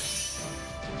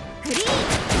グリーン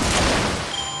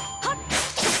はっ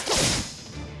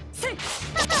せっ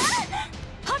は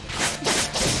っ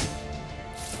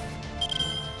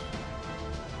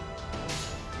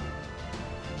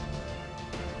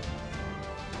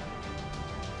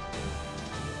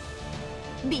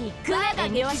ビッグアが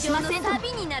劇場の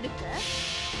旅になるか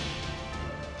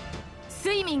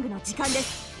スイミングの時間で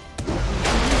す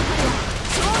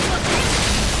勝利をせ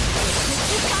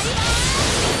カリバー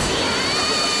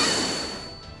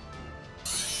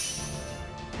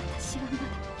私はまだ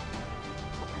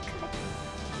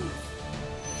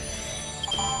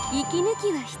息抜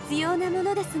きは必要なも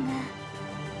のですが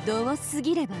度を過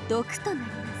ぎれば毒となりま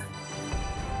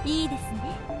すいいです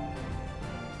ね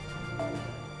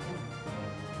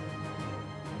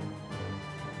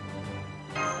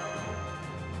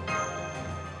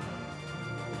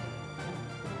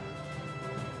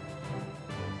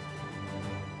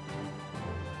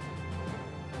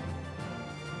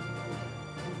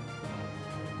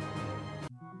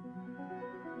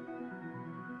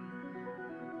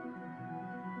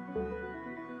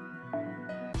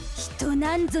人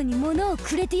なんぞに物を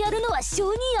くれてやるのは性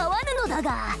に合わぬのだ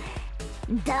が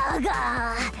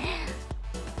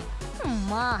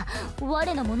まあ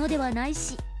我のものではない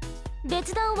し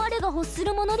別段我が欲す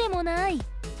るものでもない持っ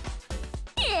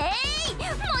てい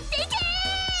け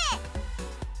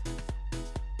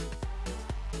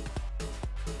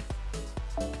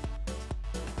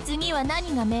次は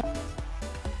何が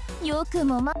よく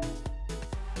も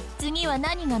次は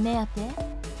何が目当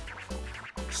て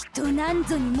人なん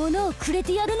ぞに物をくれ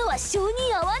てやるのは性に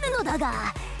合わぬのだが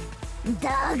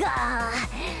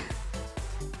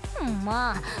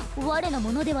まあ我の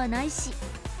ものではないし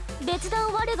別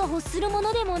段我が欲するも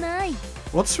のでもない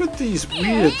What's with these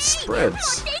weird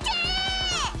spreads?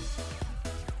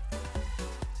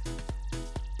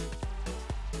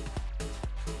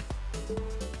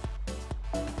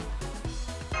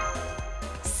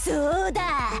 そうだ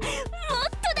も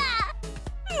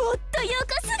っとよこ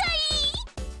すがい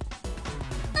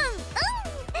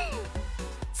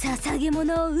い捧げ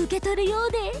物を受け取るよ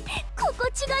うで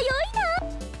心地が良い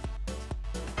な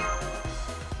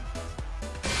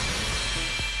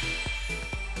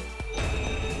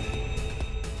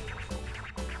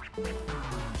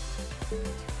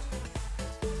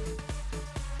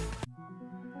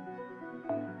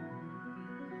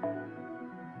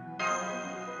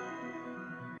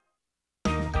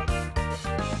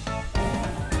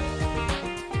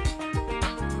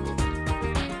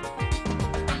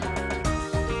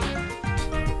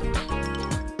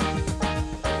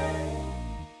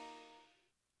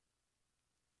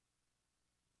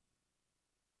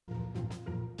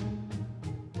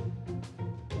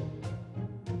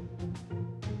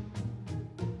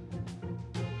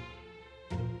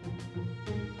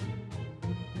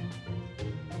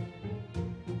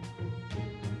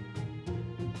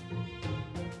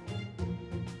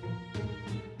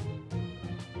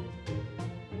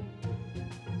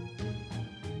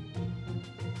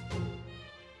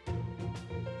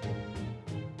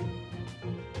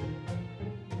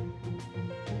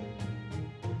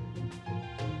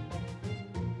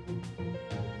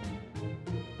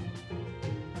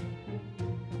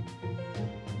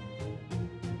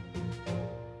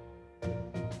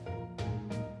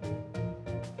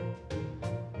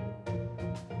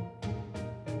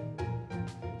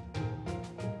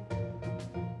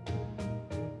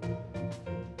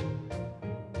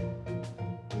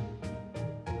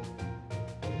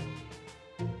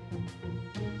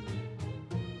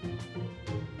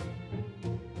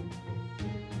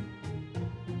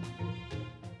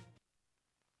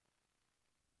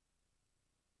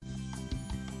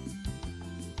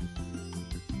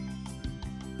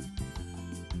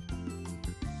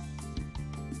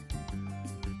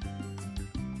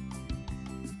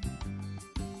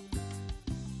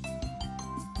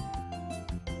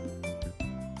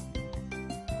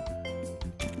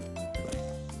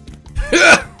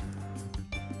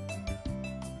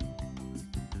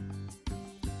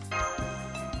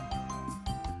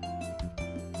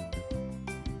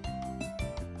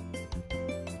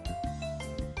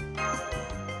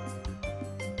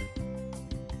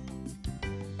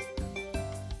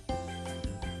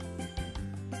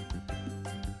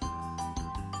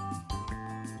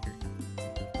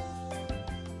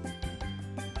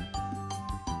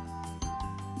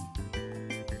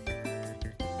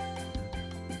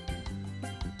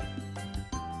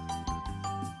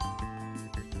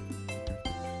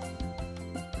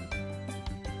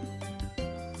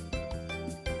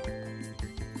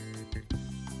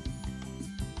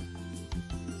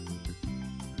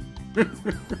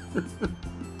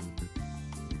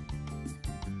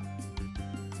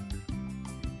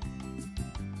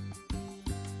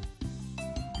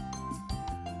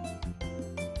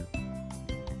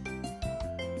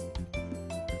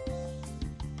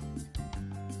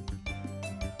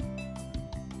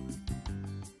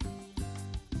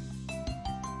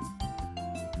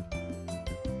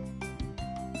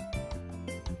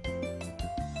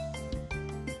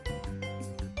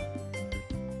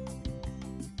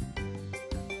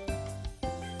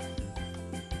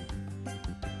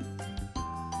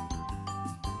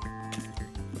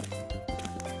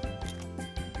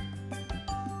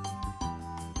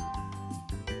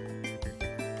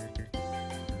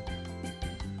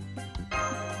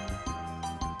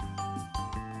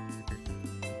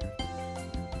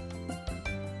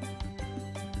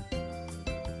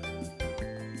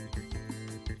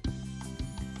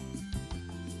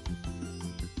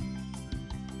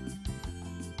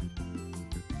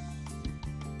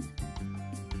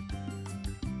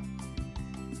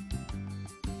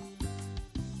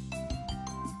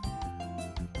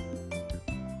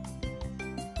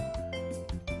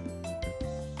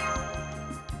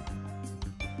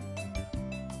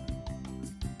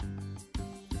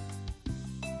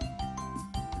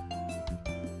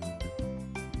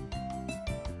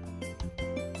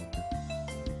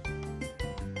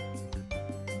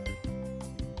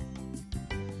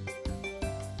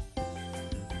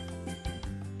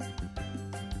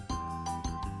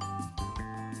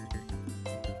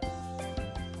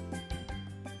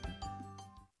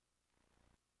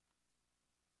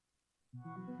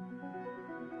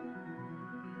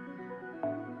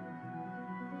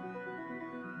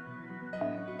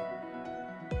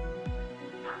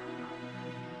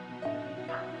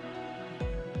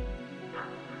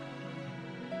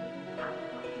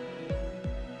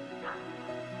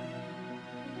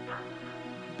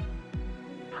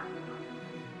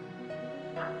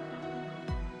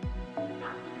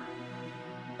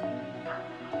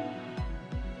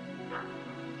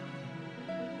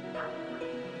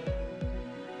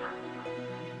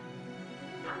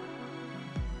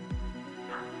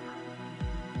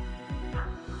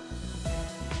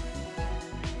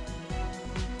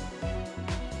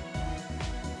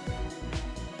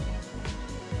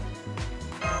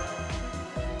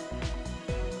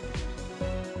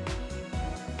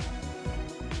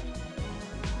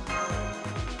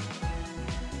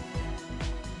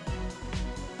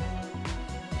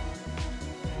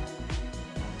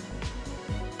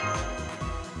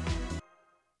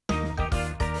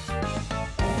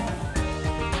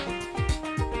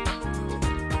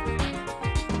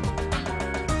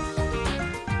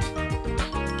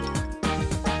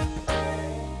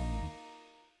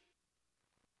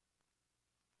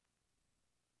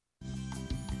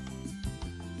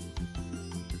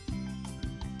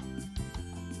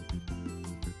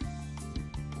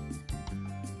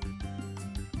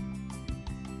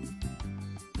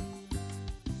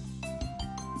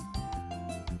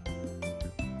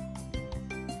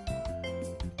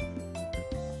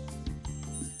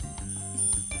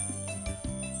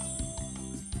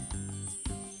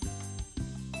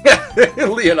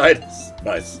Leonidas.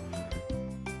 Nice.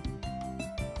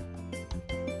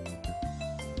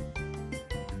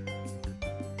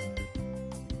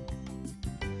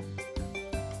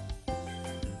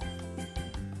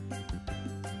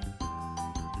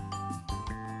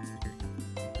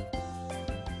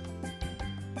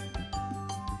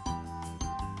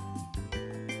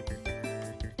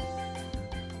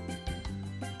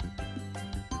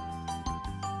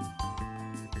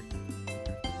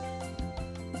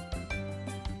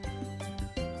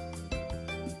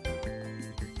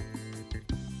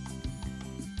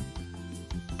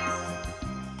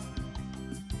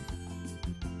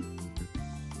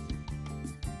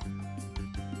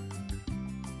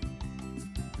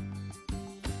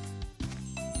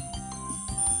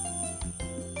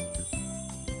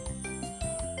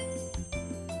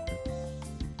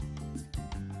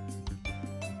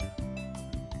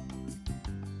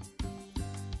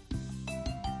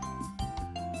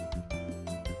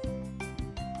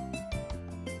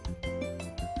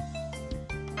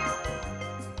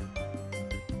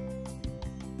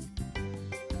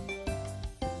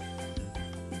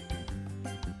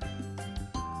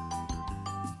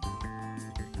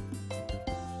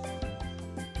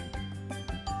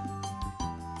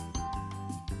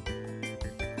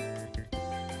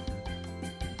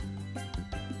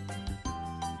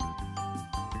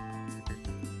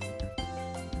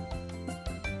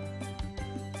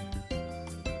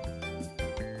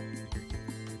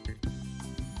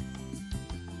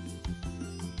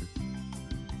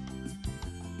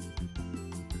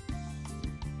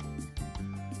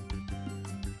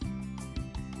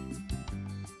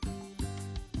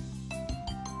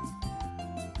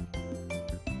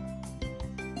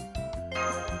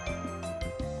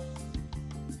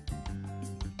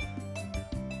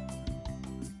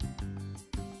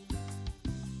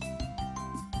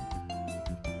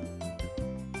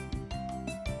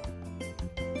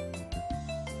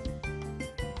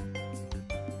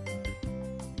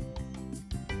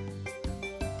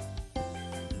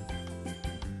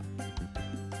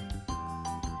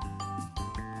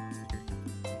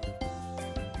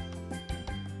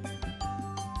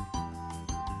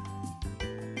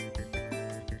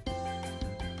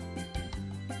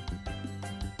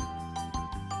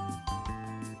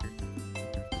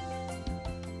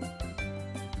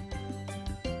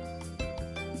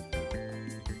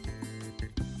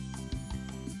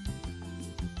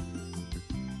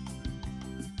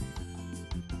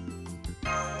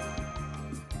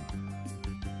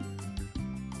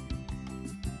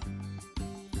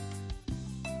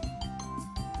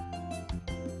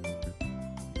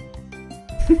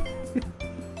 Ooh,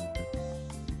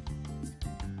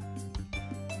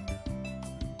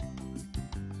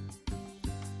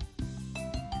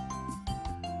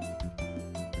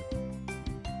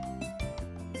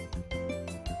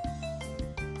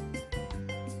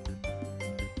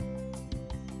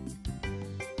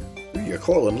 you're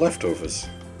calling leftovers.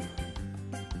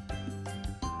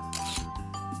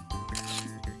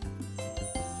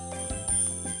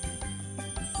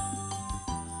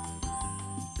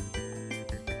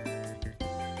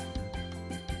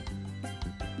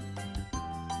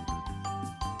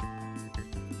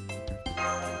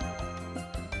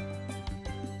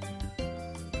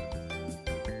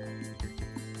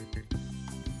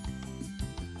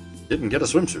 Didn't get a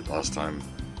swimsuit last time.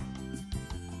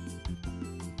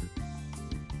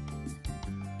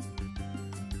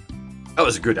 That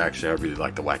was good, actually. I really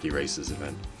liked the Wacky Races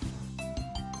event.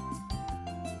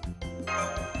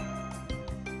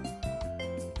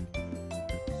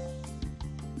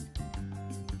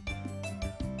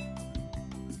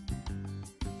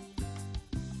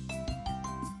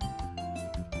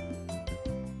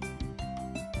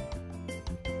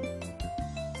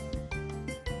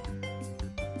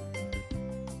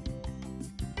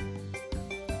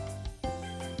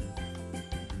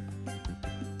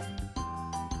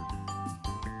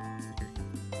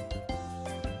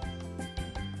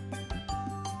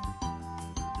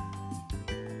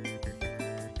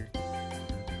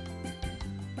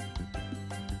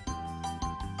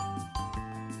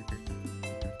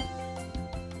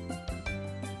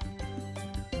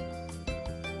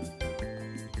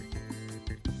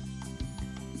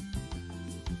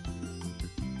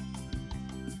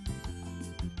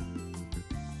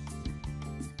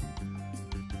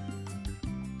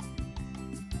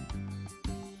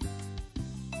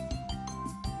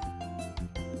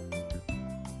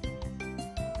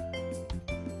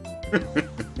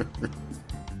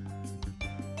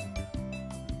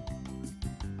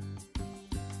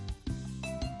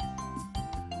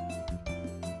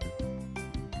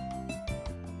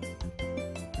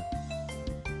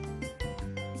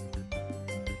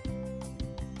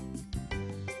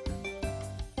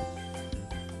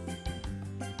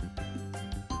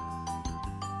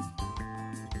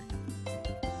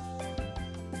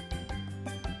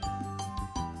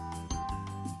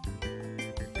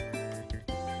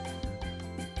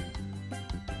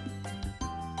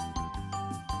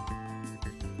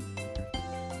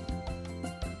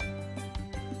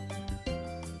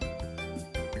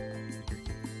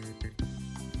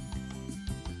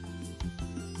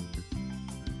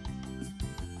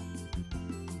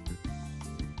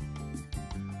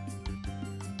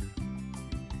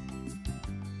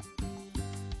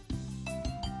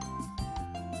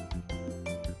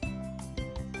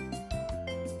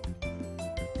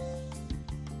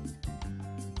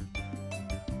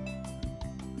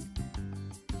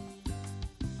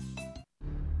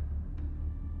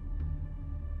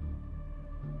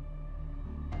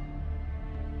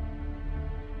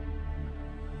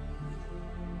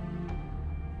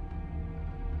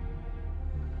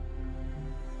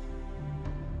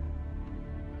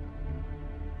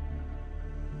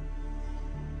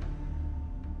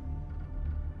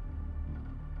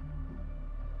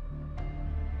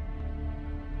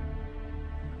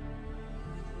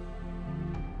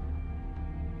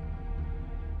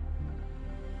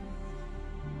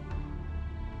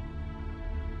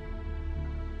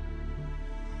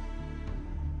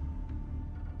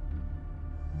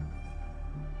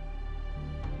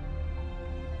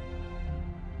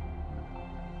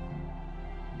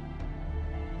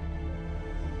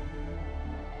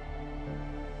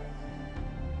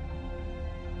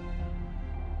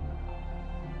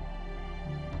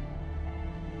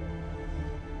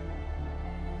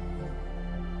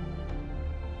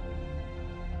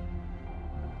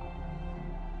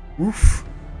 Oof.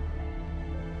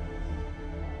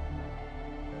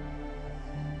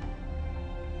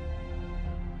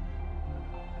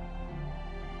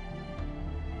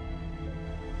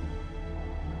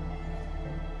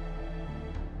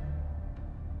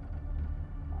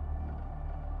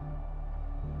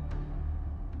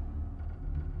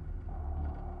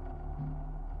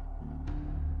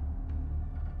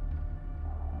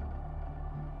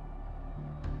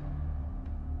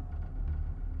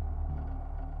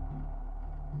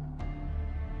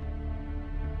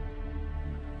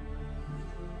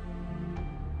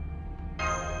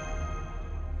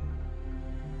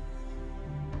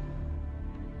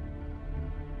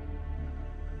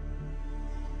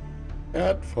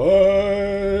 Cat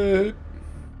fight.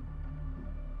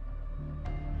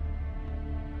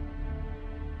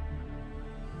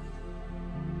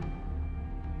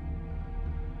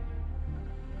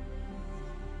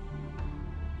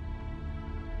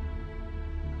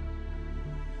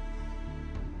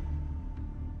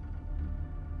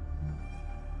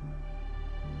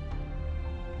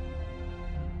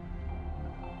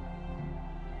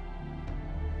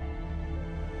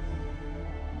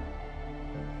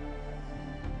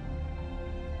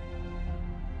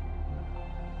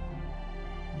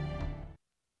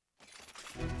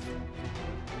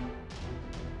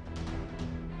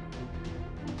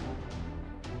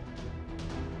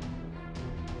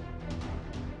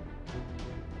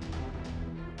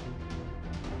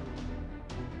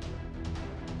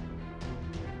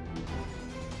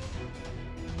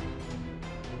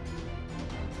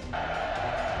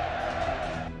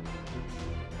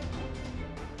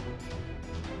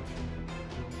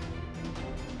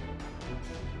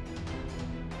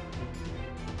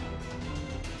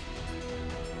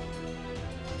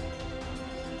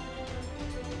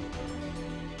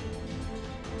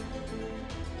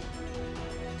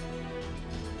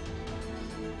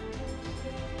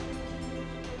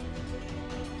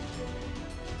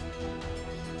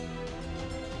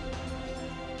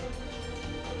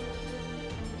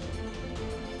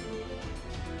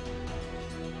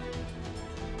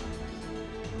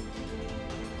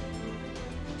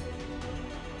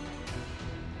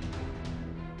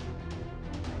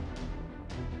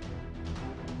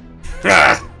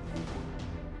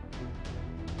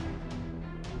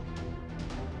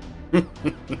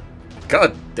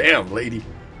 God damn, lady.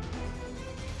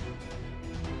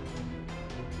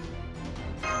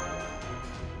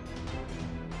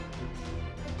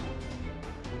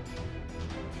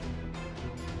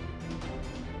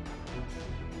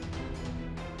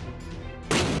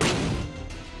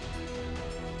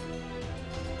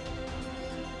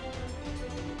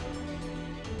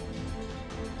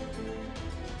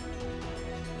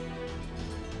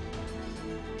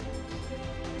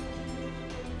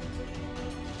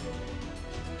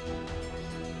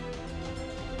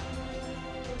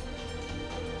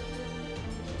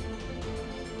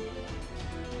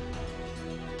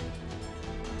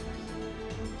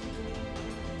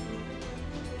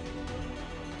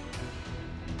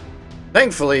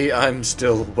 Thankfully, I'm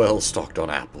still well stocked on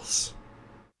apples.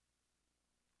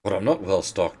 What I'm not well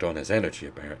stocked on is energy,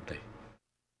 apparently.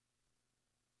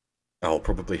 I'll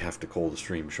probably have to call the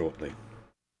stream shortly.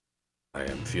 I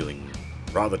am feeling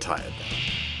rather tired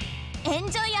now.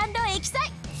 Enjoy and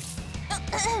excite!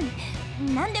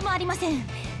 何でもありません。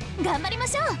頑張りま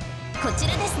しょう。こち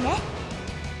らですね。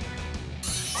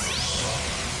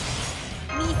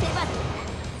見せ場、任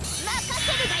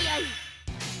せるがよい。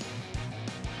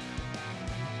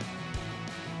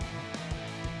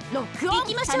ロックオン。行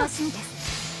きましょう。楽しみです。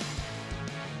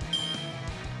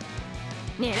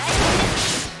狙い撃ちで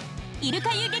す。イル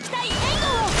カ遊撃隊援護を。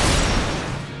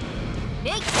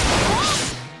レイ。あい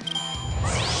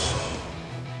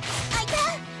た。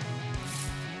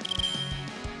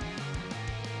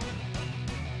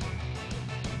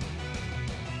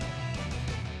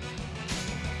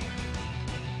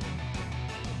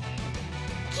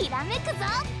きらめくぞ。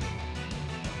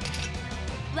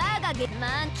我がゲ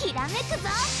マンきらめくぞ。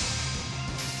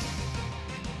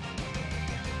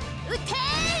撃てー。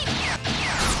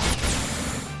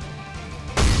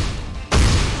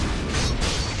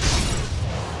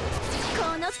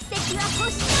この奇跡は星のよ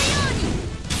うに。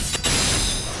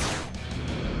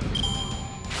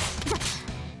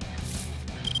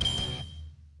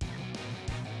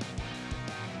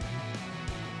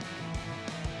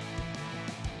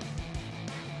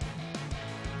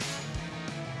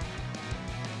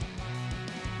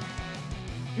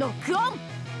ロックオン。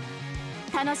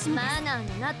楽しみ。マナー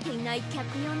のなっていない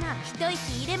客よな。一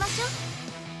息入れましょう。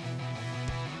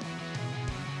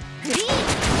グリーン。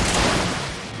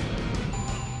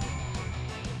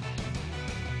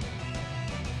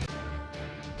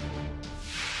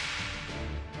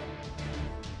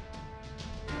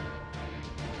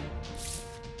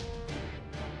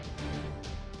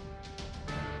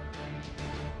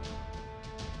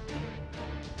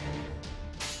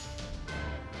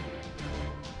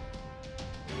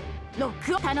ロッ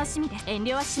クを楽しみです。遠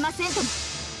慮はしませんとも。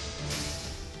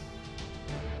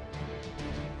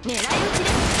狙い撃ちです。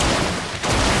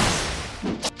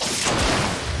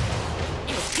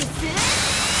エクス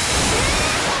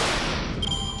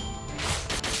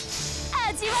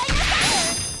味わいなさい。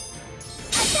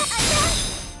あいたあい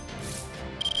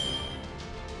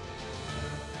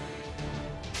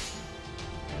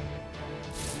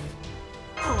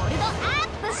た。ホールドアッ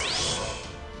プ。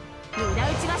無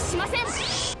駄打ちはしません。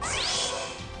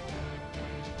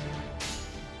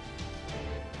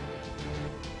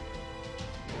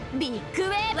ビッグウ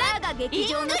ェーブ。我が劇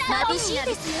場の眩しい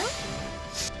ですよ。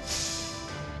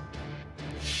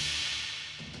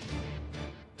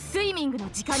スイミングの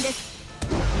時間です。こ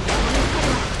の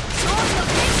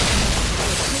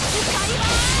彼は勝利の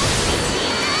天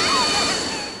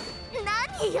使。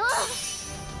何よ。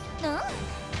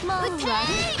もう悪い。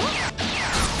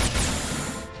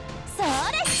そう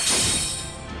です。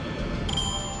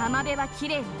浜辺は綺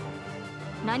麗に。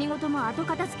何事も後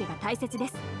片付けが大切で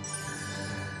す。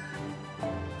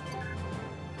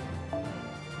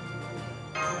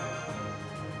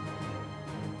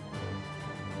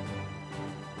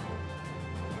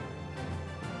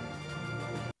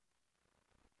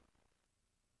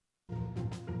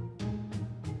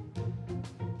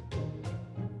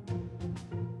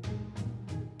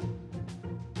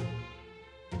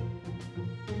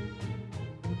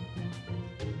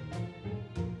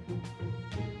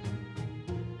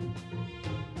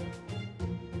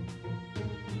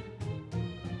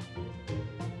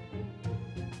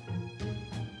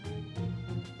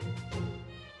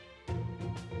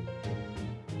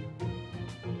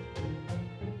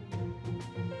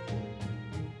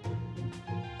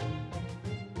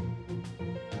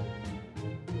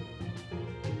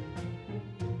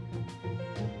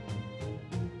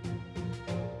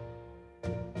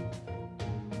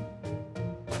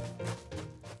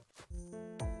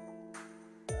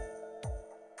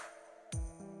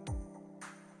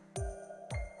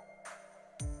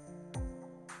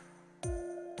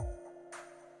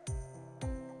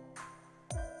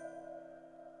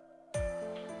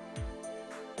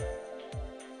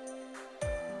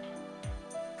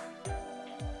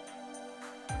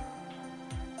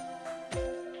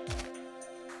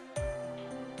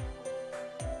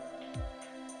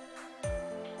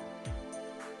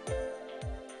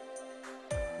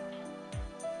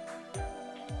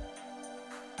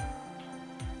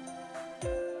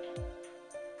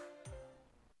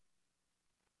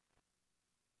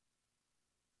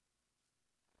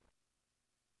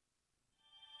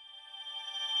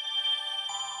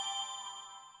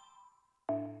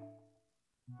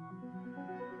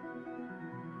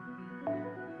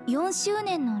4周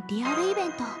年のリアルイベ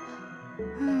ント。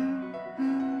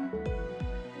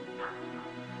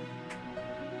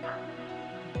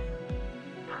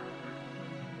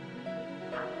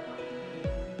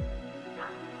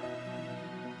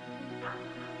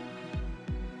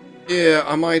Yeah,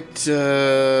 I might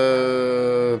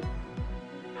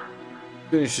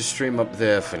finish the stream up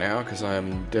there for now, because I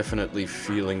am definitely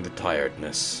feeling the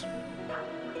tiredness.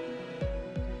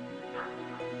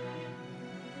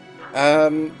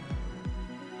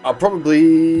 I'll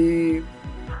probably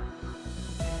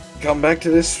come back to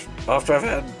this after I've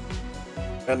had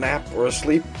a nap or a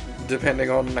sleep, depending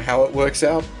on how it works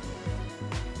out.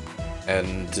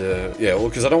 And, yeah, well,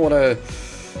 because I don't want to...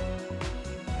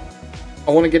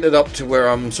 I want to get it up to where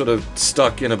I'm sort of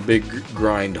stuck in a big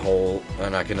grind hole,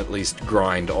 and I can at least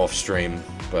grind off-stream,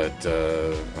 but,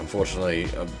 unfortunately,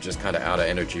 I'm just kind of out of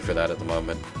energy for that at the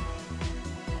moment.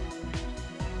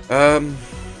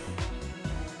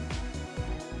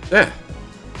 Yeah.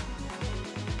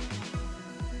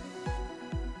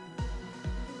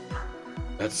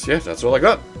 That's all I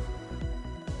got.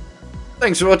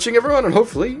 Thanks for watching, everyone, and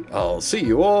hopefully I'll see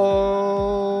you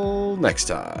all next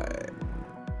time.